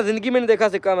 इतना बड़ा जिंदगी में नहीं देखा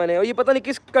सिक्का मैंने, और ये पता नहीं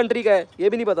किस कंट्री का है, ये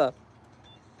भी नहीं पता।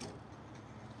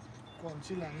 कौन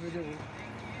सी लैंग्वेज है वो?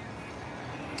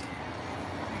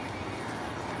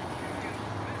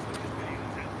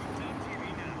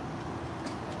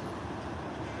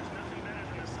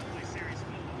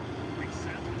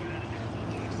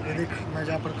 देख मैं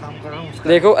जहाँ पर काम कर रहा हूँ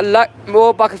देखो अल्लाह,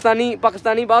 वो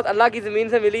पाकिस्तानी बात, अल्लाह की ज़मीन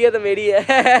से मिली है तो मेरी है।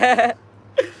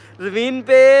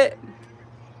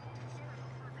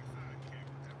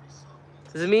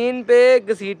 ज़मीन पे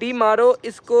घसीटी मारो,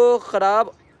 इसको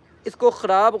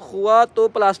ख़राब हुआ तो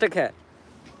प्लास्टिक है।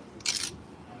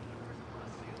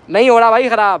 नहीं हो रहा भाई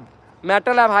ख़राब,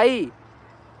 मेटल है भाई।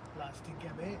 प्लास्टिक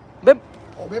है बे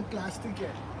अबे प्लास्टिक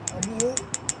है। अब वो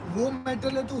वो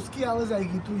मेटल है तो उसकी आवाज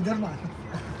आएगी, तू इधर मार।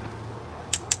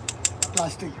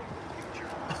 प्लास्टिक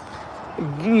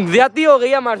ज्यादती हो गई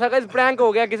है हमारे साथ, प्रैंक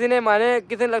हो गया। किसी ने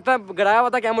लगता है गिराया हुआ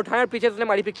था क्या, हम उठाए और पीछे उसने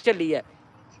हमारी पिक्चर ली है।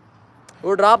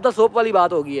 वो ड्रॉप द सोप वाली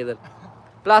बात होगी इधर।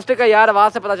 प्लास्टिक का यार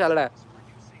आवाज से पता चल रहा है।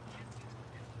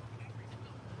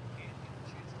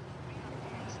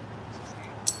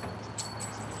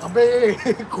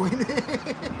 अबे कोई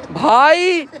नहीं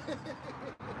भाई,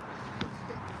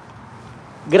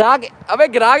 गिरा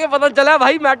के पता चला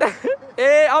भाई मैटर।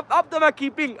 ए अब तो मैं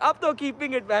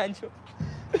कीपिंग इट मैन।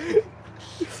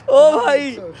 ओ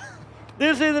भाई,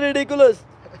 दिस इज रिडिकुलस।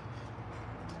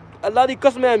 अल्लाह दी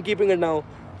कसम, I am keeping it now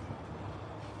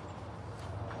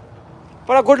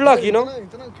for a good luck, you know,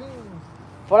 इतना क्यों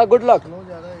for a good luck. Slow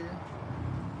जा रहा है ये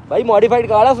भाई मॉडिफाइड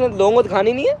कार है, उसने लोगों को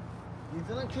दिखानी नहीं है।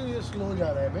 इतना क्यों ये स्लो जा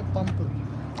रहा है बे? पंप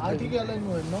 8 गैलन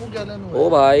हुआ है, 9 गैलन हुआ है। ओ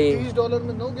भाई, $30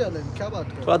 में 9 गैलन, क्या बात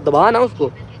कर? थोड़ा दबा ना उसको।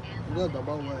 पूरा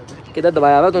दबा हुआ है बे। किधर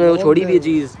दबाया हुआ तूने? वो छोड़ी दी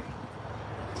चीज।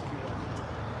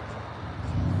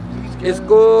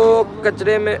 इसको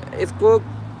कचरे में, इसको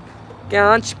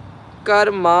कैच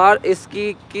कर मार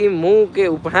इसकी की मुंह के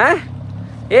ऊपर। हैं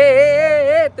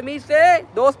ए तमीज से,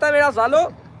 दोस्त है मेरा सालो।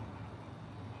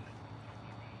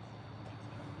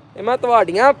 मैं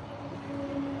तवाड़ियाँ,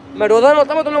 मैं रोजा नहीं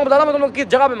होता, मैं तुम लोग बता रहा, मैं तुम लोग किस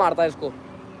जगह पे मारता है इसको।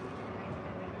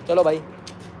 चलो भाई,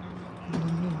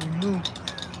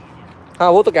 हाँ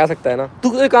वो तो कह सकता है ना।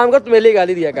 तू एक काम कर, तू मेरे लिए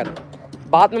गाली दिया कर।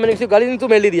 बाद में मैंने किसी को गाली नहीं, तू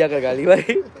मेरे लिए दिया कर गाली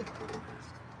भाई।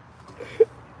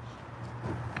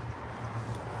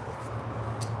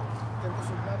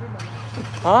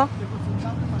 हाँ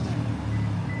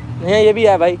नहीं, ये भी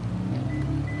है भाई।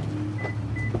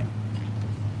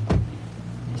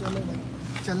 चलो भाई,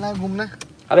 चलना है घूमने।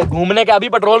 अबे घूमने का, अभी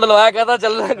पेट्रोल डलवाया, कहता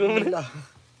चल रहा है घूमने।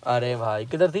 अरे भाई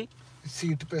किधर थी?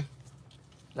 सीट पे।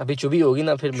 अभी चुभी होगी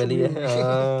ना, फिर मिली है।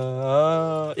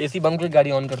 एसी बंद करके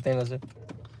गाड़ी ऑन करते हैं वैसे।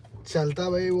 चलता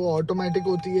भाई, वो ऑटोमेटिक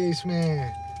होती है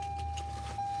इसमें।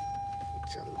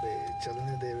 चल बे,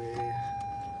 चलने दे बे।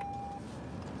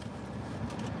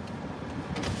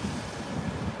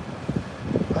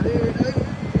 अरे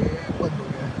बंद हो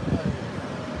गया।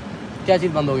 क्या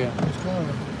चीज बंद हो गया? उसका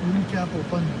पूरी कैप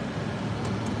ओपन है।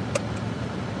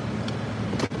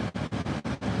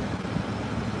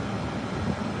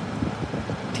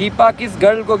 थीपा किस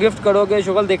गर्ल को गिफ्ट करोगे?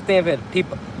 शुगल देखते हैं फिर।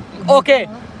 थीपा, okay,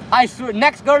 I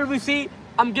next girl we C, I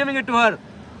am giving it to her.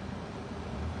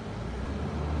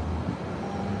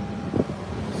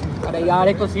 अरे यार,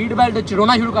 एक तो सीट बेल्ट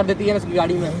चिरोना शुरू कर देती है इसकी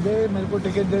गाड़ी में। दे, मेरे को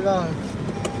टिकट देगा।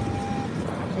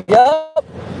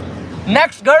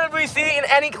 Next girl we C in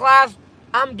any class,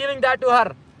 I am giving that to her.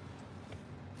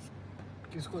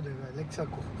 किसको देगा? एलेक्सा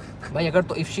को। भाई अगर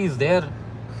तो if she is there,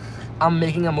 I am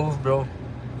making a move bro.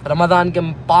 Ramzan के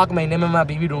पाक महीने में मैं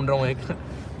बीवी ढूंढ रहा हूँ एक।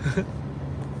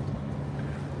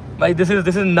 भाई this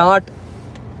is not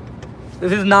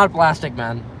plastic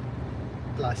man.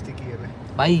 Plastic ही है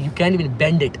भाई, you can even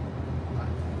bend it.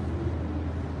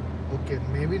 Okay,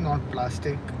 may be not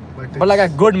plastic but like a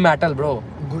good metal bro.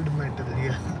 Good metal.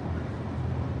 या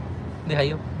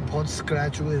दिखाइए। बहुत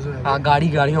स्क्रैच हुए हैं। हाँ,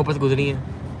 गाड़ियों ऊपर से गुजरी है।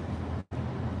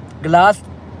 ग्लास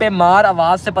पे मार,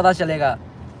 आवाज से पता चलेगा।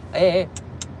 ए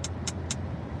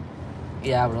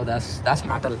yeah bro, that's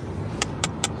metal,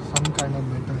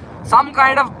 some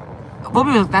kind of वो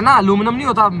भी हो सकता है ना, एल्यूमिनियम नहीं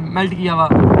होता मेल्ट किया हुआ।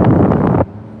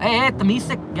 ए तमीज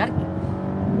से यार,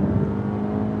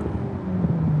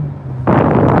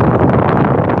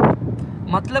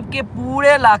 मतलब कि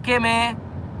पूरे इलाके में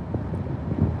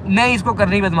नहीं इसको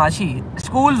करनी बदमाशी,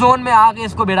 स्कूल जोन में आके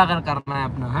इसको बेड़ा करना है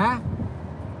अपना। है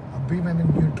अभी मैंने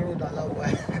न्यूट्रो डाला हुआ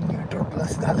है। न्यूट्रो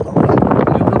प्लस डाला हुआ है।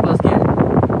 न्यूट्रो प्लस क्या है?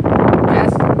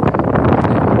 गैस।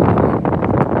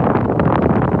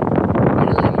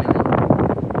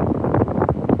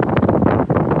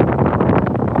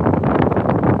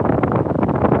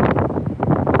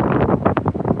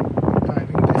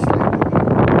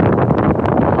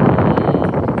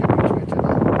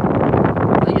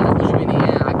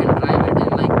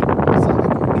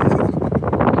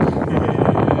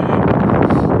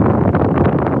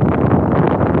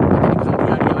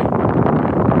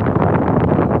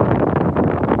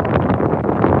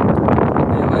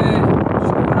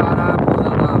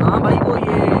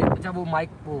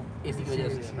 एसी की वजह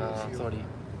से। हाँ सॉरी।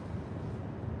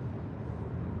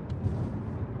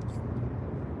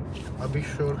 अभी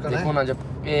शोर कर देखो ना, जब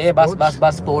ए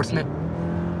बस स्पोर्ट्स में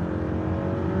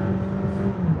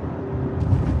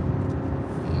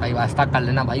भाई वास्ता कर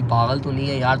लेना भाई, पागल तो नहीं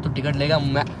है यार, तो टिकट लेगा।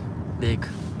 मैं देख,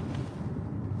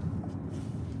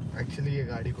 एक्चुअली ये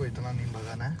गाड़ी को इतना नहीं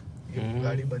भगाना है। ये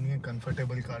गाड़ी बनी है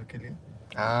कंफर्टेबल कार के लिए।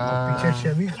 हाँ पीछे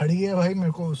शेवी खड़ी है भाई,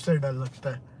 मेरे को उससे डर लगता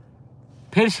है।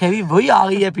 फिर शेवी वही आ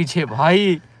गई है पीछे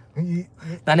भाई।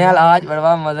 तनियाल आज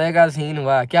बड़ा मजे का सीन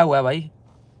हुआ। क्या हुआ भाई?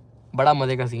 बड़ा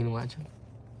मजे का सीन हुआ। चल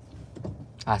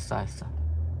आस्ता आस्ता,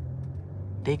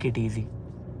 टेक इट इजी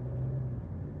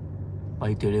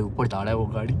भाई। तेरे ऊपर जा रहा है वो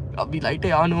गाड़ी। अभी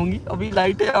लाइटें ऑन होंगी, अभी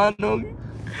लाइटें ऑन होंगी,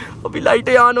 अभी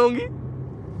लाइटें ऑन होंगी।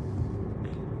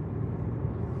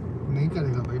 नहीं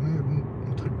करेगा भाई,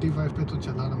 मैं 35 पे तो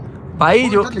चला रहा हूँ भाई।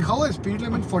 जो लिखा हुआ है speed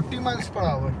limit 40 miles per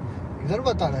hour, इधर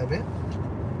बता रहा है बे।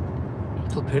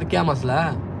 तो फिर क्या मसला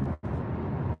है?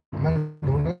 मैं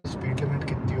ढूंढ रहा हूँ स्पीड लिमिट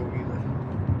कितनी होगी इधर।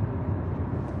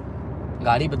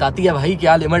 गाड़ी बताती है भाई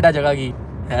क्या लिमिट है जगह की।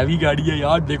 हैवी गाड़ी है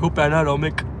यार, देखो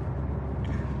पैनारोमिक।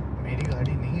 मेरी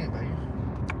गाड़ी नहीं है भाई।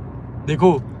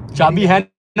 देखो चाबी है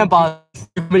ना पास।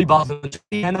 मेरी बात सुन,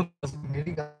 चाबी है ना पास।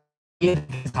 मेरी ये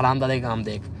हरामजादे का काम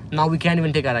देख। Now we can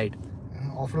even take a ride.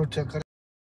 Of road check कर।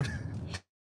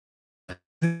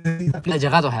 अपना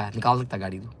जगह तो है, निकाल सकता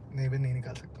गाड़ी तू। नहीं बे, नहीं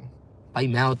निकाल सकता हूँ भाई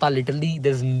मैं होता literally,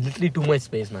 there is literally too much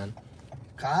space man.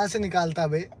 कहाँ से निकालता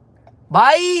बे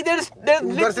भाई देयर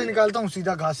उधर से निकालता हूँ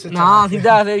सीधा घास से। हाँ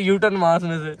सीधा से यू टर्न मार्स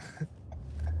में से।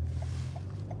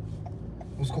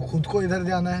 उसको खुद को इधर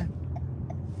जाना है।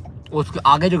 उसके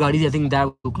आगे जो गाड़ी, I think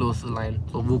that to close the line,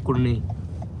 तो वो कुड नहीं।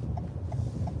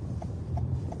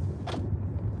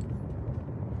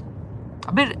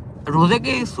 अबे रोजे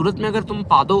के सूरत में अगर तुम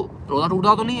पा दो, रोजा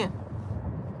टूटता तो नहीं है?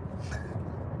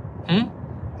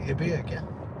 ये भी है क्या?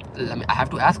 I have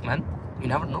to ask man, you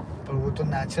never know. पर वो तो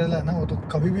नेचुरल है ना, वो तो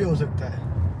कभी भी हो सकता है।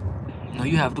 No,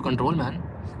 you have to control man.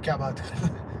 क्या बात कर रहे?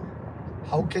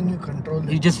 How can you control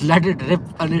You it? just let it rip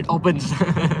and it opens.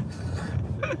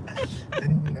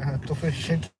 तो फिर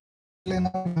shit लेना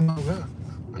होगा।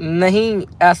 नहीं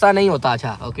ऐसा नहीं होता।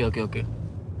 अच्छा okay okay okay.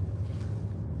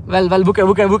 Well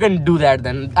we can do that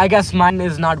then. I guess mine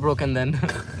is not broken then.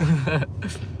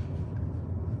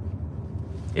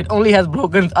 It only has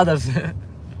broken others.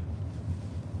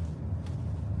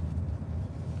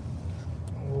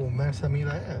 वो मैं समीर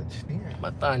आया आज नहीं है?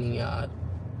 पता नहीं यार,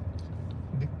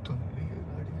 दिख तो नहीं रही है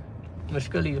गाड़ी।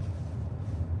 मुश्किल ही है।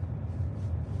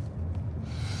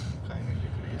 कहीं नहीं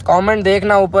दिख रही है। कमेंट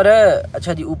देखना ऊपर है।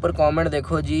 अच्छा जी ऊपर कमेंट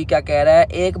देखो जी, क्या कह रहा है।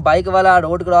 एक बाइक वाला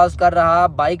रोड क्रॉस कर रहा,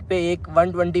 बाइक पे एक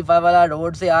 125 वाला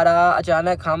रोड से आ रहा।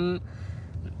 अचानक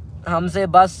हमसे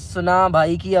बस सुना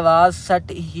भाई की आवाज़,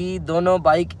 सट ही दोनों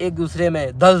बाइक एक दूसरे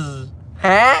में धस।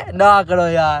 हैं ना करो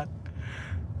यार।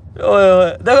 ओए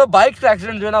ओए देखो बाइक का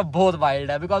एक्सीडेंट जो है ना बहुत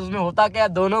वाइल्ड है, बिकॉज उसमें होता क्या है,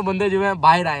 दोनों बंदे जो है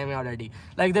बाहर आए हैं already,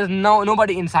 like there is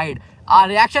nobody inside.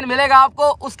 Reaction मिलेगा आपको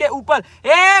उसके ऊपर,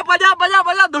 ए बजा बजा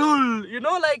बजा धुल, you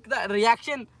know like the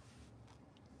reaction.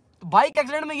 Bike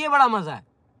accident में ये बड़ा मजा है।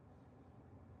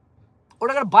 और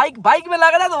अगर बाइक में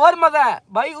लग रहा है तो और मजा है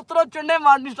भाई। उतरो चुंडे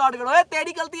मारनी स्टार्ट करो, ए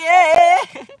तेरी गलती है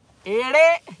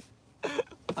एड़े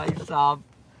भाई साहब।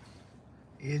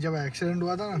 ये जब एक्सीडेंट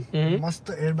हुआ था ना, मस्त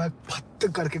एयरबैग फट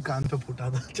करके कान पे फूटा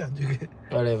था चाचू के।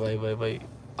 अरे भाई।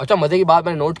 अच्छा मजे की बात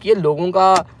मैंने नोट की है, लोगों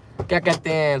का क्या कहते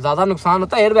हैं ज्यादा नुकसान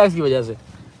होता है एयरबैग्स की वजह से।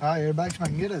 हाँ एयरबैग्स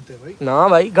महंगे रहते हैं भाई। ना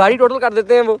भाई गाड़ी टोटल कर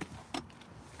देते हैं वो।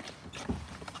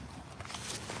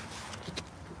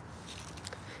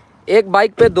 एक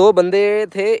बाइक पे दो बंदे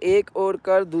थे, एक उड़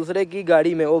कर दूसरे की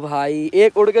गाड़ी में। ओ भाई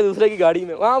एक उड़ के दूसरे की गाड़ी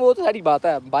में, हाँ वो तो सारी बात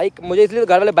है। बाइक मुझे इसलिए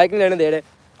घर वाले बाइक नहीं लेने दे रहे।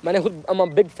 मैंने खुद I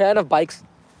am big fan of bikes.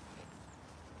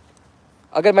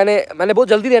 अगर मैंने बहुत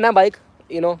जल्दी लेना है बाइक,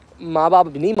 यू नो माँ बाप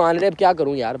नहीं मान रहे, अब क्या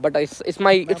करूँ यार, बट इट्स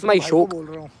माई शौक। बोल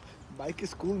रहा हूँ bike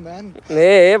is cool man.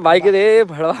 A bike दे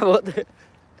भड़वा बहुत है।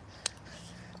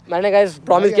 मैंने गाइस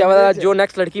प्रॉमिस किया था जो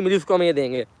नेक्स्ट लड़की मिली उसको हम ये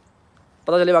देंगे।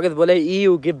 पता चले वाकई बोले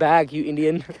you give back you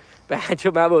Indian patch.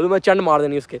 मैं बोलूँ मैं चंड मार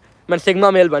देनी उसके, मैं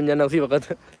सिग्मा मेल बन जाना उसी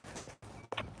वक्त।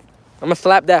 I'm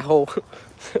slap that hoe.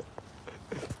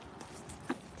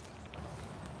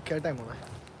 क्या टाइम हुआ है?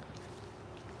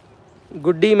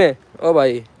 गुड्डी में ओ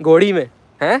भाई घोड़ी में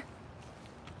हैं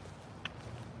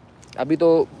अभी तो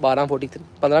 12:43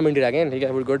 15 मिनट रह गए हैं। ठीक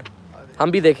है गुड,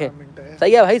 हम भी देखें।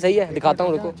 सही है भाई सही है, दिखाता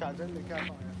हूँ रुको। चार्जर लेके आता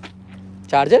हूँ।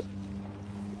 चार्जर?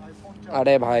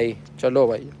 अरे भाई चलो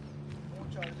भाई।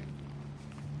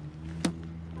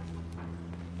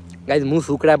 गाइस मुंह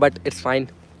सूख रहा है बट इट्स फाइन।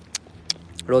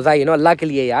 रोज़ा यू नो अल्लाह के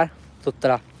लिए यार,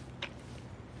 सुतरा।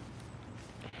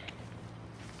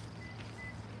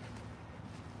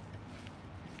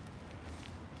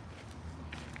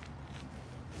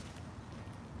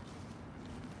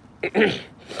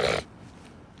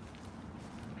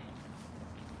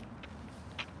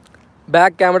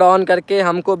 बैक कैमरा ऑन करके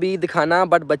हमको भी दिखाना,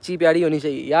 बट बच्ची प्यारी होनी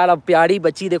चाहिए यार। अब प्यारी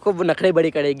बच्ची देखो वो नखरे बड़े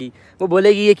करेगी, वो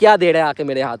बोलेगी ये क्या दे रहा है आके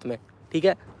मेरे हाथ में। ठीक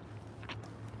है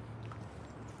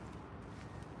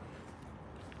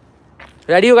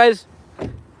रेडी हो guys?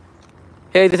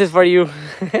 Hey this is for you.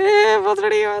 बहुत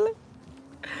रेडी वाले।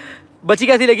 बची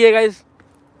कैसी लगी है गाइस?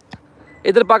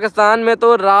 इधर पाकिस्तान में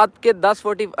तो रात के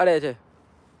 10:40। अरे अच्छा,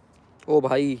 ओ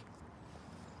भाई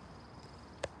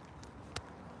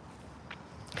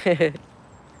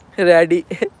रेडी।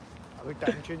 अभी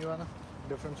टाइम चेंज हुआ ना,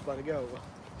 डिफरेंस बढ़ गया होगा।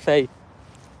 सही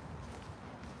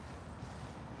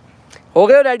हो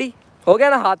गए रेडी? हो गया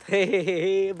ना हाथ?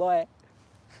 बॉय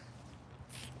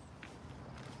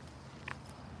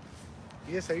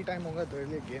ये सही टाइम होगा तेरे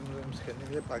लिए गेम वेम्स खेलने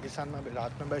के लिए। पाकिस्तान में अभी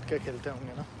रात में बैठ के खेलते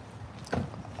होंगे ना।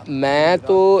 मैं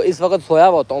तो इस वक्त सोया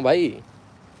हुआ होता हूँ भाई।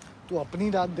 तू अपनी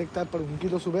रात देखता है पर उनकी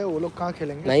तो सुबह। वो लोग कहाँ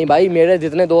खेलेंगे? नहीं भाई, मेरे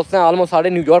जितने दोस्त हैं ऑलमोस्ट सारे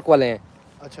न्यूयॉर्क वाले हैं।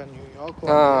 अच्छा, न्यूयॉर्क।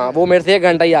 हाँ, वो मेरे से 1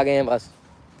 घंटा ही आ गए हैं बस।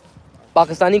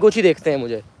 पाकिस्तानी कुछ ही देखते हैं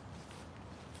मुझे।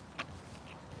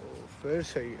 फिर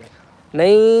सही है।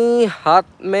 नहीं, हाथ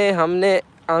में हमने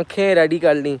आंखें रेडी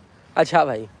कर ली। अच्छा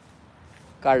भाई,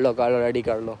 कर लो रेडी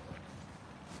कर लो।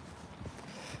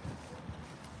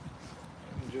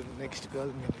 जो नेक्स्ट गर्ल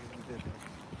मिलेगी।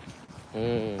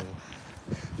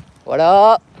 What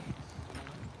up?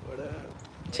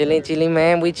 Chilling,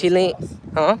 man. We chilling.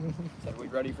 Huh? So we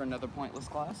ready for another pointless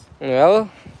class? Well,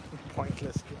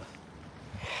 Pointless class.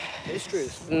 History is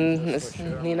it's, pointless for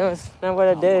sure. you know, it's not what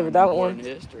I did without more one. in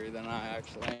history than I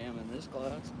actually am in this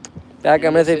class. क्या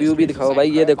कैमरे से view भी दिखाओ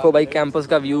भाई। ये देखो भाई campus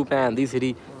का व्यू पैन दी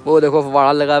सीरी। वो देखो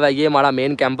फवाड़ा लगा हुआ है। ये हमारा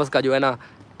मेन कैंपस का जो है ना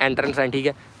एंट्रेंस है, ठीक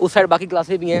है। उस साइड बाकी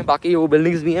क्लासेस भी हैं, बाकी वो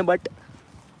बिल्डिंग्स भी हैं, बट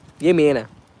ये मेन है।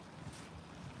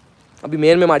 अभी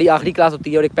मेन में हमारी आखिरी क्लास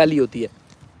होती है और एक पहली होती है।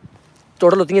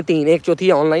 टोटल होती हैं 3, एक चौथी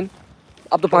है ऑनलाइन।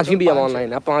 अब तो 5वीं भी है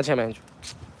ऑनलाइन। अब 5 है मैच।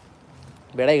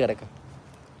 बेड़ा ही करेगा।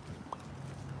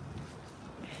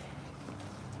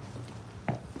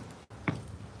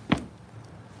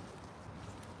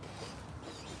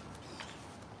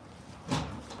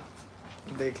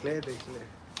 देख ले।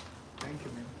 Thank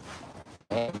you ma'am.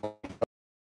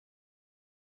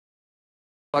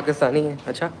 पाकिस्तानी है।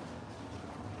 अच्छा,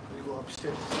 Go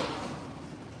upstairs.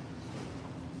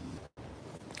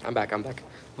 I'm back.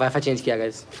 Wifi change किया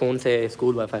गाइस, फ़ोन से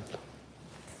स्कूल वाईफाई।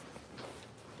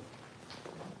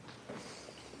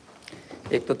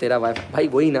 एक तो तेरा वाईफाई भाई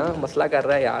वही ना मसला कर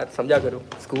रहा है यार, समझा करो।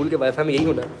 स्कूल के वाईफाई में यही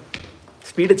होना।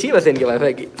 स्पीड अच्छी है वैसे इनके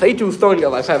वाईफाई की। सही चूसता हूँ इनका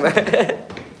वाईफाई में।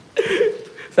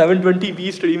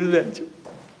 720p स्ट्रीम्स में।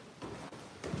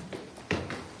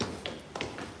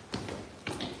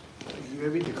 ये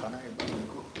भी दिखाना है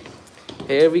इनको।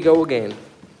 Here we go again.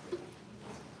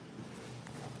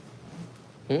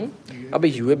 अबे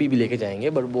यूएबी भी लेके जाएंगे,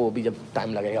 बट वो अभी जब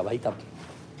टाइम लगेगा भाई तब।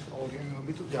 और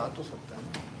अभी तो जा तो सकता है ना।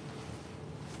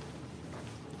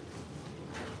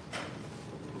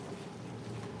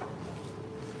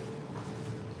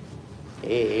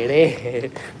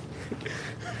 रे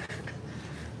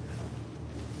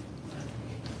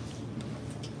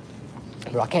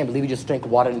Bro, I can't believe you just drank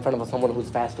water in front of someone who's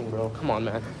fasting, bro. Come on,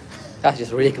 man. That's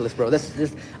just ridiculous, bro. That's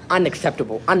just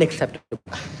unacceptable.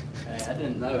 Hey, I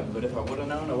didn't know, but if I would have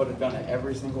known, I would have done it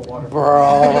every single water.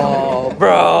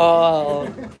 Bro.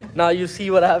 Now you see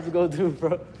what I have to go through,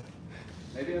 bro.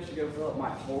 Maybe I should go fill up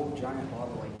my whole giant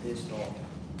bottle like this tall.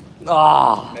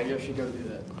 Ah, Maybe I should go do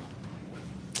that.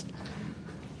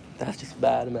 that's just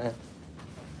bad, man.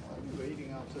 Why are you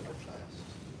waiting after the class?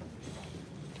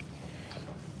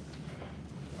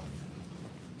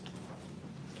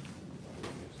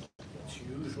 It's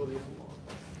usually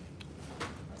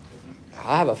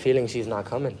I have a feeling she's not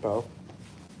coming, bro.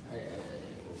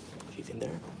 She's in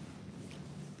there.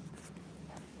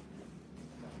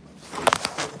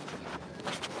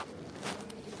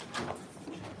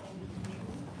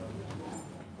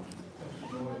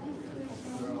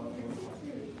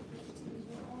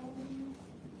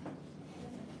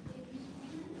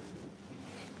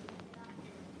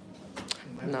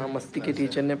 ना मस्ती के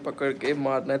teacher ने पकड़ के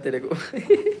मारना है तेरे को।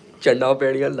 चंडा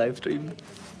पेड़िया लाइव स्ट्रीम में।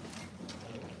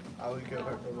 I will give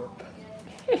her the whip.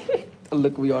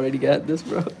 Look, we already got this,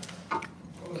 bro.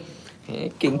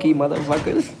 Hey, kinky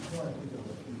motherfuckers.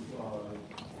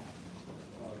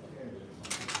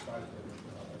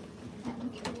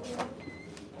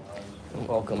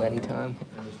 Welcome anytime.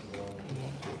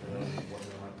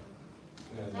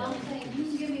 I was saying, you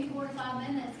can give me 4 to 5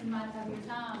 minutes of your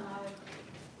time, I would be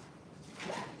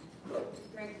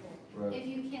grateful. If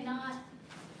you cannot,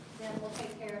 then we'll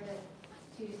take care of it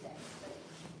Tuesday. But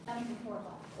I mean, 4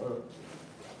 o'clock.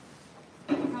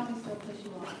 I'll probably still push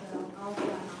you off, but I'll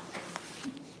try not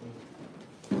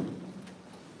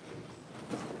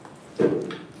to.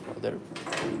 They're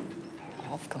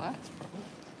off class, bro.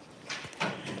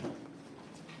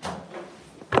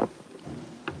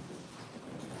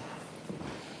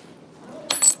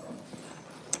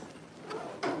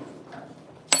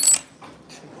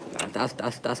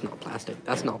 That's not plastic.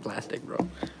 That's not plastic, bro.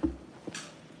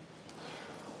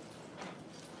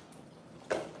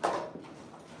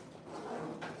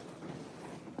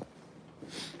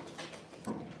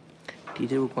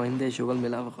 Teacher को coin दे, शुगल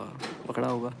मिला पकड़ा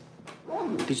होगा,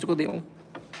 teacher को दे।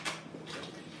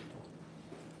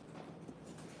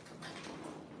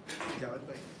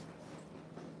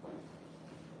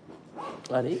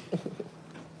 अरे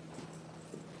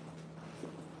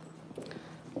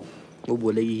वो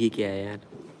बोलेगी ये क्या है यार।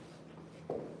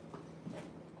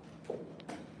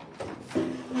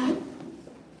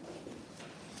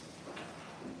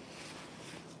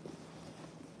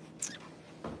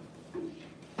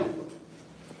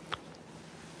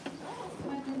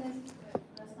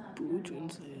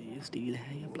 ये स्टील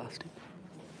है या प्लास्टिक?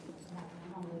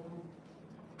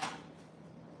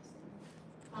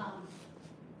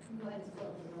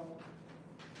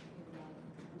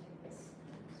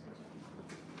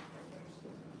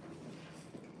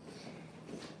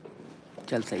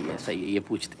 चल सही है ये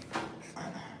पूछते।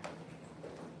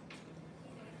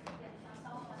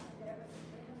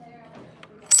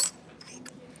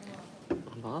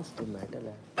 Last to metal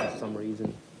है for some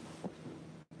reason.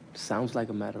 Sounds like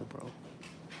a metal, bro.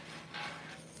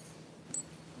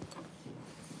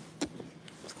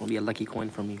 It's gonna be a lucky coin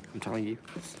for me, I'm telling you.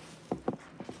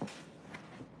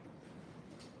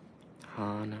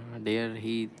 हाँ ना, डेयर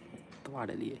ही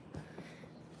तुम्हारे लिए।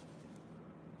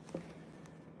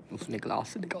 उसने ग्लास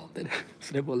से निकाल देना,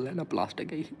 उसने बोलना है ना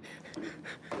प्लास्टिक है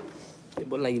ये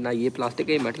बोलना ना ये प्लास्टिक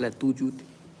है, ये मेटल है, तू चूत।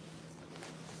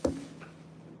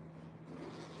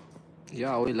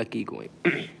 या वो लकी कोई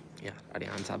यार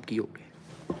अरियान साहब की हो गए।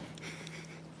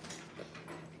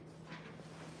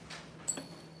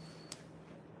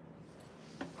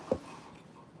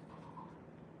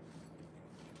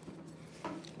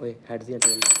 ओए हेड्स या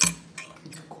टेल?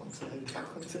 कौन सा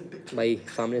भाई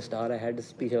सामने स्टार है,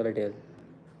 हेड्स पीछे वाला tell.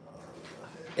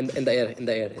 In the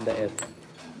air.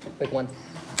 Pick one.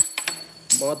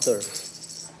 Mother.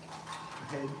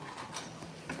 Head.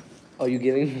 Are you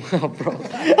giving up, bro?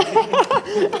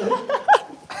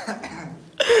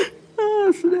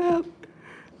 Oh, snap.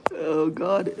 Oh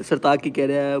God. सरताज की कह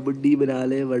रहा है बुड्ढी बना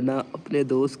ले वरना अपने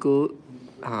दोस्त को।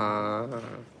 हाँ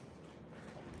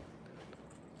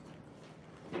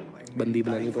बंदी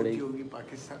बनानी पड़ेगी। होगी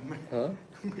पाकिस्तान में। हाँ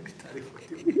मेरी तारीफ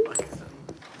होगी पाकिस्तान में।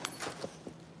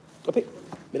 अबे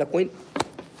मेरा कॉइन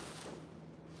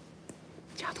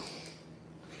जादू।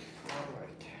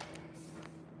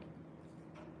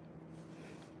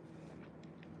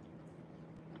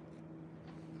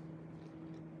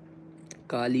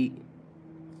 काली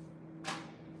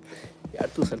यार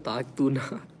तू सरताज तू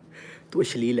ना तू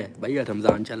अश्लील है भाई। यार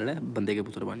रमज़ान चल रहा है, बंदे के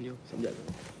पुत्र बन जाओ, समझा?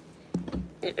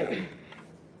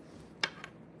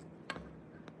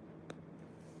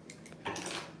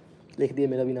 लिख दिया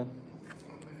मेरा भी नाम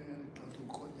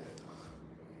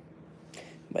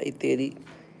भाई तेरी।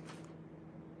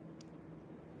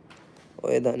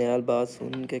 ओए दानियाल बात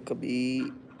सुन के कभी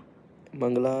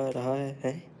मंगला रहा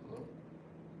है?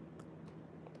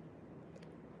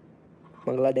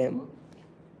 मंगला डैम।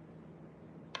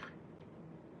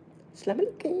 अस्सलाम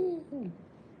वालेकुम।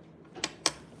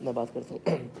 मैं बात करता हूँ।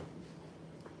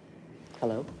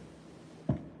 Hello.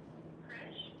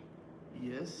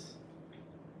 Yes.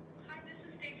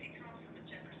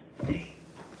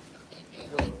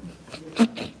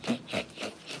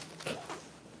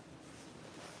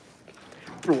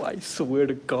 Bro, I swear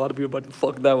to God, we're about to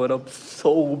fuck that one up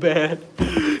so bad.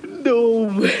 No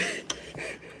way.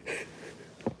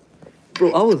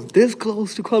 Bro, I was this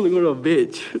close to calling her a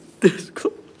bitch. This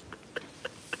close.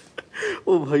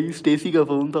 Oh, भाई, Stacy का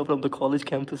phone था from the college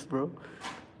campus, bro.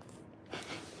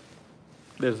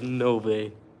 There's no way.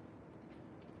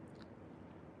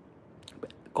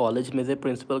 College में से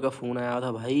principal का phone आया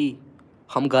था भाई,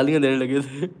 हम गालियाँ देने लगे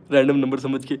थे रैंडम नंबर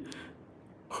समझ के।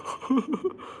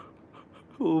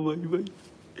 Oh भाई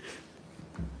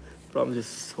Bro, I'm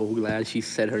just so glad she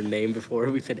said her name before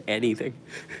we said anything.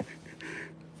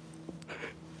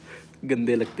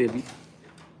 गंदे लगते भी।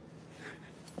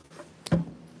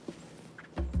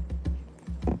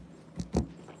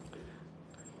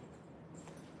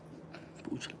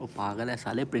 पूछ लो, पागल है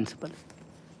साले।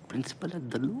 प्रिंसिपल है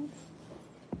दल्लू।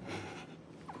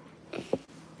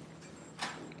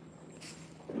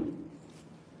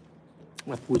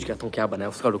 मैं पूछ कहता हूँ क्या बना है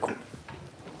उसका, रुको।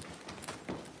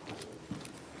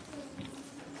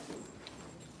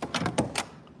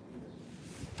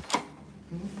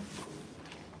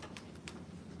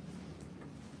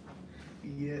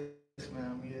 Yes,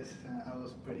 ma'am. Yes, I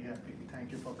was pretty happy.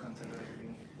 Thank you for considering me.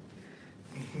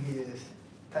 Yes,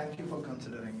 thank you for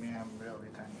considering me. I'm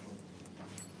really thankful.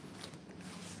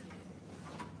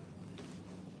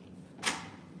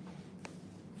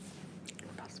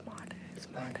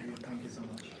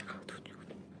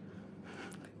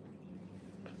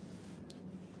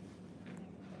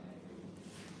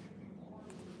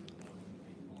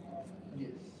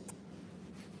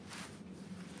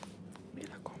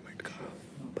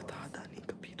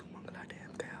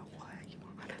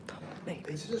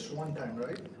 It's just one time,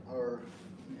 right? Or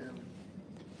yeah.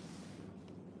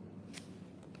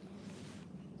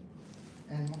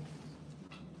 And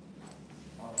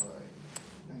all right.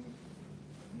 Thank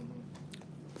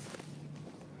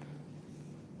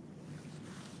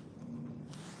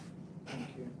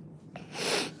you.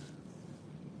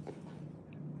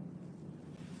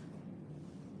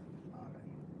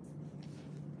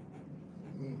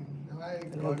 All right.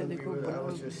 I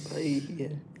was just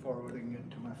forwarding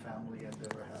it to my family and they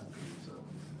were happy. So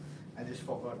I just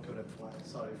forgot to reply.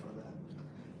 Sorry for that.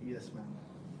 Yes, ma'am.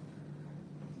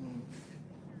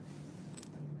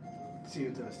 See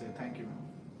you Thursday. Thank you, ma'am.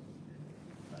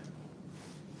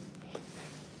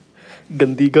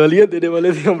 गंदी गालियां देने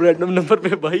वाले थे हम random number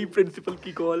पे भाई principal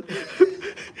की call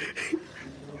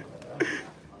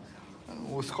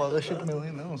वो स्कॉलरशिप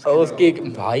मिली ना उसके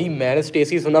भाई मैंने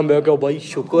स्टेसी सुना मैं क्या भाई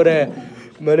शुक्र है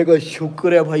मैंने कहा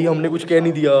शुक्र है भाई हमने कुछ कह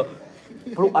नहीं दिया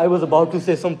Bro, I was about to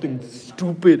say something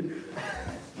stupid.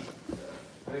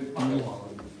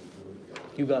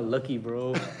 You got lucky,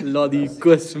 bro. Lodi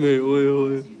कसम ओए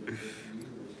ओए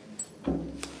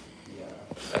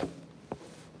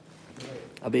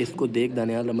अबे इसको देख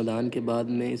दानियाल रमज़ान के बाद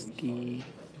मैं इस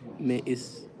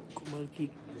कुमर की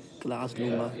क्लास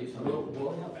लूँगा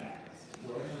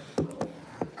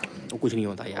तो कुछ नहीं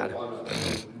होता यार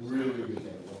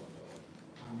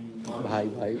भाई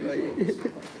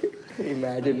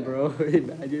Imagine bro,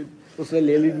 imagine उसने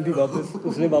ले ली थी वापस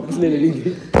उसने वापस ले ली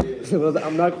थी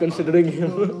I'm not considering him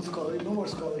no more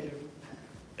scholarship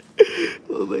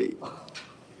ओ भाई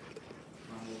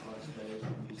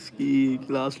इसकी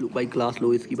क्लास लो भाई क्लास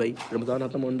लो इसकी भाई रमज़ान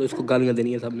खत्म होने दो इसको गालियाँ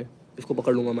देनी है सबने इसको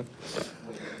पकड़ लूँगा मैं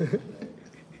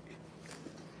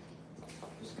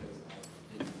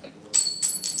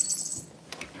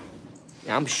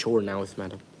I'm sure now it's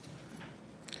matter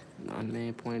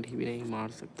मैं पॉइंट ही भी नहीं मार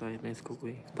सकता है मैं इसको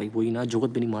कोई भाई वही ना जोगत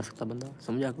भी नहीं मार सकता बंदा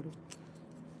समझा करो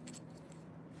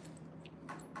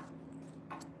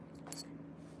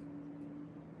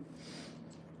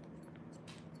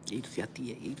यही तो ज्यादती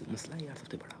है यही तो मसला है यार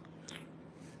सबसे बड़ा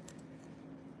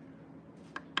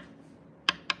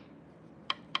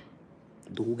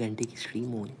दो घंटे की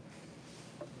स्ट्रीम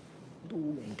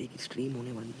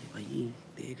होने वाली है भाई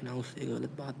देखना उससे गलत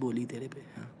बात बोली तेरे पे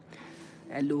हाँ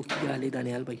हेलो क्या हाल है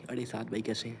दानियाल भाई अरे साथ भाई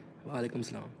कैसे हैं वालेकुम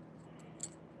सलाम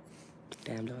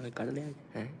टाइम लगा कर लिया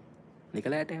हैं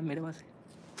निकल आया टाइम मेरे पास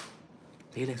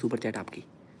ले ले सुपर चैट आपकी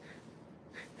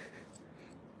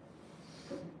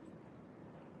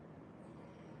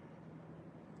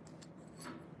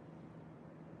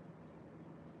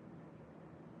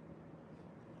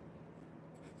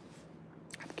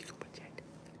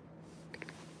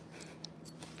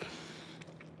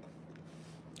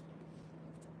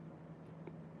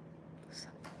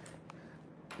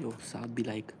यो साथ भी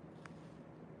लाइक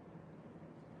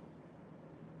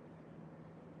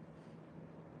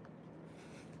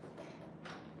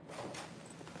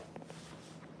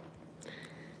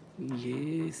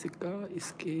ये सिक्का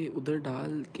इसके उधर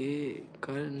डाल के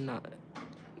कर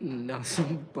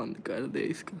नासिम बंद कर दे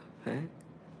इसका है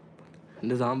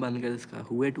निज़ाम बंद कर इसका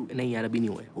हुए टू नहीं यार अभी नहीं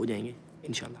हुए हो जाएंगे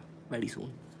इंशाल्लाह very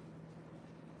soon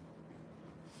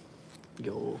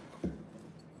yo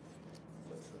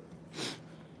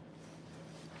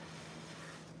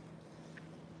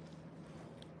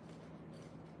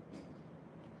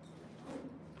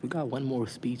We got one more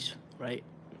speech, right?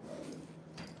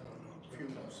 Few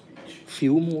more speech.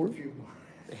 Few more? Few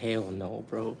more. Hell no,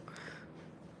 bro.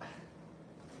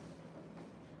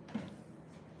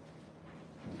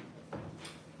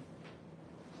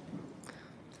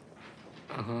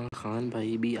 हाँ खान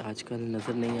भाई भी आजकल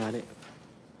नज़र नहीं आ रहे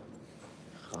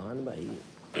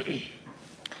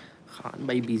खान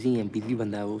भाई बिजी हैं बिजी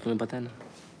बंदा है वो तुम्हें पता है ना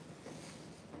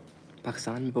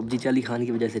पाकिस्तान में पबजी चली खान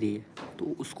की वजह से रही है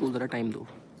तो उसको ज़रा टाइम दो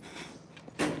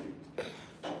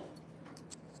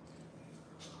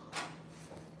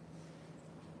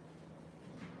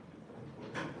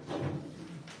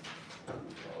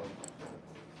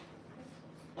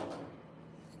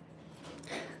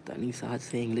तनीस आज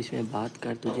से इंग्लिश में बात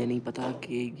कर तुझे नहीं पता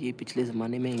कि ये पिछले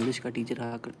ज़माने में इंग्लिश का टीचर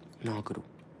रहा कर ना करो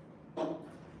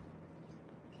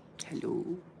हेलो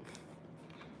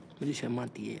मुझे शर्म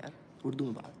आती है यार उर्दू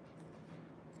में बात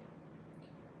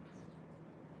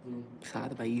साथ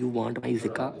भाई यू वांट माई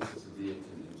ज़िक्का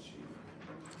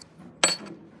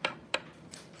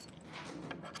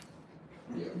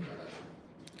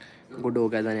गुड हो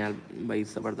गया था यार भाई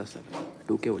ज़बरदस्त है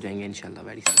 2K हो जाएंगे इंशाल्लाह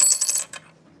very soon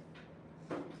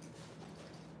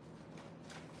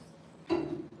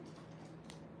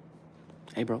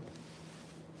Hey bro,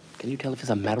 can you tell if it's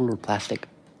a metal or plastic?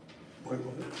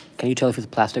 Can you tell if it's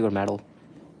plastic or metal?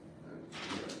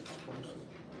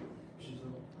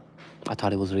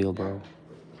 thought it was real, bro.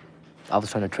 I was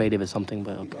trying to trade it with something,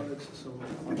 but okay.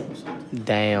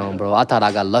 Damn, bro. I thought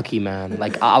I got lucky, man.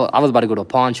 Like, I was about to go to a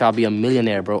pawn shop, be a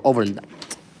millionaire, bro.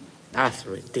 That's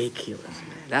ridiculous,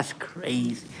 man. That's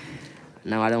crazy.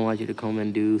 Now I don't want you to come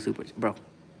and do super... Bro.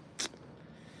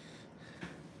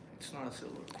 It's not a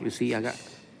silver coin. You see, I got...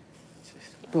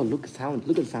 Bro, look at the sound.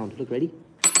 Look at the sound. Look, ready?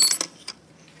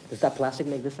 Does that plastic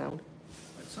make this sound?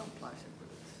 It's not plastic, but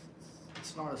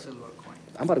it's not a silver coin.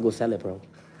 I'm about to go sell it, bro.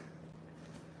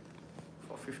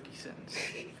 For 50 cents.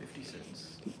 50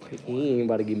 cents. He ain't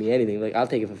about to give me anything. Like, I'll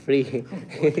take it for free.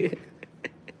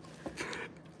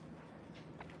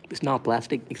 It's not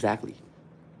plastic. Exactly.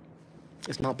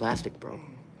 It's not plastic, bro.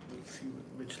 We'll see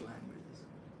which language.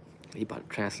 He about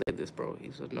to translate this, bro.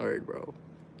 He's a nerd, bro.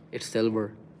 It's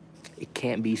silver. It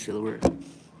can't be silver.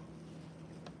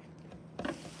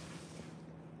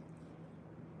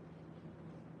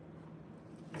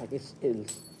 Like, it's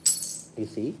you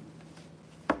see?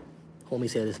 Homie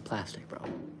said it's plastic, bro.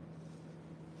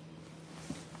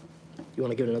 You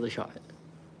want to give it another shot?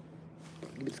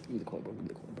 Give me the coin, bro. Give me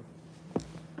the coin, bro.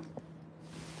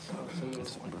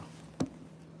 This one, bro.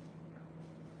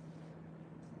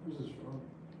 Who's this from?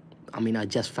 I mean, I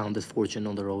just found this fortune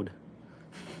on the road.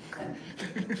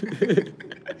 You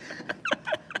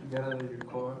got out of your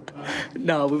car?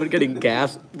 No, we were getting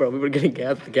gas, bro. We were getting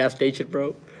gas at the gas station,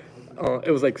 bro.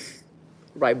 It was like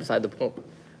right beside the pump.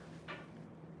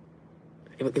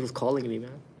 It was calling me,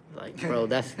 man. Like, bro,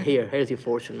 here's your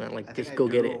fortune, man. Like, just go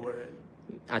get it.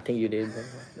 I think you did, bro.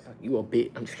 You a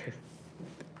bit. I'm just kidding.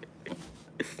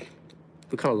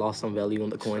 We kind of lost some value on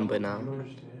the coin, but now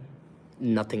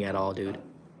nothing at all, dude.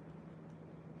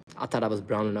 I thought I was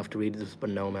brown enough to read this, but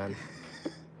no, man.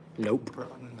 Nope.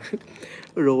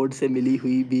 Road se mili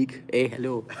hui beak. Hey,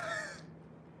 hello.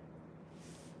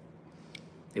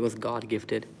 It was God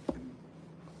gifted.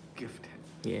 Gifted.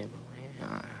 Yeah, bro.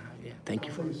 Yeah. Thank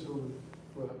you for. I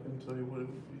can tell you what it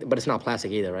would be. But it's not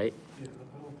plastic either, right? Yeah,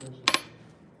 I don't think so.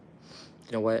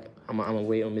 You know what? I'm gonna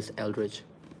wait on Miss Eldridge.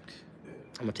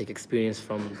 I'm gonna take experience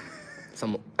from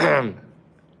some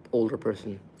older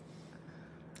person.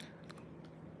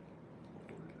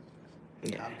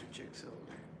 You Yeah. have to check silver.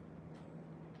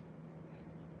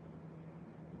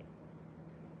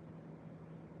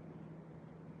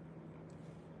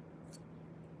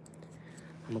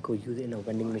 I'm gonna go use it in a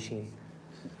vending machine.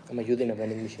 I'm gonna use it in a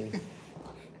vending machine.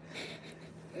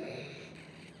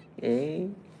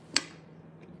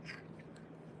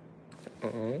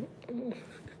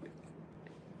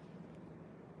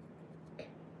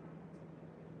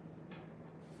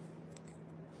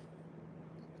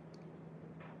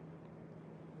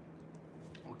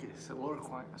 Okay, silver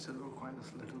coin is a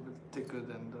little bit thicker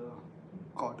than the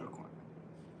quarter coin.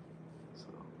 So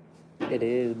It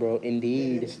is, bro.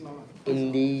 Indeed. it's not.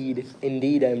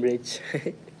 Indeed, I'm rich.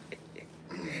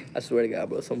 I swear to God,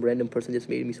 bro. Some random person just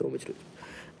made me so much rich.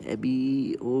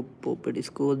 अभी वो पोपट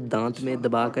इसको दांत में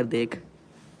दबा कर देख.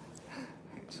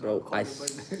 Bro,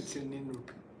 It's Indian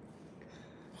rupee.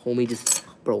 homie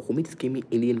just gave me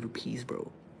Indian rupees,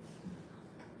 bro.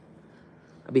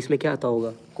 अब इसमें क्या आता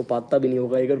होगा? को पता भी नहीं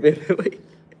होगा 1 रुपए में भाई.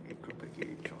 1 रुपए की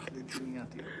एक चॉकलेट भी नहीं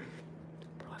आती है.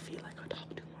 Bro, I feel like I talk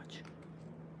too much.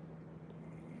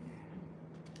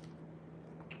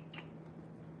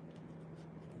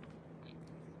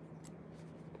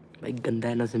 भाई गंदा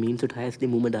है ना, ज़मीन से उठाया इसलिए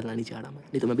मुंह में डालना नहीं चाह रहा मैं.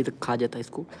 नहीं तो मैं अभी तक खा जाता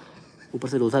इसको. ऊपर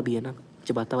से रोज़ा भी है ना,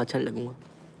 चबाता हुआ अच्छा नहीं लगूंगा.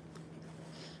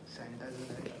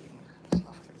 सैनिटाइजर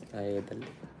है.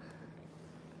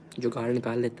 जो गाड़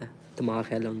निकाल लेता है दिमाग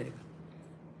है लौंडे का.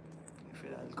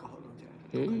 फिर अल्कोहल हो जाए.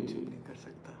 कंज्यूम नहीं कर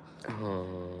सकता. हाँ,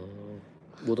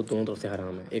 वो तो दोनों तरफ से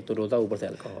हराम है. एक तो रोज़ा, ऊपर से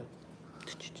अल्कोहल.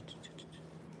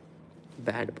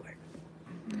 Bad boy.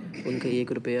 उनका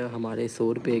 1 रुपया हमारे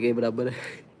 100 रुपये के बराबर है.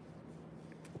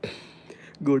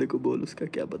 घोड़े को बोल, उसका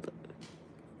क्या पता.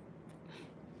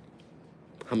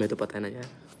 हमें तो पता है ना यार.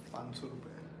 500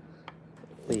 रुपए.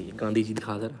 वही गांधी जी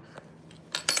दिखा जरा.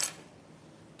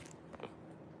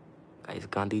 Guys,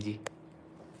 Gandhi ji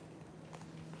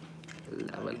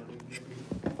level.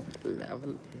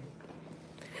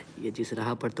 ये जिस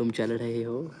राह पर तुम चल रहे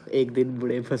हो, एक दिन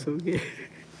बुढ़े फंसोगे.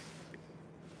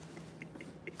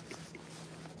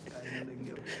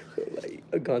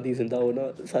 भाई गांधी जिंदा हो ना,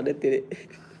 साले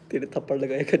तेरे थप्पड़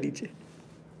लगाए का नीचे.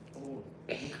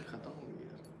 खत्म हो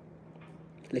गया.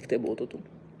 लिखते बहुत हो तुम.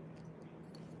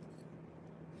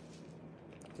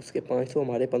 उसके 500,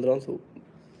 हमारे 1500.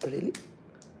 Really?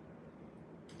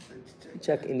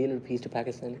 Check Indian rupees to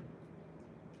Pakistan.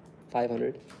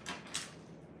 500.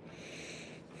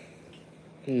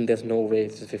 There's no way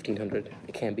it's 1500.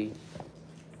 It can't be.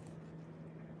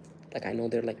 Like, I know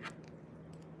they're like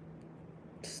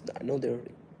I know they're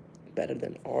better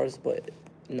than ours, but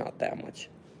not that much.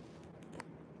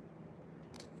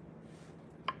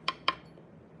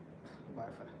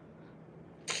 Wi-Fi.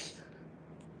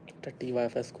 टट्टी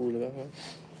वाईफाई स्कूल का हाँ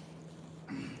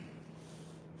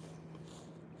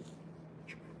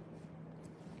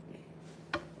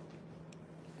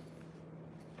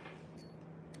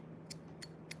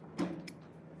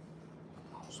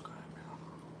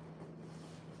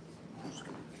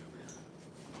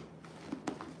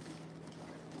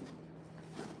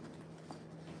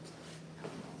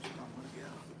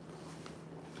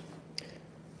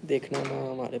देखना ना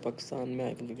हमारे पाकिस्तान में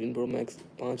iPhone 15 pro max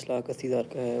 5,80,000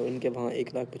 का है, उनके वहाँ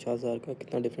 1,50,000 का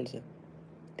कितना डिफरेंस है।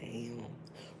 डैम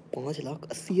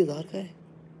 5,80,000 का है,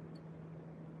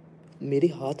 मेरे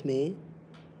हाथ में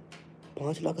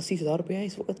 5,80,000 रुपये है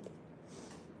इस वक्त।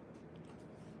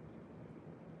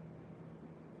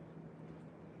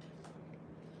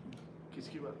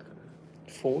 किसकी बात कर रहे हैं?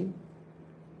 Phone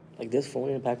like this phone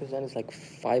in Pakistan is like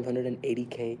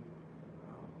 580K.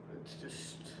 It's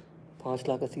just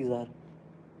 5,80,000.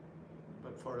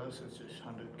 but for us it's just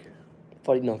 100K.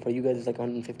 For you guys it's like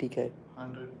 150K.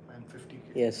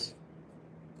 150K. Yes.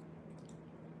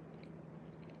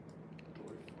 तो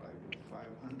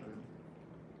 500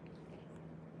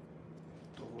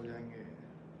 तो हो जाएंगे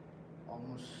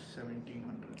almost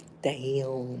 1,700.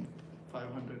 Damn.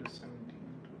 500 is 1,700.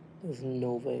 There's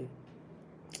no way.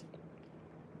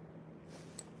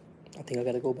 I think I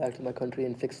gotta go back to my country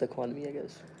and fix the economy, I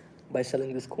guess, by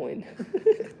selling this coin.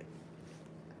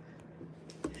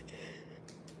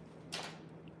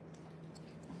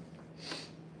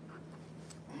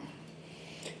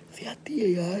 ज़्यादती है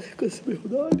यार, कसम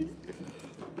खुदा नहीं।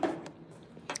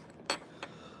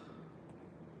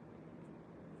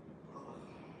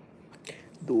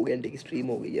 2 घंटे की स्ट्रीम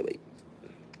हो गई है भाई।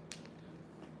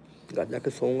 घर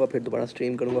जाकर सोऊंगा, फिर दोबारा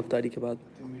स्ट्रीम करूँगा अफ्तारी के बाद।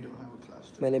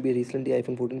 मैंने भी recently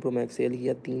iPhone 14 pro max cell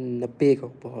किया 390 का,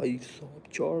 भाई साहब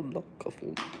 4 लाख का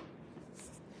फ़ोन,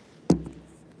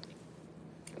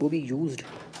 वो भी यूज्ड।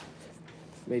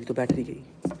 मेरी तो बैटरी गई।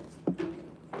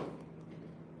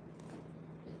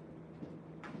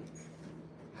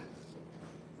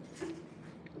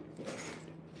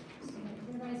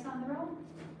 Everybody's on the roll?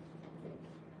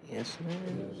 Yes, man.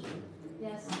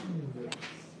 Yes.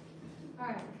 All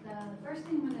right, the first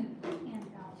thing I'm gonna hand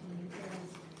out to you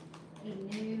is a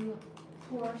new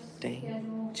course Dang,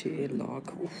 schedule. 6 lakh.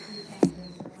 A few changes,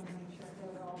 so I wanna make sure I go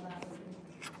over all that with you.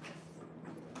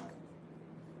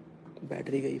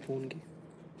 Battery गई phone की,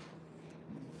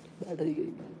 battery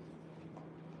गई।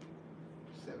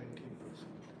 17%.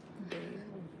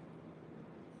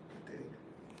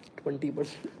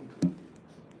 20%।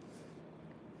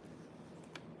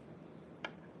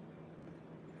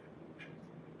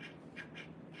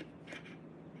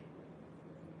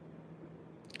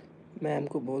 Ma'am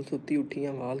को बोल सुती उठी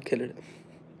हैं, वाल खिल रहे।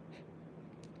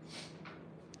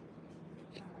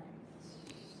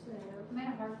 So, made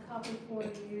a hard copy for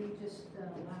you, just the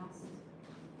last.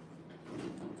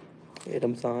 ये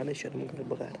रमज़ान है, शर्म कर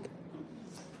बगैर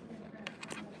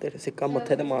तेरे से कम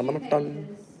मत्थे ते मारना मैं टन।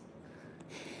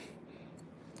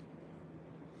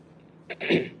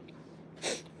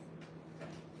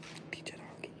 टीचर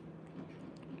आ गई।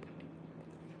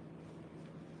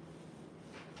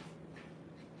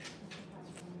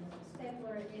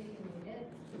 Stapler if you need it.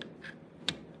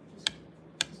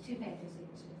 Just 2 pages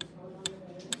each, so just hold on to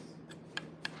those.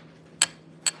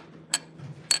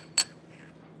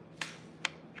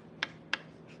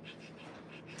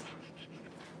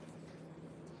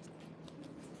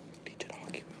 Teacher आ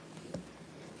गई।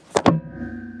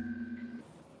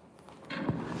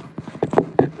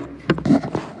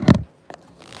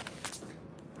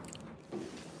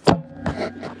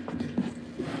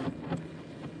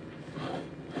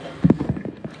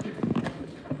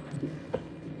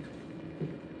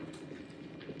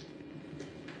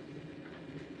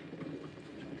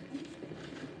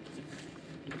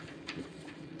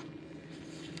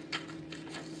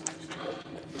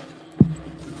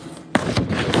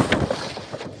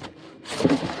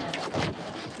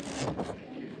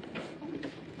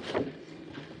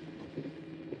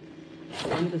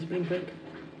 The spring break.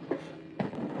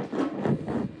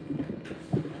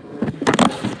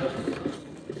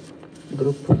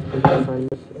 Group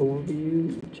assignments overview,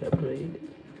 chapter 8.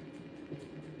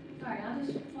 All right, I'll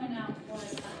just point out what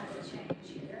I had to change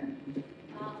here.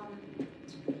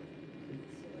 Let's see,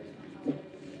 where's my highlighted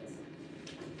list?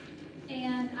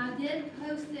 And I did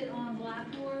post it on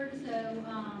Blackboard, so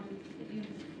if you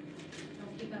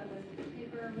don't keep up with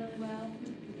paper really well,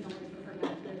 you can always refer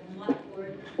back to it on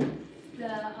Blackboard.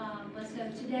 So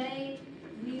today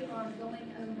we are going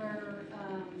over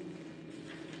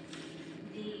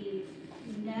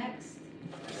next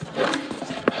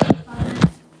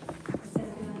assignment, instead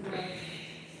of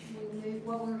doing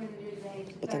what we're gonna do today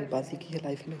is पतंगबाजी की है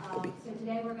life में कभी so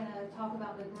today we're gonna talk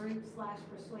about the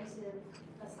group/persuasive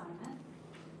assignment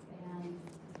and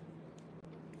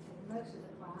most of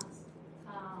the class.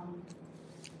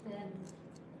 Then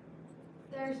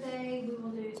Thursday we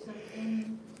will do some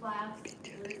in-class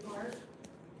group work.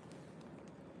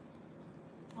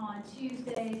 On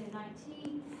Tuesday the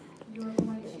 19th, you're going to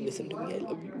work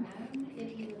on your own. If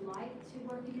you would like to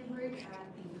work in your group, I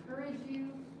encourage you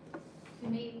to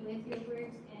meet with your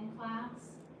groups in class.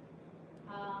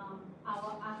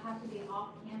 I have to be off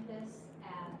campus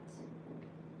at,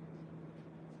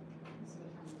 let's see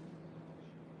what time it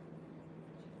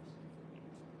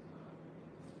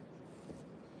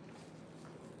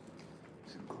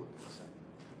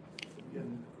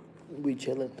is. we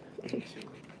chillin'.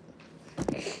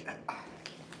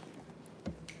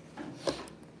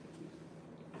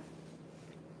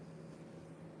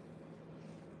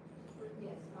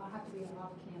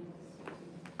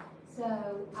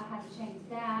 So I have to change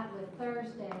that with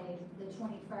Thursday, the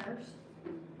 21st.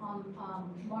 On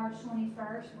March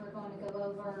 21st, we're going to go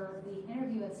over the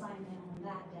interview assignment on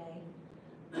that day.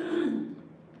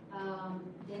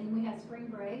 Then we have spring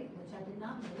break, which I did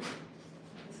not move.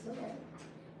 It's still there.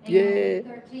 And Yay.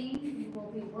 13th, you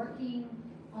will be working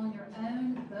on your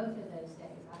own both of those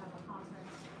days. I have a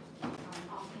conference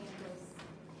off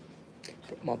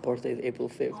campus. My birthday is April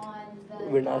 5th. On the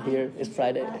We're not here. 9th It's is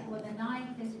Friday. Well, the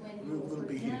 9th is when you will We'll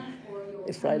be present here. or you'll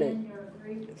It's turn Friday. in your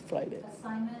group It's Friday.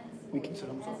 assignments. We It can will sit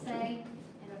be on an phone, essay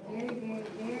and a very, very,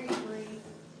 very brief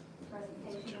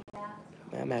presentation of that.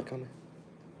 मैं mat का मैं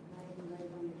Not even ready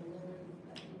when you deliver,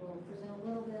 but you will present a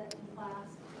little bit in class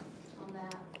on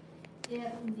that.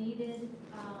 If needed,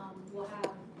 we'll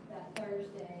have that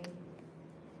Thursday.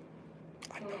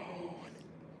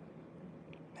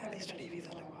 मैं भी study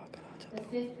visa लगवा कर आ जाता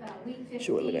The week 15,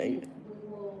 Sure, लगाएंगे. we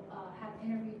will have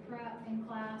interview prep in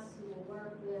class. We will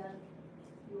work with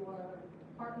your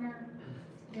partner.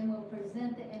 Then we'll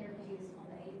present the interviews on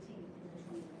the 18th and the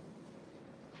 25th.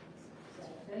 So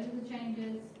those are the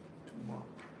changes.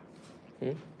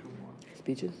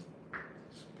 speeches.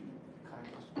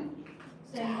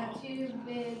 So you have two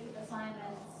big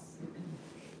assignments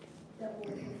that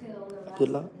will fulfill the rest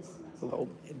Abdullah, of this semester. Wow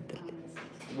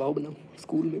wow बनाओ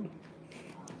school में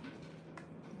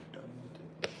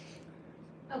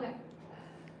Okay,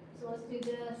 so let's do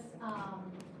this.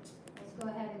 Let's go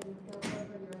ahead and go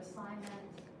over your assignment.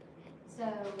 So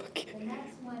the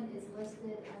next one is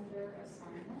listed under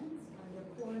assignments, under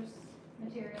course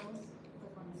materials.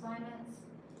 Click on assignments,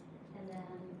 and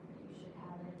then you should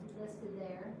have it listed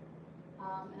there.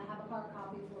 And I have a hard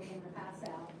copy for you to pass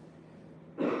out.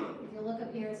 If you look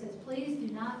up here, it says, please do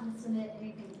not submit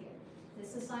anything here.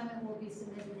 This assignment will be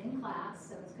submitted in class,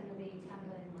 so it's going to be kind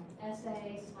of in like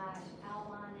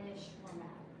essay/outline-ish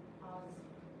format. I'll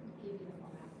give you the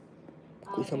format.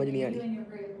 कोई समझ नहीं आ You रही and your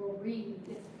group will read,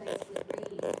 just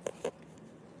basically read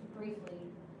briefly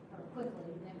or quickly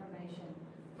the information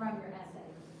from your essay.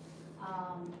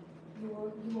 You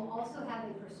will also have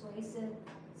a persuasive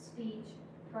speech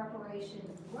preparation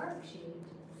worksheet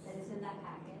that is in that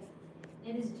packet.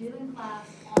 It is due in class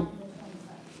on the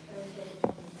 21st, Thursday the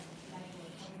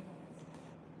 21st.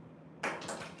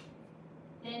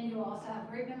 Then you will also have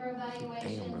group member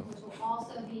evaluation, which will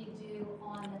also be due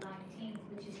on the 19th,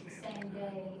 which is the same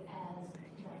day as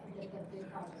the big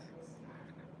progress list.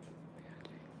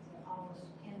 So I'll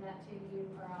hand that to you,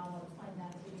 or I'll explain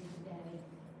that to you today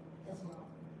as well.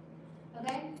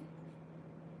 Okay?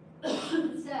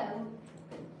 So,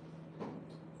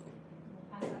 we'll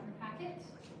pass out your packet.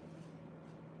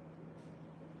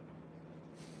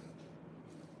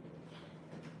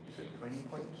 You said 20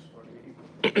 points or 80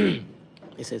 points?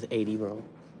 it says 80 bro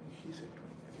She said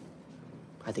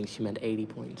 20. I think she meant 80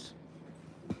 points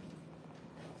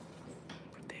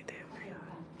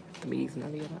तमीज़ ना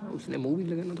दिया ना उसने movie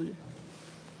लगाना तुझे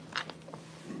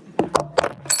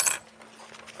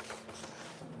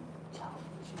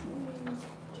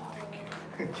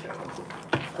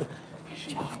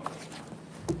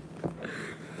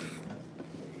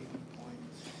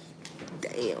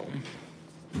Damn.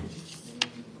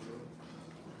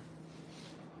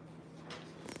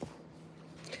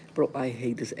 Bro, I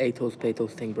hate this Athos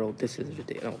Pathos thing, bro. This is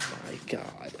ridiculous. Oh my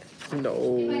god.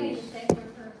 No. You might need to stay there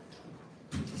for.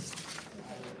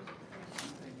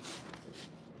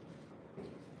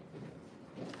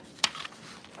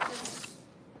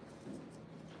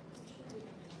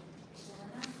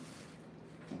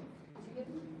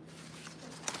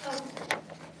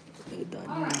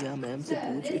 दानिया ma'am से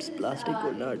पूछ इट्स प्लास्टिक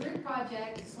और not Group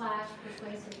project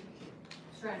 /persuasive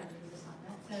strategies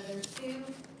assignment. So there's two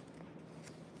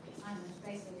assignments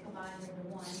basically combined into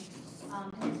one.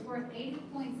 And it's worth 80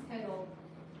 points total.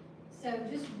 So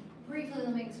just briefly,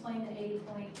 let me explain the 80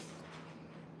 points.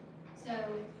 So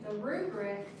the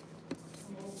rubric,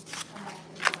 and we'll come back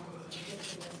to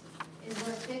this, is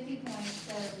worth 50 points.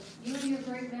 So you and your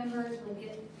group members will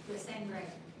get the same grade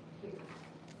here.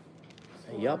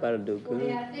 So Y'all better do 40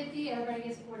 good. out of 50, everybody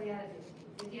gets 40 out of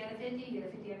 50. 50 out of 50, you get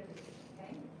a 50 out of 50,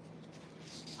 okay?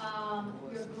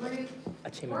 Your group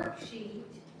worksheet,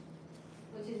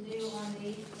 which is due on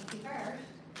the 21st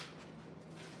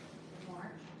of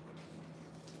March,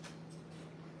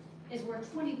 is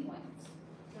worth 20 points.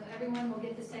 So everyone will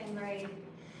get the same grade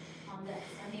on this.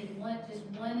 I need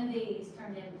just one of these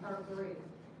turned in per group.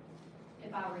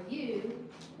 If I were you,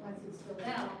 once it's filled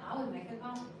out, I would make a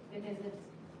copy, because it's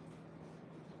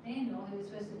Daniel, who was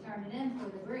supposed to turn it in for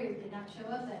the group, did not show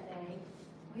up that day.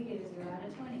 We get a 0 out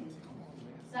of 20.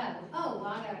 So, oh, well,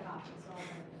 I got a copy, so I'll take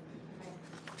it. Okay.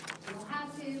 You don't have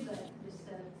to, but just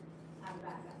to have a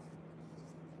backup.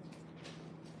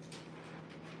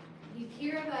 You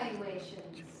peer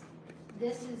evaluations.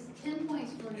 This is 10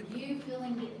 points for you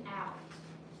filling it out.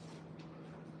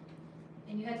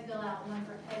 And you have to fill out one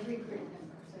for every group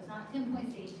member. So it's not 10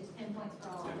 points each, it's 10 points for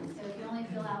all of them. So if you only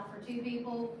fill out for 2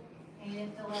 people, and you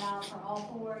didn't fill it out for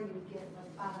all 4, you would get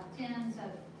like 5 out of 10. So,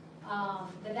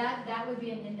 but that would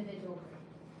be an individual group.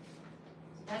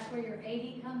 So that's where your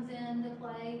 80 comes into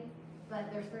play,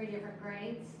 but there's 3 different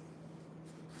grades.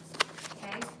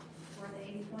 Okay, for the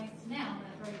 80 points. Now, I'm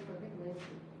going to throw you for a big list.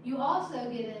 You also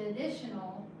get an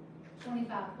additional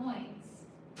 25 points,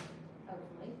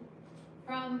 hopefully,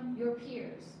 from your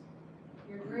peers.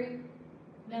 Your group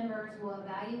members will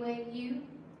evaluate you,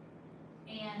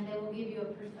 and they will give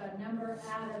you a number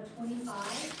out of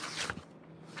 25.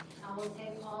 I will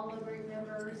take all the group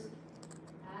members,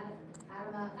 add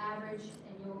them an average,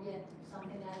 and you'll get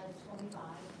something out of 25.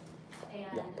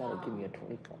 And Y'all gotta give me a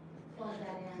 25. plug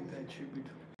that in That should be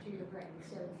to your grade.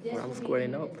 So this Well, I'm will be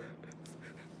squaring up. individual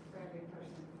for every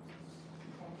person.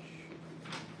 Okay.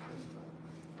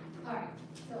 All right,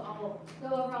 so I'll go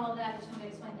over all of that. Just want to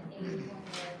explain the 80 one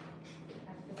there,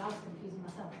 because I was confusing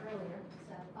myself earlier.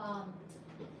 So,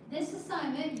 this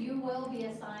assignment, you will be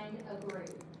assigned a group.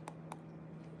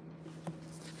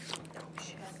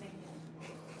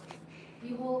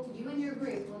 You and your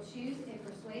group will choose a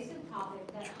persuasive topic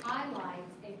that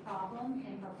highlights a problem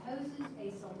and proposes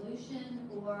a solution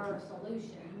or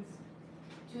solutions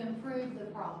to improve the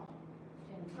problem,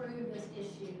 to improve this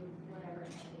issue, whatever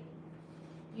it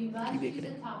may be. You must choose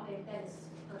a topic that is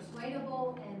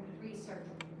persuadable and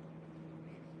researchable.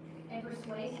 A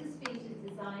persuasive speech is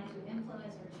designed to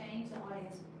influence or change the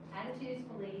audience's attitudes,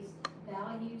 beliefs,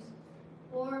 values,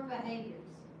 or behaviors.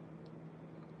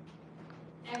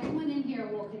 Everyone in here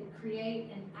will create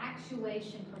an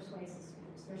actuation persuasive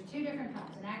speech. There's 2 different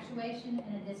types, an actuation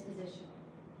and a dispositional.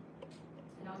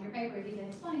 And on your paper, he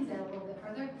explains that a little bit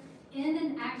further. In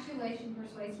an actuation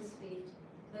persuasive speech,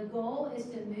 the goal is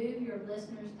to move your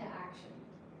listeners to action.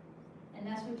 And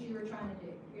that's what you were trying to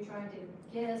do. You're trying to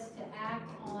get us to act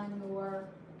on your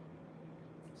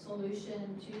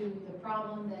solution to the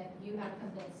problem that you have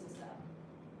convinced us of.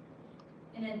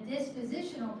 In a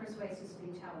dispositional persuasive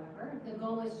speech, however, the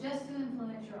goal is just to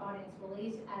influence your audience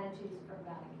beliefs, attitudes, or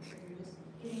values. So you're just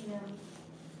getting them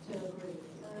to agree.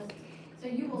 So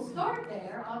you will start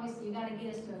there. Obviously, you got to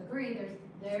get us to agree.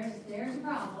 There's a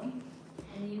problem,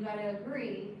 and you got to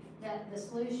agree that the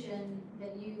solution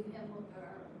that you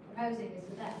are proposing is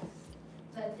the best.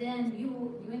 But then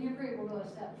you and your group will go a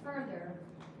step further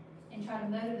and try to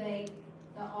motivate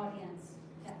the audience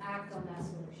to act on that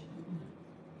solution.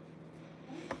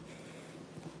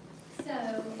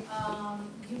 So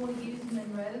you will use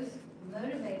Monroe's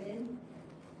motivated,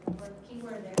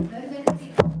 keyword there, motivated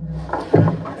people,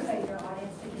 motivate your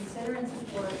audience to consider and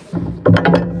support.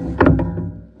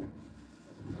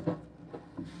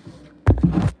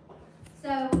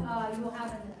 So you will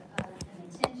have an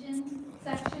intention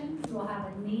section, you will have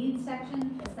a need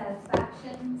section, a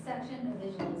satisfaction section, a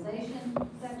visualization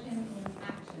section, and an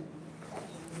action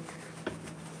section.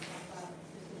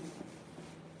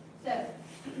 So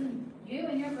you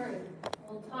and your group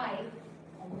will type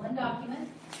on one document.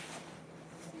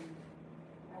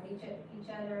 Each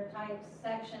other types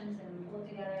sections and look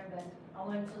together, but I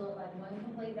want it to look like one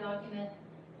complete document.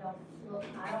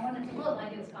 I don't want it to look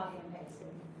like it was copy and pasted.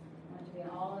 I want it to be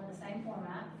all in the same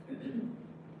format.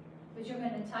 But you're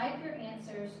going to type your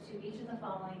answers to each of the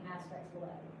following aspects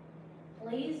below.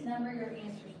 Please number your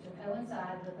answers to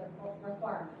coincide with the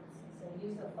requirements. So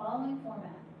use the following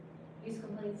format. Use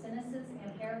complete sentences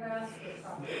and paragraphs with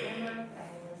proper grammar,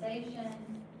 capitalization,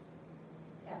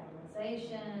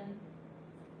 capitalization,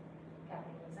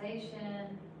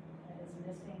 capitalization. That is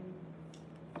missing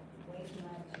way too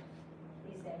much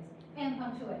these days. And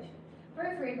punctuation.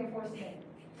 Proofread before submitting.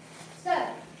 So,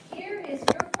 here is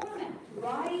your format.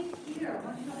 Right here. I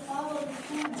want you to follow the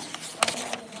format.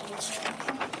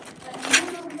 But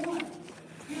number one,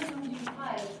 you're going to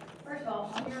type, first of all,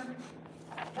 on your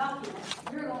document,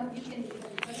 you're going, you can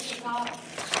put at the top,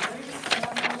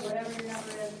 whatever your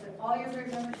number is, put all your group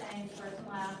numbers, names, first and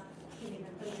last, you can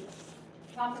even put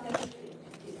the topic of the speech.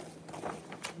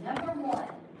 Number one,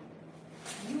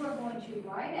 you are going to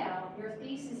write out your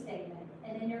thesis statement,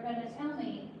 and then you're going to tell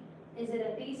me, is it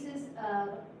a thesis of,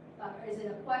 is it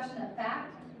a question of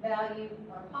fact, value,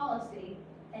 or policy?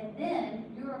 And then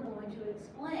you are going to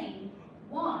explain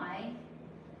why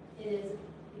it is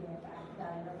either fact,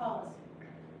 value, or policy.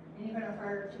 And you can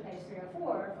refer to page 3 or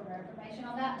 4 for more information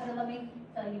on that, but let me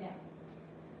tell you now.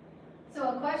 So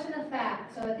a question of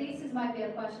fact, so a thesis might be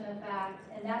a question of fact,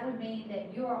 and that would mean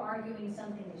that you are arguing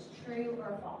something is true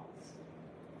or false.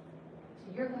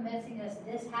 So you're convincing us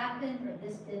this happened or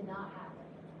this did not happen.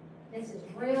 This is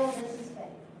real, this is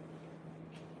fake.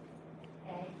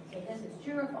 Okay, so this is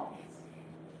true or false.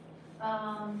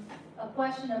 A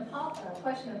question of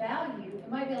value, it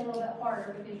might be a little bit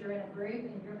harder because you're in a group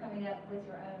and you're coming up with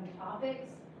your own topics.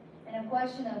 And a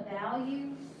question of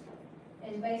value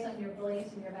is based on your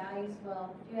beliefs and your values.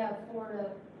 Well, if you have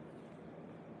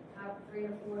 3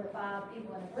 or 4 to 5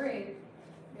 people in a group,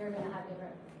 they're going to have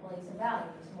different beliefs and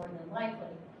values, more than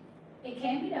likely. It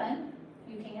can be done.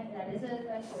 You can't, that is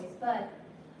a choice. But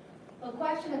a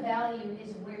question of value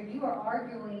is where you are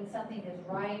arguing something is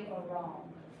right or wrong.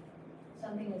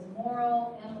 Something is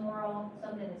moral, immoral,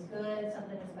 something is good,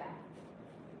 something is bad.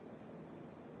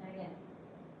 And again,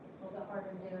 a little bit harder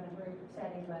to do in a group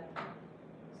setting, but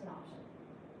it's an option.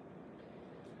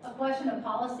 A question of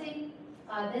policy,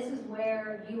 this is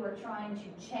where you are trying to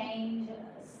change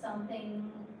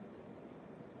something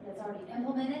that's already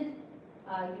implemented.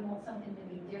 You want something to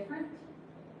be different.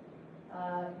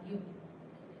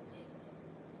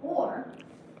 Or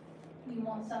you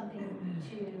want something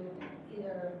to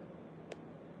either,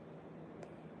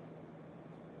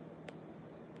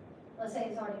 let's say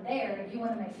it's already there, you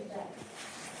want to make it better.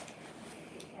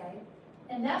 Okay?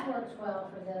 And that works well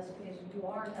for this because you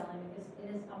are telling me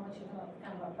it is, I want you to come up with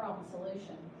kind of a problem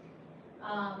solution.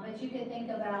 But you could think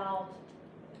about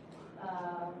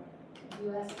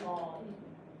U.S. law,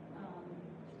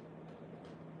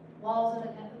 laws of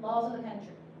the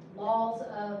country, laws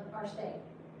of our state,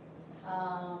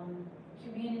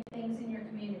 community, things in your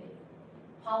community,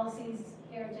 policies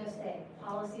here at Just State,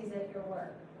 policies at your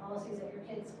work, policies at your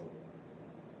kids' school,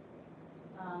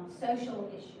 social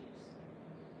issues.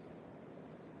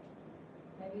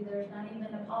 Maybe there's not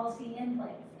even a policy in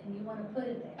place and you want to put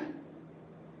it there.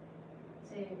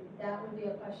 So that would be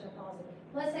a question of policy.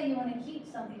 Let's say you want to keep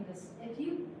something this,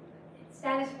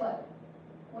 status quo,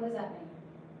 what does that mean?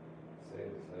 Stay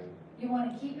the same. You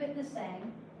want to keep it the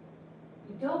same.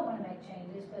 You don't want to make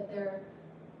changes, but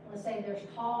let's say there's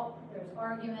talk, there's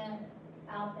argument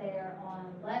out there on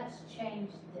let's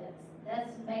change this.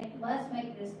 Let's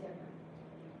make this different.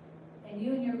 And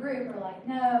you and your group are like,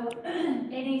 no, it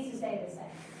needs to stay the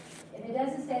same. If it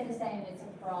doesn't stay the same, it's a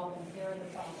problem. You're the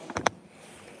problem.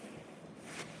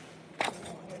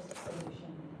 Here's the solution.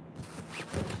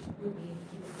 Which would be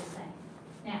keep it the same.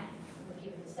 Now, we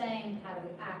keep it the same. How do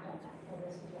we act on that? Well,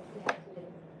 this is what we have to do.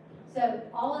 So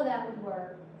all of that would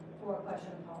work for a question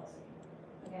of policy.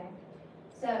 Okay?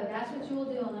 So that's what you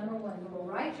will do on number 1. You will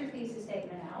write your thesis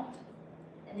statement out,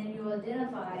 and then you will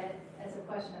identify it as a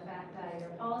question of fact, value, or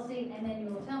policy, and then you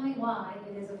will tell me why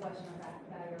it is a question of fact,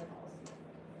 value, or policy.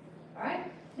 All right?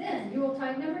 Then you will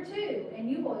type number 2, and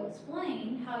you will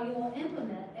explain how you will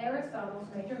implement Aristotle's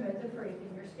major modes of proof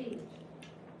in your speech.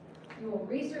 You will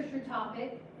research your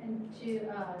topic and to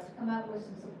come up with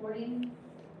some supporting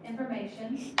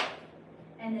information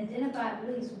and identify at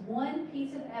least one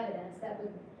piece of evidence that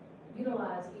would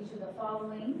utilize each of the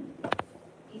following: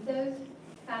 ethos,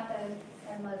 pathos,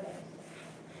 and logos.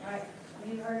 All right,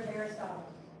 you've heard of Aristotle.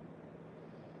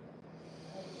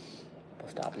 I'll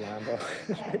stop you, bro.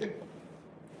 Okay.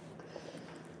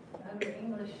 I'm an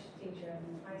English teacher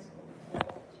in high school. I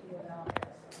talked to you about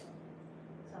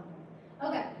Aristotle.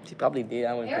 Somewhere. Okay. She probably did.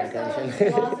 I wasn't paying Aristotle, the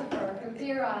attention. philosopher who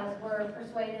theorized, were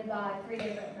persuaded by 3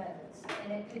 different modes.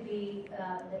 And it could be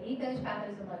the ethos,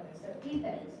 pathos, and logos. So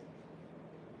ethos,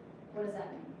 what does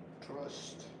that mean?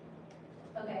 Trust.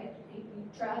 Okay, you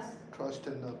trust. Trust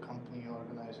in the company,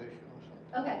 organization, or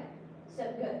something. Okay, so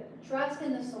good. Trust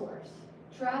in the source.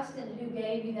 trust in who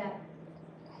gave you that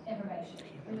information.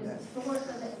 Who was the source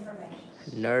of the information.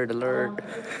 Nerd alert.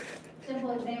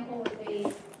 Simple example would be,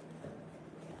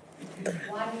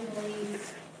 why do you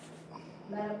believe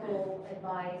medical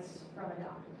advice from a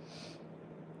doctor?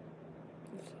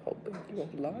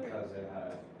 Because they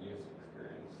had years of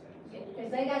experience. Because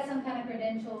they got some kind of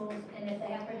credentials, and if they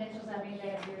have credentials, that means they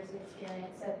have years of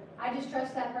experience. So I just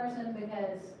trust that person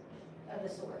because of the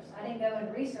source. I didn't go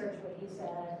and research what he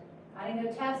said. I didn't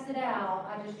go test it out.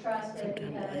 I just trust it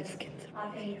because I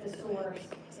think the source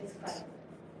is credible.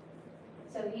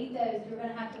 So eat those. You're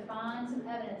going to have to find some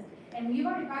evidence. And you've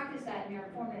already practiced that in your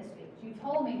informative speech. You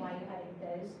told me why you had to eat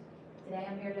those. Today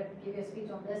I'm here to give you a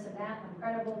speech on this and that. I'm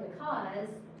credible because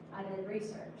I did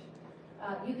research.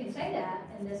 You can say that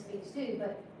in this speech too,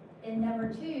 but in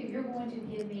number 2, you're going to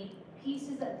give me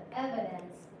pieces of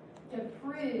evidence to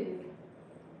prove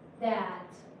that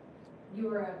you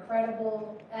are a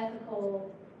credible,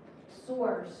 ethical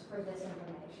source for this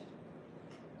information.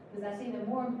 Because that's even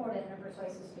more important in a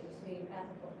persuasive speech, to be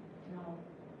ethical. And I'll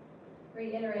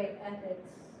reiterate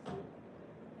ethics in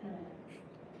a minute.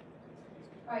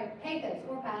 All right, pathos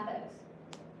or pathos.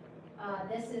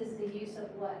 This is the use of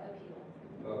what appeal?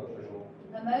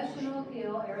 Emotional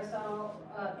appeal. Aristotle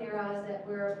theorized that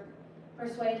we're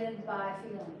persuaded by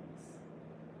feelings.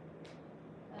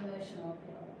 Emotional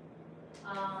appeal.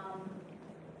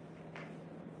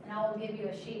 And I will give you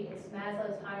a sheet. It's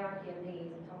Maslow's hierarchy of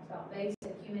needs. It talks about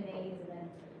basic human needs, and then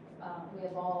we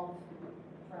evolve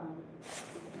from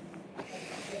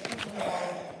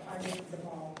our needs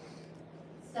evolve.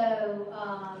 So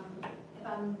if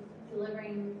I'm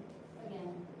delivering,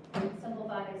 again,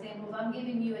 simplified example, if I'm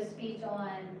giving you a speech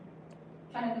on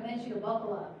trying to convince you to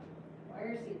buckle up, wear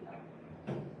your seatbelt,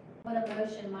 what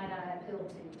emotion might I appeal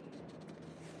to you?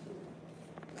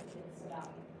 It's about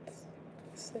you.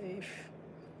 Safe.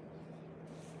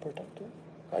 Protected,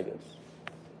 I guess.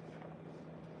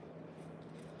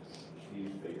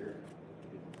 Fear.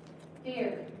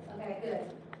 Fear. Okay, good.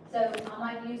 So I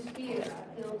might use fear.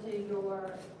 Appeal to your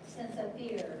sense of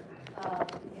fear of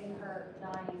getting hurt,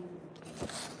 dying,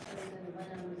 losing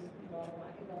limbs, blah, blah, I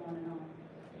could go on and on.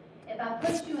 If I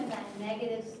put you in that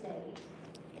negative state,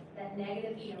 that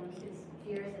negative feeling, because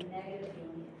fear is a negative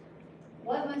feeling,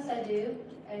 what must I do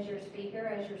as your speaker,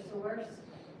 as your source?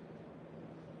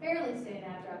 Fairly soon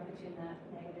after I put you in that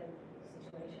negative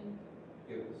situation.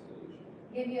 Give a solution.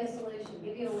 Give you a solution,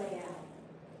 give you a way out.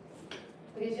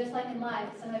 Because just like in life,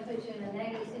 if somebody puts you in a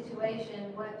negative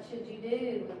situation, what should you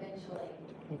do eventually?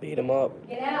 Beat them up.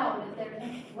 Get out if there's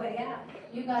no way out.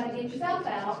 You got to get yourself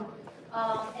out.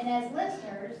 And as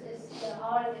listeners, if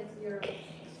your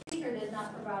speaker does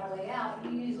not provide a way out,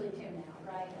 you usually tune out,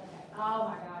 right? Okay. Oh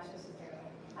my gosh, this is terrible.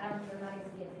 We're not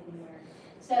even getting anywhere.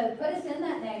 So put us in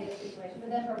that negative situation, but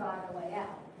then provide a way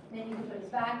out. Then you can put us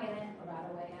back in it, provide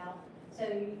a way out. So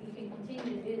you can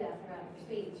continue to do that throughout your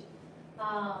speech.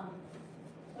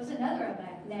 What's another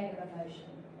negative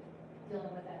emotion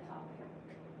dealing with that topic that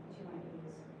you might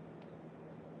use?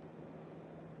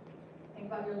 Think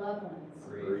about your loved ones.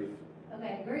 Grief.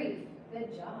 Okay, grief. Good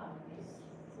job. Let's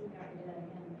see if I can do that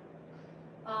again.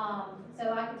 So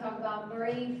I can talk about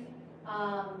grief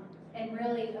and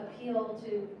really appeal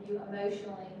to you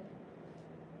emotionally,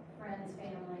 friends,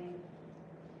 family.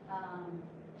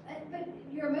 But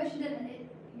your emotion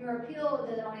your appeal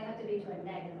doesn't only have to be to a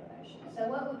negative emotion. So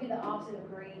what would be the opposite of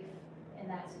grief in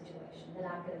that situation that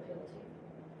I could appeal to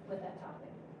with that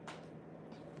topic?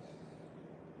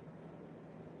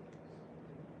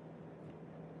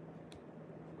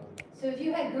 So if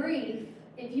you have grief,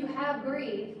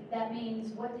 that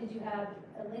means what did you have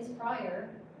at least prior?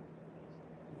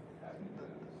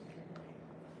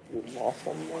 You lost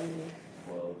someone.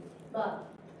 Love.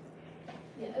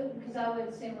 Yeah, because I would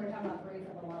assume we're talking about grief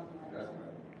of a loved one.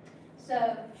 So,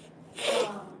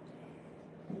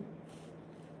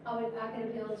 I could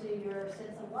appeal to your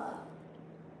sense of love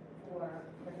for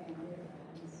your family, your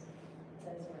friends,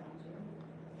 those around you.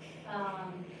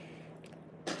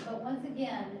 But once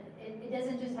again, it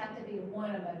doesn't just have to be one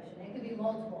emotion. It could be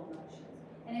multiple emotions,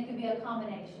 and it could be a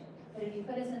combination. But if you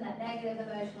put us in that negative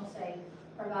emotional state,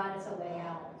 provide us a way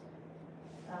out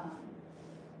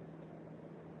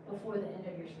before the end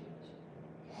of your speech,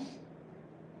 okay?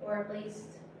 Or at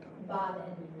least by the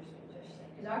end of your speech, I should say,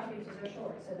 because our speeches are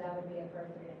short, so that would be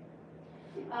appropriate.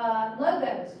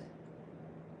 Logos.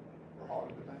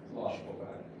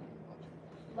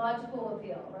 Logical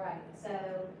appeal, right. So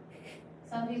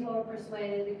some people are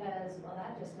persuaded because, well,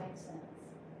 that just makes sense.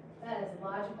 That is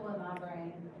logical in my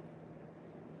brain.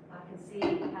 I can see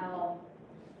how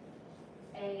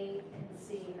A and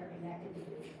C are connected to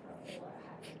B, or what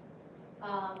have you.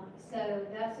 So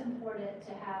that's important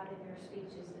to have in your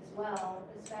speeches as well,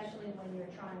 especially when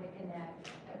you're trying to connect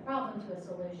a problem to a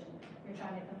solution. You're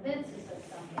trying to convince us of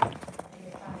something, and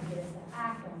you're trying to get us to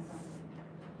act on something.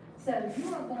 So you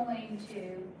are going to,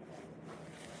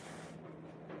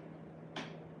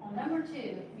 on number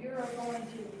 2, you're going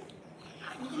to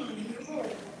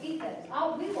ethos.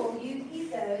 We will use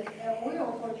ethos, we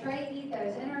will portray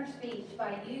ethos in our speech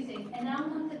by using, and I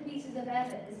want the pieces of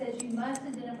evidence. It says you must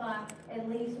identify at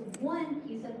least one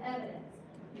piece of evidence.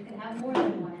 You can have more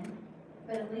than one,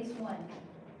 but at least one.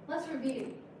 Let's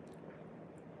review.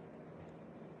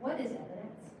 What is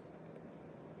evidence?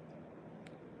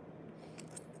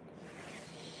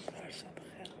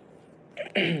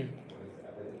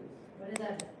 What is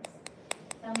evidence?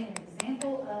 Tell me an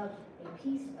example of a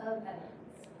piece of evidence.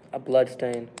 A blood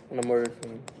stain on a murder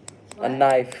scene. A What?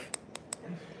 knife.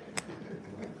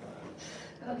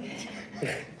 Okay.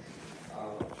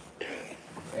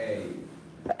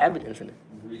 Evidence in it.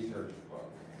 Research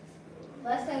book.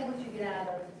 Let's say what you get out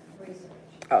of research.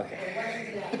 Okay. So what did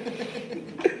you get out of it?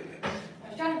 I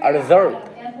was trying to A figure result. out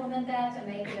how to implement that to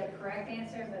make it a correct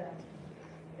answer, but I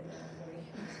didn't agree.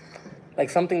 Like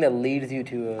something that leads you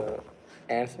to a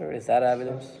answer. Is that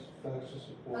evidence?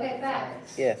 Okay,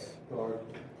 facts. Yes.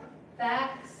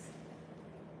 Facts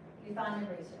you find in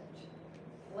research.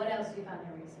 What else do you find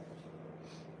in research?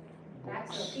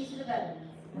 Facts are pieces of evidence.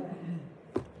 What else?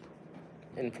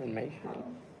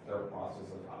 Information. Their process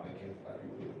of how they came to that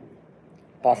conclusion.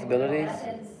 Possibilities.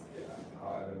 Methods. How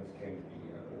evidence came to be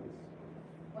evidence.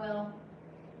 Well,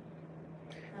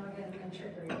 now we're getting into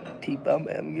trickery. Tipo,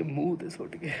 ma'am ये मुंह दे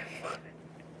सोट के.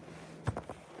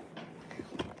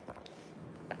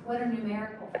 What are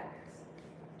numerical facts?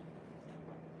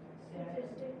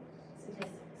 Statistics.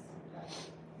 Right.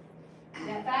 We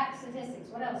got facts, statistics.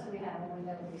 What else do we have when we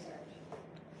go to research?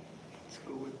 Let's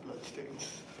go with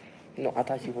bloodstains. No, I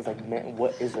thought she was like, man,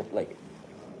 what is it like?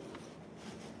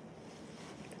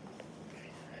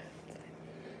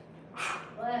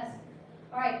 Bless.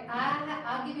 All right,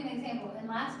 I'll give you an example. In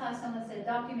last class, someone said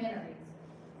documentaries.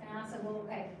 And I said, well,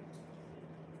 okay,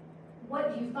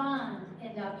 what do you find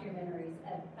in documentaries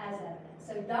as evidence?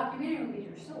 So documentary would be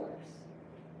your source.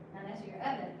 And that's your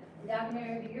evidence. The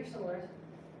documentary would be your source.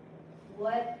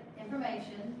 What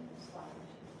information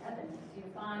 / evidence do you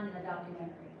find in a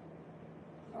documentary?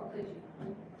 Or could you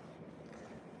find?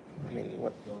 I mean,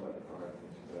 what?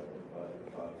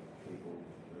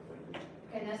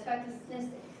 Okay, that's back to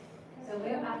statistics. So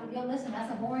you'll listen,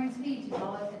 that's a boring speech if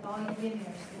all you give me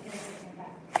are statistics and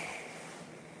facts.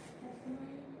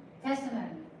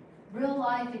 Testimony, real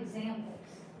life examples.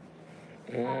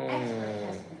 Expert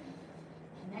testimony.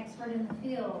 An expert in the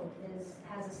field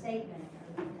has a statement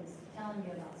or is telling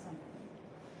you about something.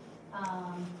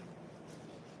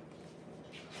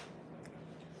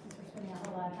 Since we're spending a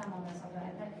whole lot of time on this, I'll go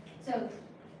ahead. So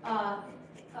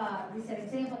we said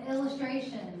example,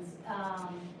 illustrations,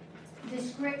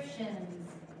 descriptions,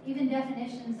 even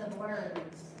definitions of words.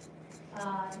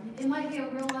 It might be a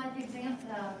real life example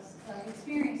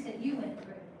experience that you went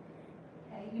through.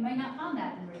 Okay? You may not find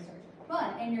that in research,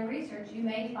 but in your research you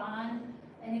may find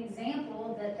an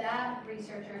example that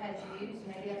researcher has used.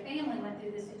 Maybe a family went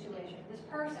through this situation, this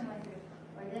person went through,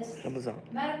 or this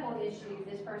medical issue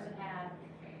this person had,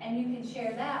 and you can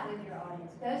share that with your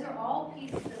audience. Those are all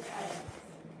pieces of evidence.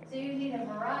 So you need a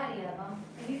variety of them.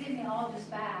 If you give me all just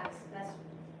facts, that's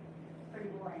pretty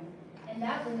boring. And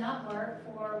that would not work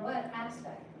for what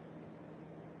aspect?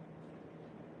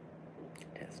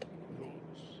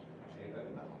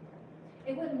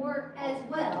 It wouldn't work as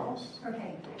well.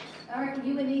 Okay. All right,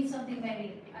 you would need something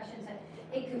maybe, I shouldn't say,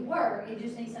 it could work, it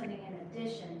just needs something in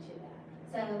addition to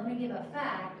that. So let me give a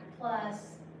fact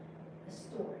plus a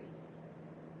story.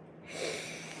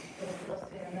 Plus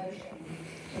their emotion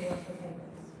to work with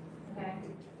papers. Okay?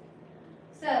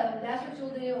 So that's what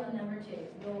you'll do on number 2.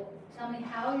 You'll tell me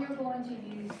how you're going to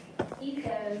use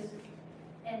ethos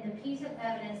and the piece of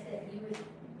evidence that you would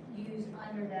use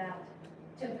under that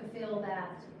to fulfill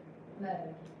that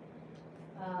mode.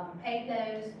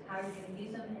 Pathos, how you're going to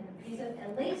use them, and the piece of,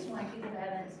 at least one piece of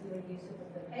evidence you would use to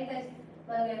fulfill pathos.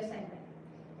 Logo, same thing.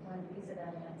 One piece of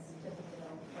evidence to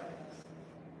fulfill logos.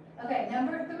 Okay,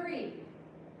 number 3.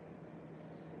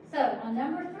 So on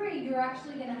number 3, you're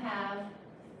actually going to have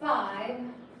 5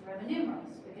 Roman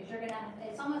numerals because you're going to,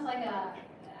 it's almost like a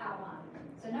outline.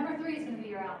 So number 3 is going to be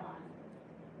your outline.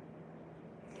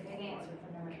 It's a big answer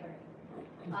for number 3.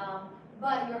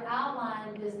 But your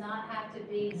outline does not have to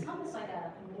be, it's almost like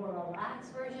a more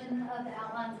relaxed version of the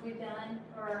outlines we've done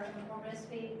for an informative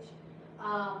speech.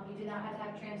 You do not have to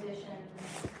have transitions.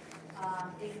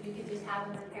 You could just have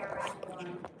them in paragraph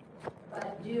form.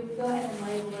 But do go ahead and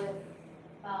label it.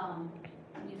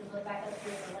 You can look back up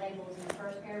here at the labels in the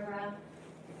first paragraph.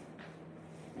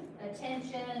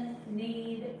 Attention,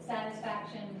 need,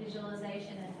 satisfaction,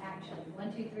 visualization, and action.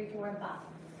 1, 2, 3, 4, and 5.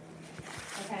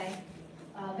 Okay?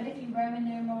 But if you Roman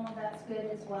numeral, that's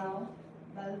good as well.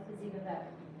 Both is even better.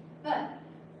 Good.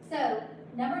 So,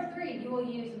 number 3, you will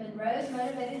use Monroe's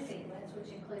motivated sequence, which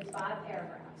includes 5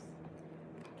 paragraphs.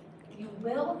 You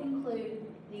will include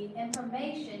the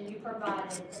information you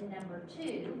provided in number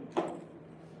 2,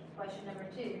 question number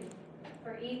 2,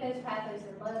 for ethos, pathos,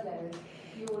 and logos.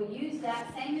 You will use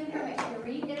that same information. You're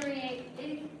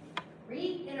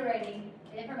reiterating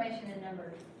the information in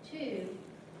number 2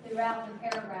 throughout the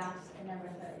paragraphs in number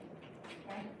 30.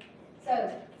 Okay?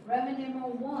 So, Roman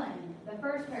numeral 1, the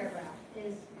first paragraph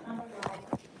is kind of like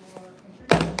your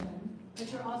introduction,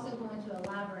 but you're also going to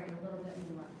elaborate a little bit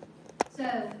more.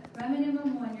 So, Roman numeral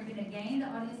 1, you're going to gain the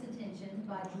audience attention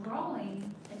by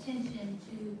drawing attention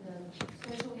to the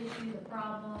social issue, the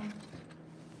problem,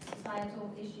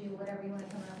 societal issue, whatever you want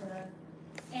to come up with,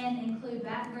 and include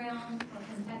background or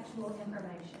contextual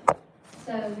information.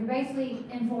 So you're basically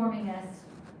informing us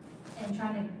and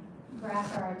trying to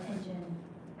grasp our attention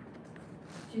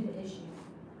to the issue.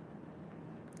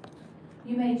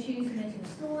 You may choose to mention a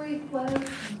story, quote,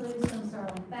 include some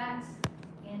startling facts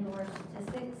and or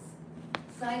statistics,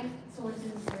 cite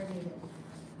sources where needed.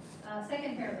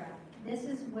 Second paragraph, this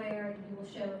is where you will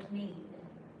show need,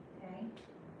 okay?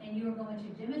 And you are going to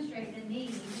demonstrate the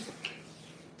need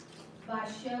by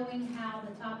showing how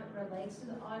the topic relates to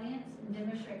the audience and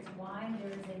demonstrates why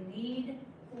there is a need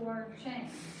for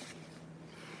change.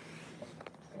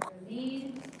 So the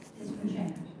need is for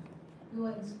change. You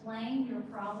will explain your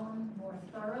problem more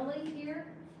thoroughly here,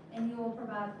 and you will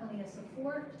provide plenty of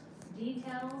support,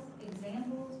 details,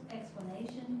 examples,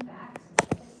 explanation, facts, and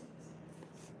statistics.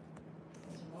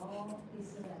 These are all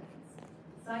pieces of evidence.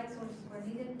 Cite sources where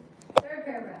needed. Third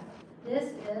paragraph. This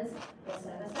is the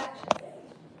satisfaction stage.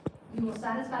 You will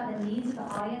satisfy the needs of the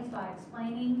audience by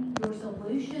explaining your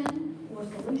solution or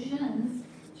solutions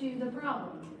to the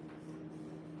problem.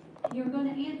 You're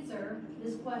going to answer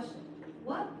this question.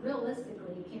 What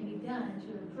realistically can be done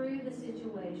to improve the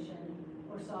situation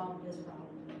or solve this problem?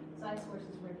 Cite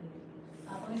sources where needed.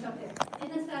 Let me stop there. In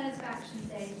the satisfaction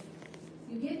stage,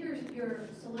 you give your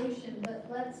solution,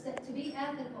 but to be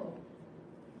ethical,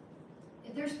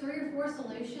 if there's 3 or 4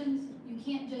 solutions, you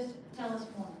can't just tell us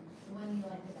one, the one you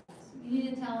like the best. You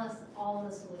need to tell us all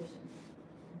the solutions.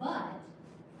 But,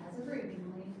 as a group, you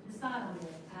need to decide on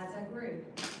it as a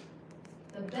group.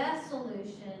 The best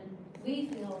solution we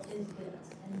feel is this,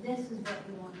 and this is what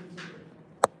we want you to do.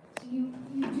 So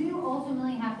you do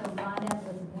ultimately have to line up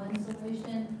with one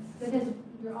solution, because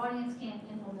your audience can't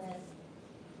implement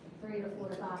 3 or 4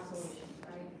 to 5 solutions,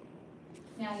 right?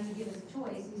 Now, you can give us a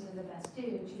choice, these are the best 2,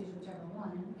 choose whichever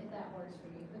one, if that works for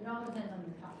you, but it all depends on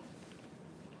your topic.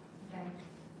 Okay?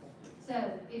 So,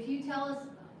 if you tell us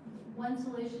one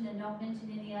solution and don't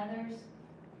mention any others,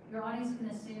 your audience can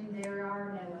assume there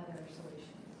are no other solutions.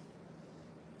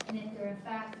 And if there in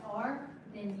fact are,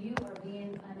 then you are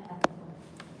being unethical.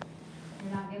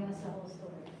 You're not giving us the whole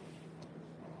story.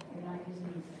 You're not using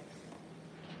these things.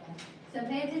 Okay? So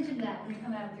pay attention to that when you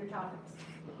come out with your topics.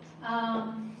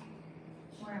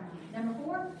 Where am I? Number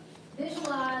 4,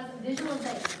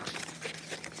 visualization.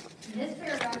 In this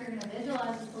paragraph, you're going to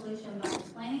visualize the solution by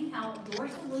explaining how your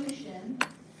solution,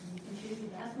 and you can choose the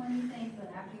best one you think, but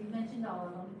after you've mentioned all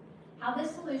of them, how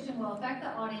this solution will affect the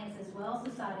audience as well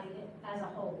as society as a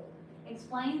whole.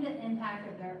 Explain the impact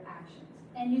of their actions.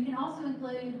 And you can also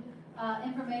include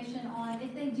information on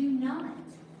if they do not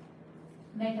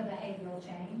make a behavioral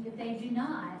change, if they do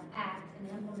not act and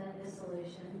implement this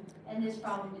solution, and this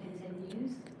problem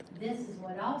continues, this is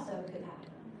what also could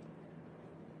happen.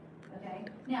 Okay?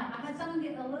 Now, I had someone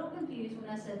get a little confused when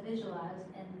I said visualize,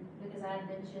 and because I had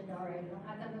mentioned already, you don't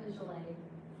have to have a visual aid.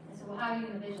 I said, well, how are you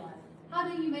going to visualize? How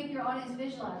do you make your audience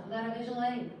visualize without a visual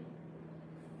aid?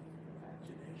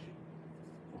 Imagination.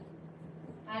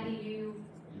 How do you?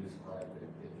 Use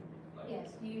collaborative. Yes,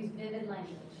 use vivid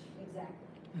language. Exactly.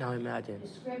 Now imagine.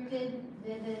 Descriptive,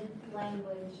 vivid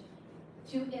language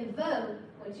to evoke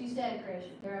what you said, Chris,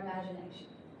 their imagination.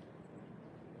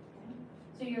 Okay?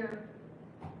 So you're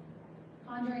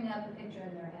conjuring up a picture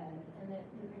in their head, and the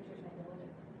pictures make it look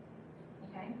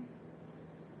different. Okay?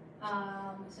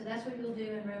 So that's what you'll do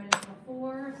in Roman numeral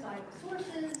 4, cite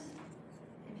sources,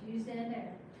 if you used it in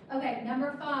there. Okay,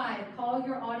 number 5, call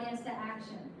your audience to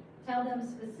action. Tell them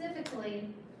specifically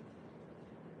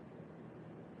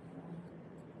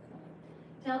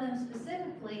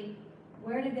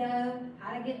where to go,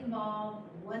 how to get involved,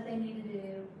 what they need to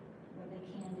do, what they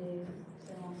can do,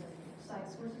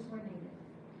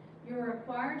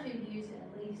 required to use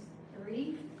at least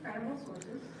 3 credible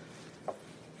sources.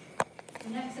 The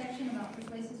next section about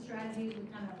persuasive strategies, we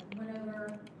kind of went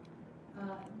over,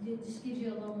 it just gives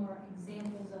you a little more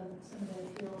examples of some of those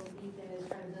skills, ethos,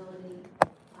 credibility,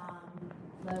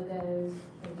 logos,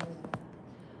 things like that.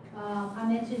 I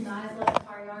mentioned Maslow's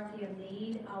hierarchy of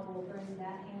need. I will bring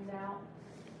that handout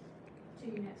to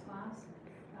your next class.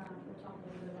 We'll talk a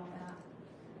little bit about that.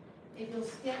 If you'll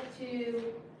skip to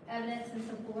evidence and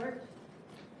support,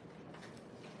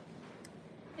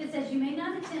 it says you may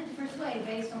not attempt to persuade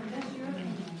based on just your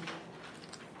opinion.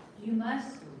 You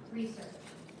must research.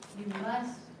 You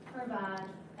must provide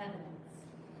evidence.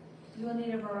 You will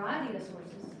need a variety of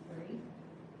sources, 3,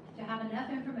 to have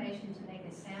enough information to make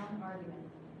a sound argument.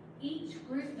 Each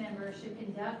group member should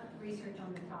conduct research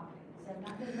on the topic. So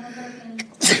not just one person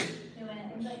doing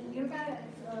it, but you've got to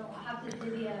have to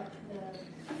divvy up the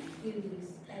duties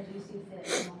as you see fit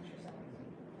amongst yourselves.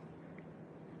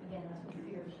 Again, that's what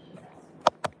fear says.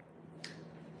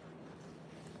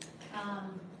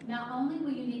 Not only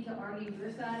will you need to argue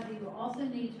your side, but you will also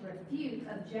need to refute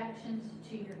objections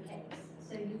to your case.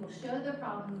 So you will show the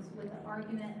problems with the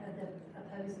argument of the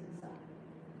opposing side.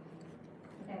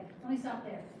 Okay, let me stop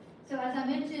there. So as I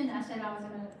mentioned, I said I was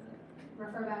going to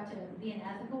refer back to being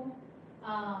ethical.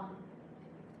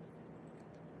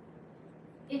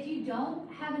 If you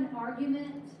don't have an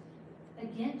argument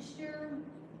against your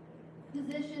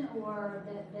position, or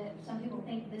that some people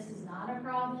think this is not a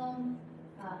problem,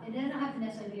 it doesn't have to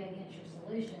necessarily be against your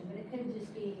solution, but it could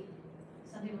just be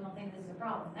some people don't think this is a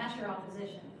problem. That's your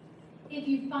opposition. If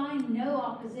you find no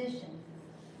opposition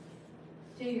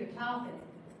to your topic,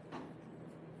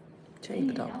 then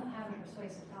you don't have a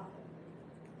persuasive topic.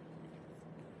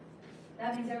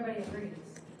 That means everybody agrees.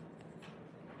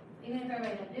 Even if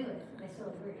everybody doesn't do it, they still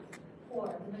agree.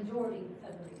 Or the majority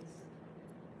agrees.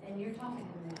 And you're talking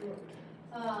to the majority.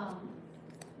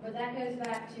 But that goes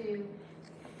back to,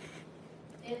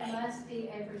 it must be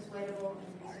a persuadable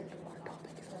and researchable topic.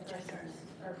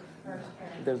 The first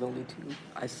paragraph. There's only 2.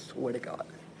 I swear to God.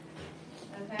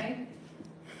 Okay?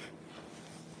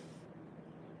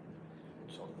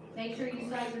 Make sure you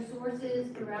cite your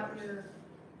sources throughout your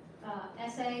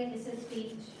essay. It says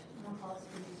speech. I'm going to call it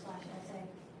speech / essay.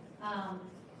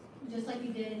 Just like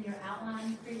you did in your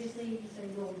outline previously. So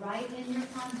you'll write in your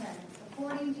content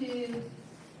according to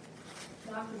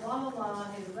Dr. Blah, blah, blah,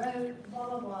 who wrote blah,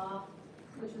 blah, blah,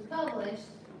 which was published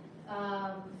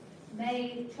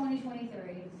May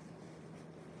 2023. It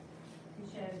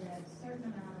shows a certain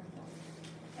amount of points.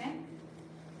 Okay?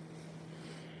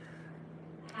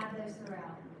 Have those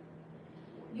throughout.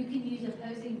 You can use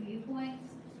opposing viewpoints.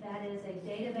 That is a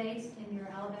database in your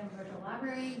Alabama Virtual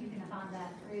Library. You can find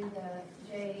that through the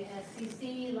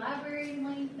JSCC library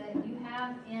link that you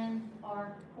have in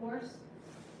our course.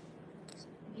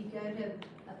 If you go to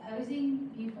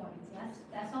opposing viewpoints,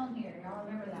 that's on here. Y'all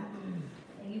remember that.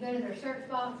 And you go to their search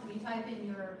box and you type in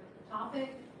your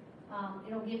topic.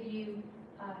 It'll give you,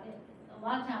 a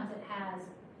lot of times it has,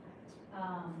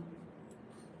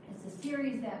 it's a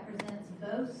series that presents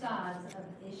both sides of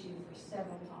the issue for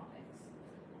several topics.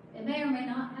 It may or may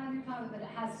not have your topic, but it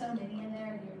has so many in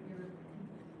there, you're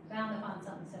bound to find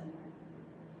something similar.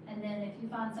 And then if you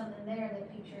find something there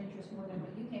that piques your interest more than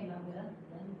what you came up with,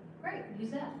 then great,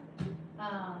 use that.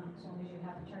 As long as you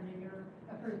have to turn in your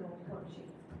approval worksheet.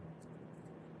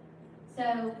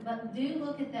 So, but do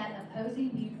look at that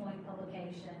opposing viewpoint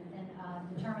publication and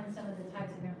determine some of the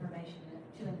types of information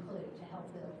to include to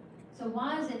help build. So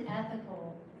why is it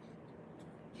ethical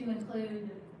to include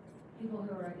people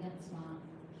who are against mine?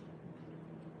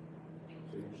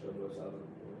 So you can show both sides of the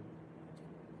board.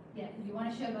 Yeah, you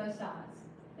want to show both sides.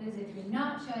 Because if you're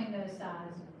not showing both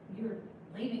sides, you're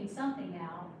leaving something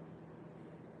out,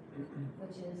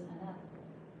 which is unethical.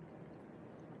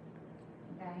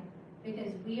 Okay?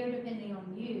 Because we are depending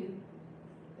on you,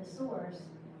 the source,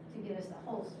 to give us the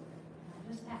whole story, not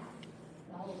just half,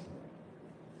 the whole story.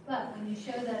 But when you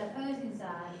show that opposing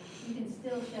side, you can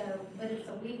still show, but it's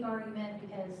a weak argument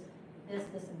because this,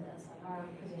 and this, like our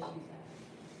position is that.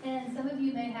 And some of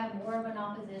you may have more of an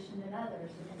opposition than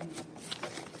others, depending on that.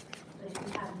 But if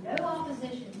you have no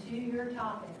opposition to your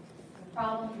topic, your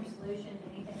problem, your solution,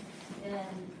 anything, then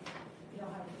you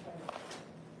don't have a persuasion.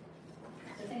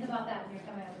 So think about that when you're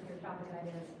coming up with your topic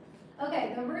ideas.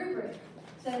 Okay, the rubric.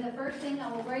 So the first thing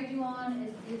I will grade you on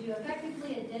is, did you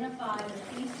effectively identify the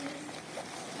thesis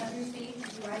of your speech?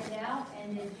 Did you write it out?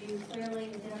 And did you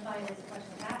clearly identify it as a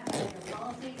question of fact, as your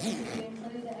policy? Did you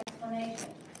include the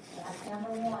explanation? That's number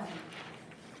 1.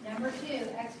 Number 2,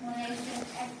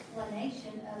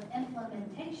 explanation of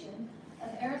implementation of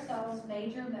Aristotle's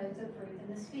major modes of proof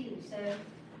in the speech. So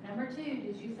Number 2,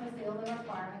 did you fulfill the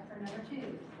requirement for number 2?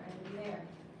 Right to be there.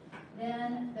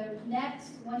 Then the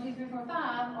next 1, 2, 3, 4,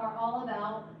 5 are all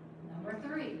about number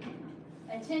 3.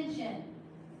 Attention.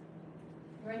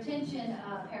 Your attention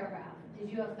paragraph.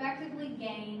 Did you effectively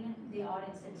gain the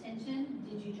audience attention?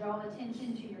 Did you draw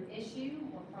attention to your issue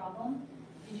or problem?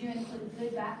 Did you include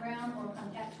good background or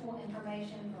contextual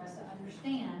information for us to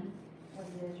understand what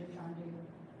it is you're trying to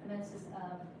convince us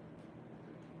of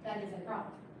that is a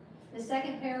problem? The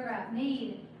second paragraph,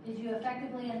 need. Did you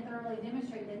effectively and thoroughly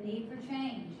demonstrate the need for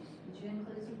change? Did you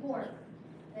include support?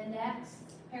 The next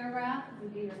paragraph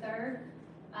would be your third.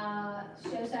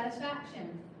 Show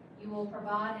satisfaction. You will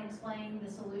provide and explain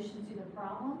the solution to the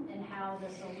problem and how the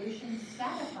solution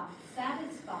satisfy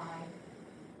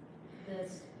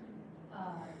this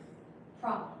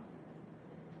problem.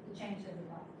 The change of the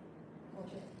problem. Or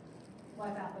to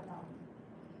wipe out the problem.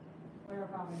 Whatever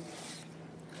problem it is.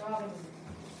 We're all going to do it.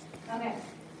 Okay.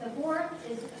 The fourth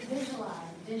is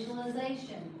visualize.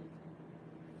 Visualization.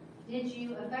 Did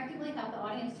you effectively help the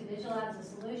audience to visualize the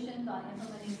solution by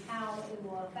implementing how it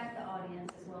will affect the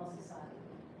audience as well as society?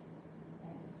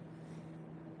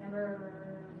 Number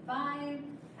 5,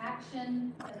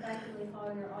 action. Effectively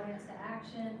call your audience to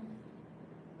action.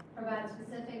 Provide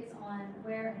specifics on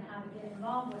where and how to get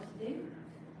involved, what to do.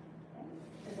 Okay.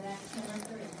 So that's number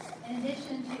 3. In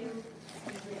addition to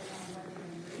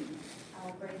I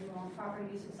will grade you on proper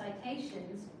use of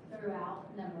citations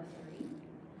throughout number 3.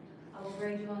 I will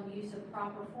grade you on the use of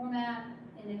proper format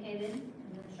indicated in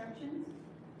the instructions.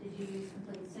 Did you use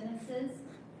complete sentences,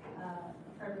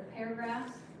 appropriate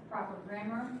paragraphs, proper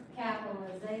grammar,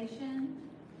 capitalization,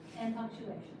 and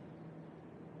punctuation?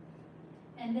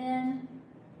 And then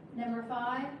number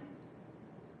 5,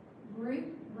 group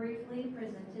briefly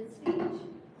presented speech.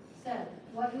 So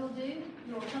what you'll do,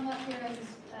 you'll come up here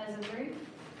as a group.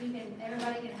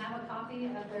 Everybody can have a copy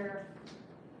of their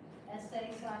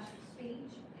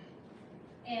essay/speech,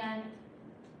 and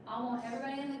I want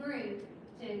everybody in the group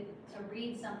to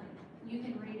read something. You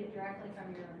can read it directly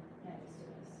from your notes to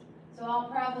us. So I'll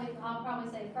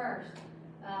probably say first,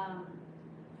 and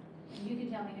you can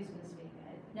tell me who's going to speak.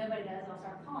 If nobody does, I'll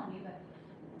start calling you. But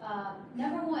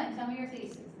number 1, tell me your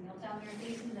thesis, and you'll tell me your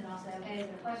thesis, and then I'll say, okay, is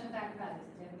there a question, fact, or fact?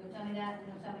 You'll tell me that,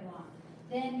 and you'll tell me why.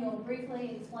 Then you'll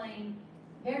briefly explain.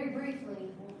 Very briefly,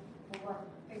 we'll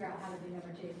figure out how to do number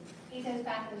 2. Ethos,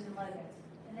 pathos, and logos.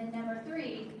 And then number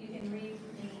 3, you can read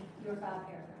me your 5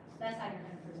 paragraphs. That's how you're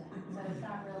going to present. So it's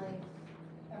not really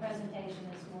a presentation,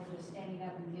 it's more just standing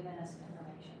up and giving us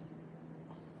information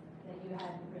that you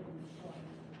hadn't written before.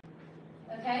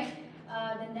 Okay,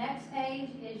 the next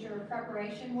page is your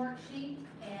preparation worksheet,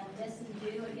 and this is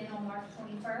due again on March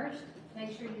 21st.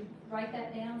 Make sure you write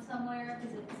that down somewhere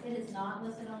because it is not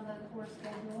listed on the course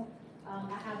schedule. I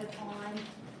have it on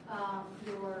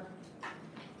your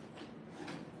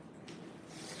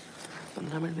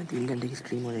 15 minute में 3 घंटे की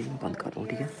stream हो जाएगी। मैं बंद कर रहा हूँ,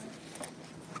 ठीक है?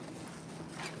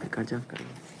 मैं कर जा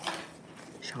करेंगे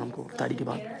शाम को तारीख के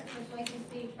बाद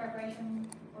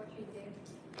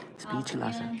स्पीच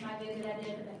क्लास है।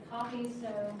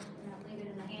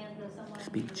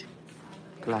 स्पीच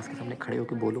क्लास के सामने खड़े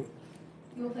होकर बोलो।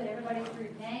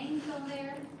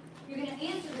 You're going to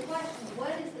answer the question,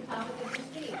 what is the topic of your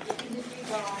speech? You can just read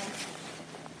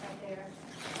right there.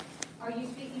 Are you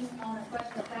speaking on a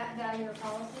question of fact, value, or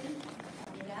policy?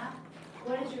 Tell me that.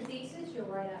 What is your thesis? You'll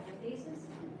write out your thesis.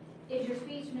 Is your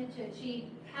speech meant to achieve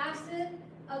passive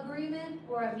agreement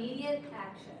or immediate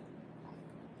action?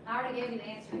 I already gave you the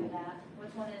answer to that.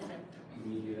 Which one is it?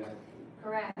 Immediate action.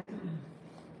 Correct.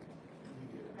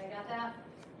 Everybody got that?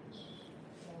 So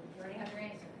you already have your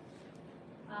answer.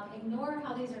 Ignore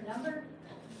how these are numbered.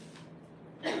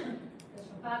 Goes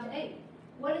from 5 to 8.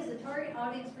 What is the target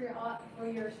audience for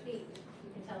your speech?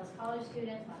 You can tell us college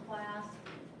students, my class,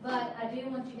 but I do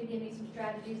want you to give me some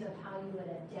strategies of how you would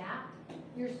adapt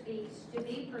your speech to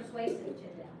be persuasive to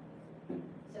them.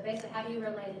 So basically, how do you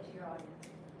relate it to your audience?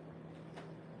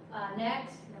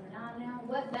 Next, number 9 now.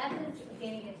 What methods of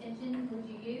gaining attention would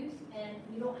you use? And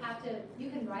you don't have to, you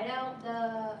can write out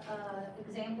the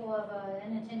example of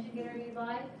an attention getter you'd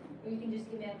like, or you can just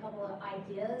give me a couple of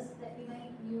ideas that you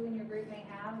and your group may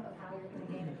have of how you're going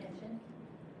to gain attention.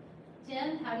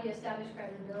 10, how do you establish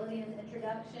credibility in the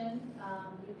introduction?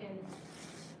 You can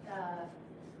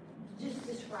just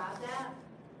describe that.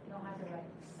 You don't have to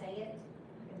say it.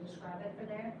 You can describe it for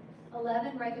there.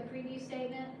 11, write the preview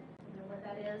statement. You know what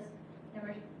that is.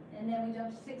 And then we jump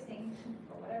to 16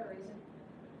 for whatever reason.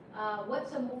 What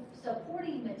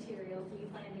supporting materials do you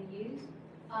plan to use?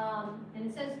 And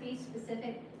it says be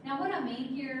specific. Now what I mean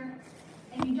here,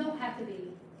 and you don't have to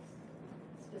be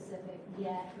specific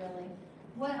yet really,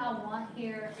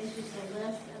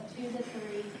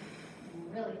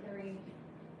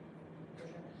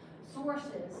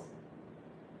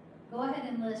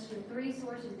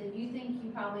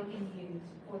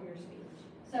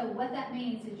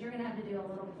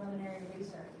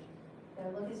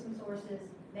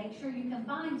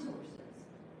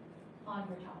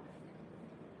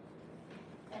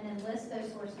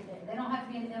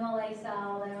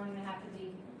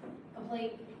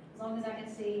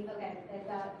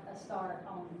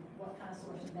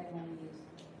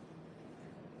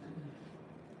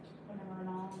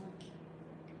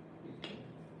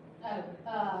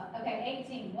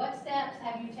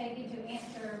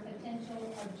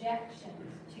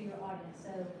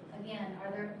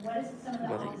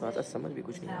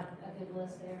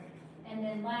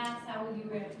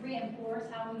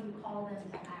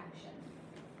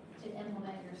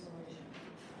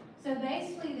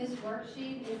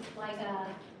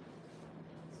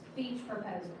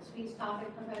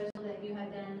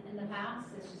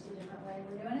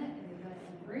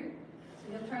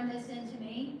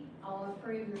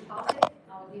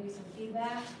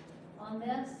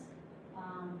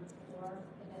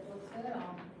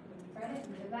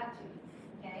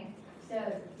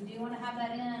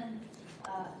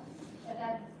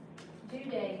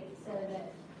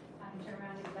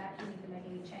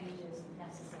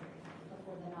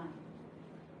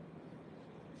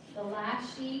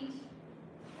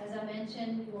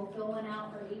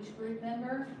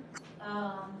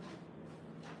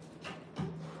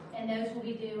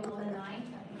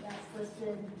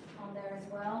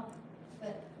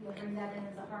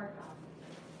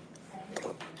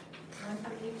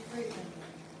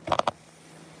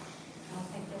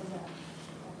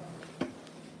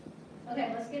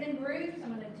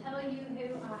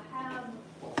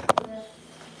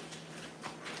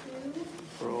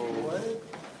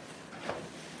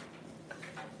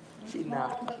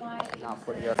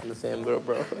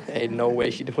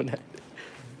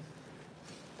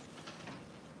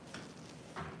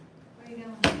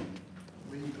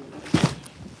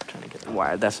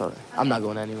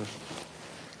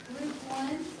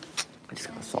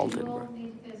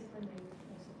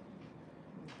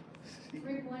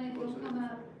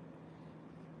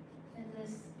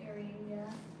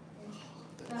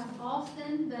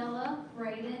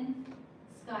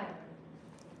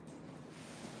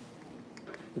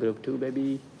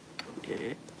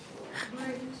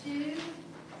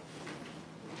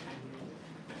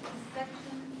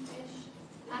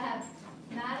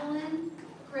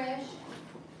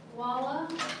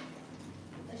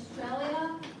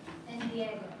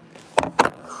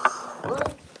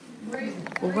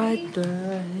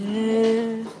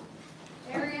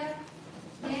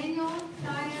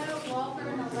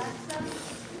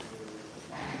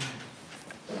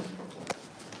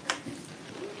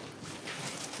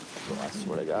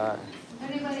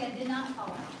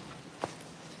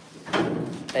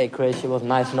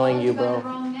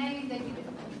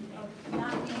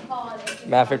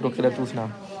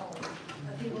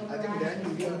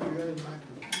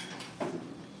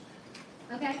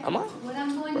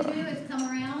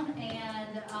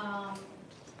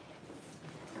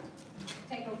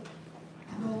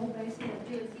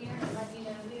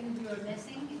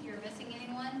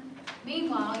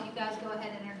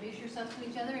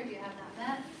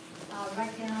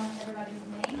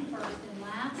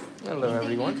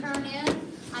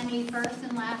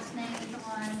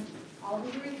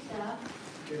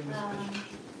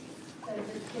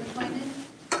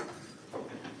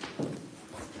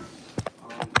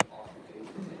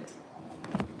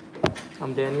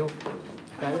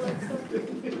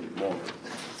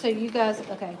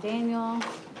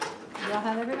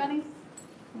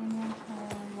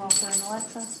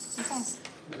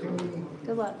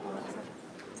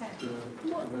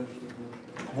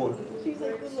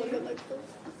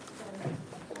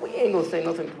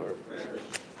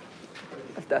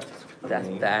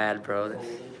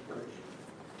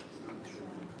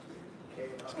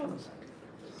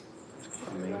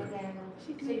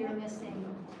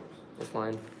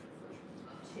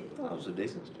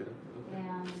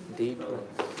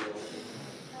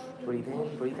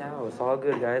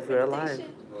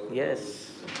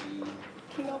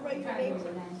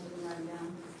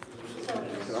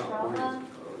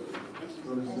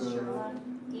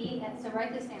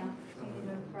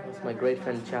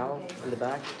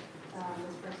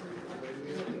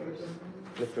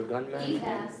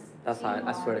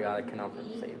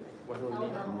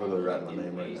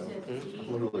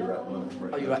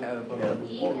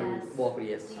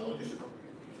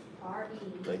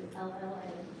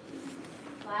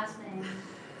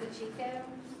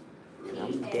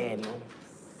 I'm Daniel.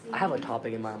 I have a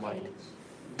topic in my mind.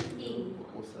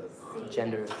 What's that?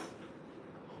 Genders.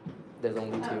 There's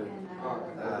only two.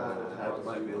 That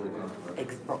might be a little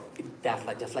controversial. Bro, that's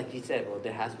like just like you said, bro.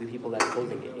 There has to be people that are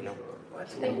opposing it, you know. I'm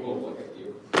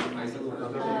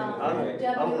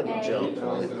the jump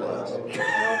in this class. That's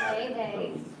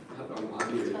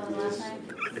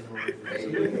a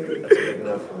big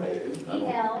no for me.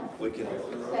 We can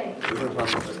find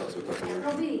something else we talk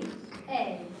about.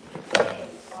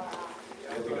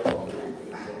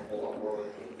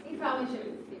 He probably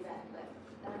shouldn't do that, but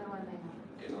I don't know what they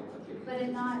know. But if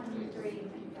not, you three.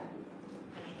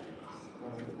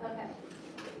 Okay.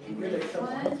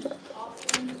 One,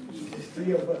 Austin, There's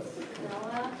 3 of us.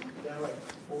 Noah, There are like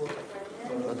 4.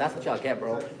 Well, that's what y'all get,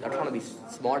 bro. Y'all trying to be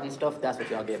smart and stuff. That's what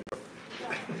y'all get, bro.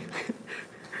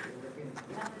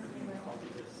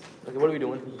 Okay, what are we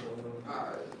doing?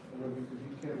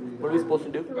 What are we supposed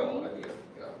to do? well,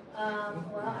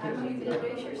 after you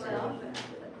introduce yourself,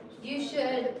 you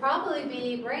should probably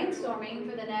be brainstorming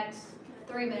for the next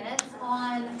 3 minutes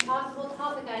on possible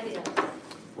topic ideas.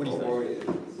 What do you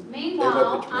think?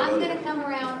 Meanwhile, I'm gonna come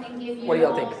around and give you What do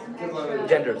y'all all think? some extra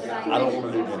Genders. I don't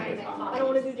wanna do gender. I don't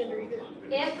want to do gender either.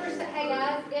 Hey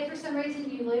guys, if for some reason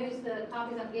you lose the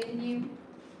copies I'm giving you,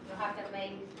 you'll have to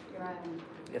make your own.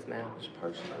 Yes, ma'am. Just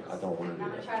personally, I don't want I'm to do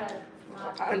gonna that. try to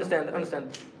not. I understand.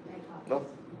 No,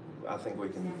 I think we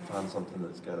can find something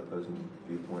that's got opposing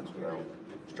viewpoints without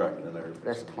striking a nerve.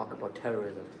 let's talk about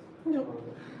terrorism,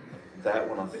 That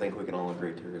one, I think we can all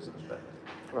agree terrorism is bad.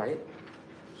 right?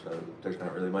 So there's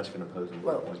not really much of an opposing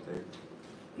Well- viewpoint there.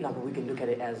 No, but we can look at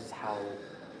it as how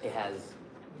it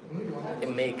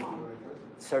make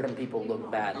certain people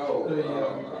look bad.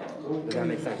 Does that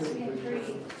make sense?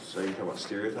 So you're talking about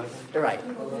stereotyping? You're right.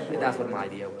 That's what my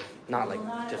idea was. Not like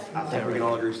just I think we can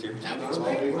all agree stereotyping is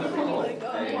bad. Oh my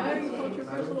god, why are you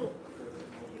controversial?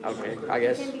 okay, I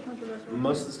guess. It can be controversial.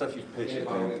 Most of the stuff you've pitched is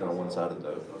kind of one-sided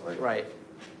though. Like, Right.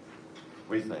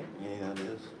 what do you think? Any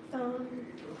ideas?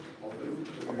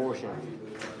 Abortion.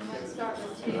 Let's start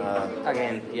with two.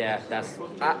 Again, yeah, that's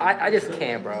I just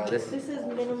can't, bro. This is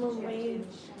minimum wage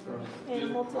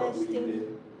and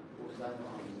multi-testing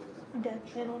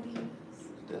death penalty.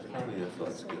 Definitely, I feel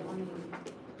that's good.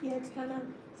 Yeah, it's kind of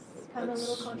a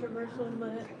little controversial,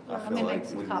 but I feel like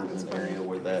we live in an area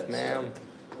where that's Ma'am.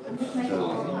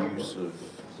 the use of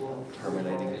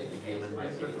terminating a human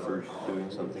for doing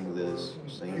something that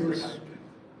seems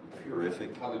horrific.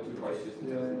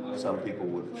 Some people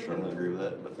would strongly agree with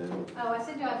that, but then Oh, I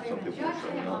sent you out 3 some minutes. people You would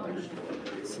actually strongly have not one.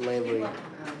 agree. Slavery.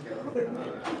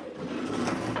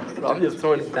 Bro, I'm just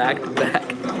throwing it back to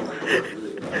back.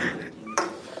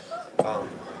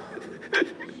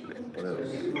 What else?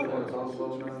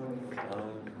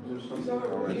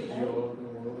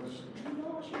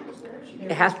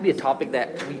 It has to be a topic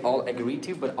that we all agree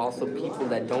to, but also people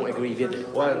that don't agree with it.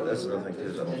 Well, that's another thing too.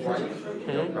 Is I don't think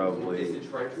y'all probably. I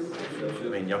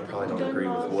mean, y'all probably don't agree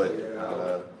with what.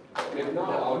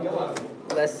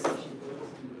 Let's.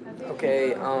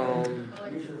 Okay.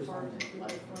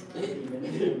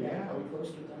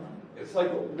 It's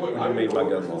like, what I mean by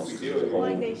gun laws. as a whole.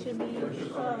 like they should be,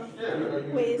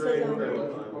 wait, it says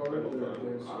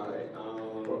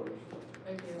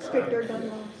stricter gun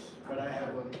laws. But I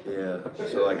have one. Yeah.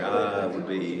 So like I would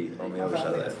be on the other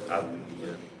side of that.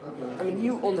 I mean,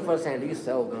 you on the first hand, you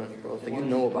sell guns, bro, so you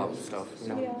know about stuff, you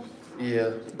know. Yeah. Yeah.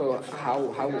 But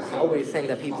how are we saying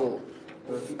that people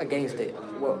against it?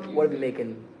 What are we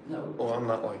making? Well, I'm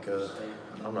not like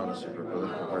I'm not a super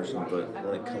political person, but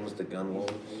when it comes to gun laws,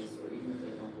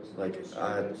 like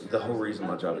the whole reason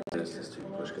my job exists is to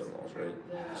push gun laws, right?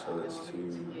 So it's to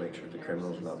make sure the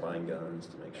criminals are not buying guns,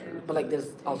 to make sure. But like, there's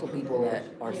also people that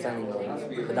are selling guns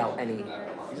without any.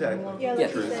 Exactly. Yeah, Yeah.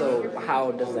 like you said. So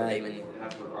how does that even?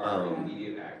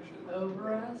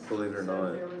 Believe it or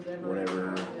not,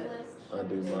 whenever I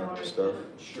do my stuff,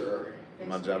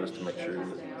 my job is to make sure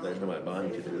that there's nobody behind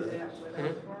me to do that.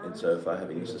 And so if I have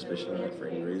any suspicion of it for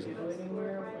any reason,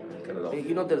 cut it off.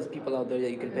 You know, there's people out there that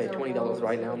you can pay $20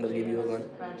 right now and they'll give you a gun.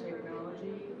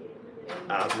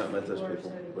 I've not met those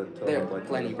people, but There I'd are like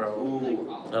plenty, to,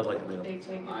 bro. I'd like to meet them.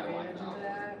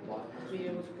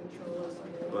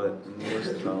 But most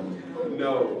of the time,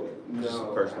 just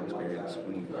personal experience,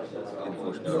 we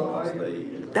enforce gun laws.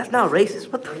 That's not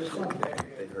racist. What the fuck?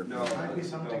 They hurt me. Might be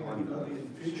something we will be in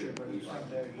the future, but it's not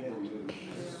there yet.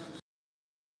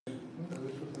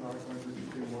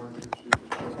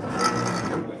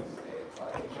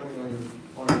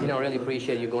 You know, I really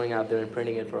appreciate you going out there and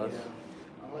printing it for us.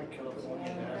 I like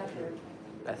California.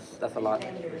 That's a lot.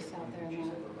 Vendors out there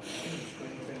now.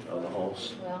 On the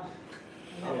halls. Well,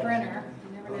 the printer,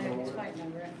 you never know who's fighting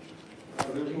over it.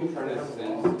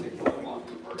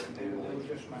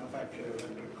 just manufacture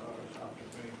electric cars after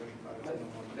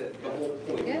 2025. The whole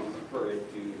point Yeah. is for it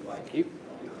to like.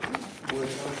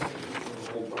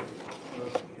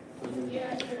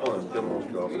 Oh, and demos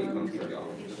go off the contract.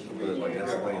 But like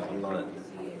that's the thing, I'm not.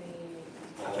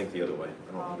 I think the other way.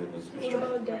 I don't think it needs to be What straight.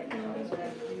 about debt nowadays?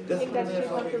 I think that's too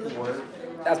controversial.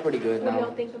 That's pretty good What do y'all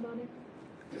now. think about it?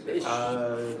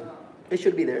 It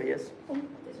should be there, yes. I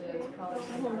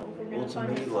don't know if we're Well, gonna to find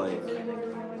me, it. like,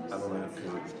 I don't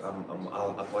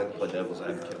know, because I like to play devil's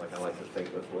advocate. Like, I like to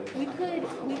think both ways. We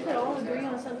could all agree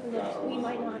on something that we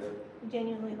might not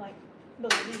genuinely like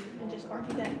believe and just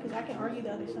argue that, because I can argue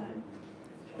the other side.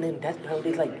 Man, death penalty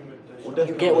is like, Well,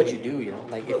 you get what you do, you know?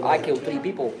 Like, if I kill 3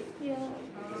 people, Yeah.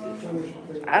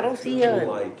 I don't see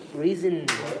a reason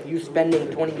you spending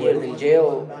 20 years in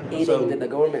jail eating the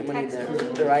government money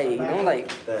the right, you know? Like,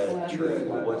 That true.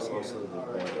 But what's also the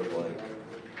point of like,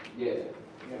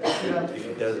 if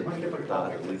he doesn't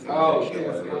die at least like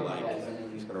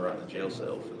he's gonna rot in a jail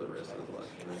cell for the rest of his life.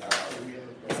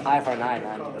 it's eye for an eye,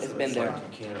 man. It's been there.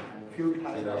 Like, you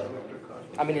can't, you know.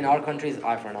 I mean, in our country, it's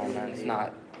eye for an eye, man. It's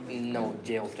not no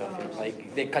jail stuff. It's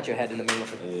like, they cut your head in the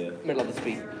middle of the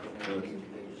street. Yeah.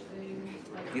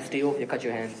 You steal, you cut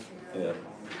your hands. Yeah.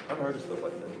 I've heard of stuff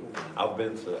like that. I've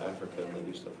been to Africa and they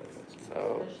do stuff like that.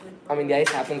 So, I mean, yeah, it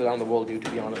happens around the world, dude,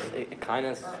 to be honest. It kind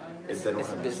of... If they don't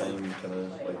have the same kind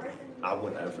of, like, I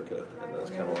went to Africa, and that's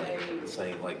kind of like the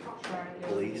same, like,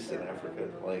 police in Africa,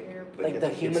 like the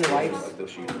human rights, like, they'll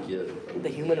shoot a kid. the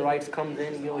human rights comes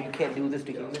in, you know, you can't do this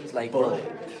to humans, like, bro,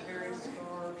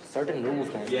 certain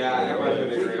rules, man.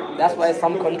 That's why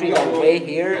some countries are way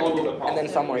here, and then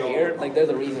some are here, like, there's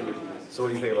a reason. So what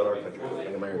do you think about our country,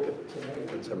 like America,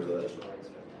 in terms of that?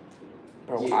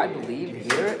 Bro, I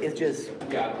believe here is just...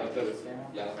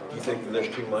 You think that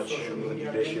there's too much of the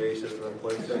judiciary system in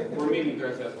place?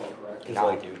 Nah,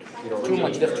 like, dude. you know,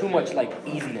 There's too much, like,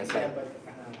 easiness, like...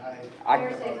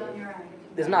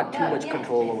 There's not too much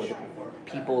control over the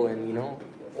people, and, you know...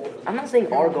 I'm not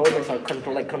saying our governments are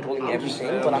controlling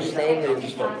everything, but I'm saying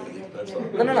it's...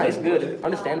 No, it's good,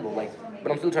 understandable, like...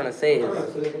 But I'm still trying to say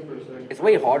is... It's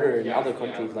way harder in other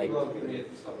countries, like...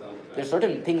 There's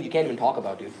certain things you can't even talk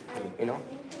about, dude, you know?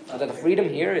 So that the freedom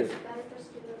here is...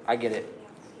 I get it.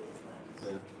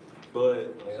 Yeah.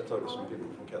 But like, I talked to some people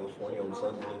from California on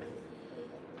Sunday.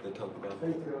 They talk about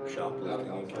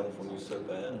shoplifting in California so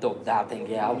bad. That thing,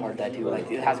 yeah, I've heard that too. Like,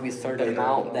 it has to be a certain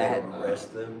amount that...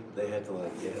 Arrest them, they have to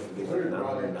like, it has to be like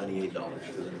 $998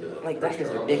 for them to... Like, that's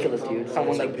just ridiculous, dude.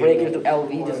 Someone like breaking into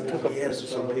LV just took a... Yeah, so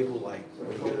some people like,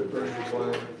 when you go to a grocery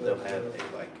store, they'll have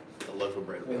a loaf of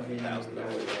bread with $1,000.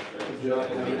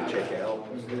 And when you check out,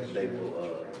 they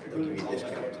will they'll give you a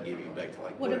discount to give you back to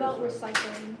like... What about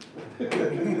recycling?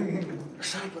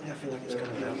 Recycling, I feel like it's kind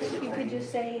of outdated. You could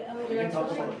just say, oh, it's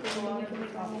recycling, and we can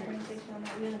make our whole organization on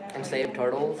that. We don't have And to- save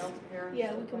turtles.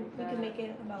 Yeah, we can make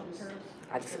it about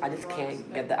turtles. I just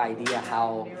can't get the idea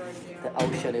how the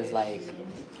ocean is like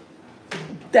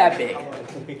that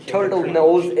big. Turtle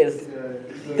nose is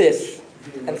this,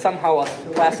 and somehow a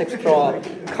plastic straw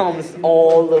comes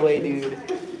all the way, dude,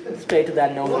 straight to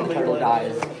that nose, and the turtle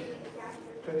dies.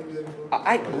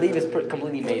 I believe it's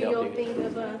completely made What do up, you dude. think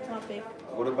of a topic?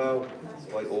 What about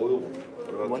like oil? What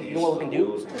about What, the you know what we can do?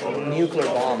 use of oils? Nuclear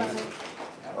bombs.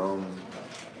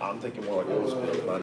 I'm thinking more like oil spills.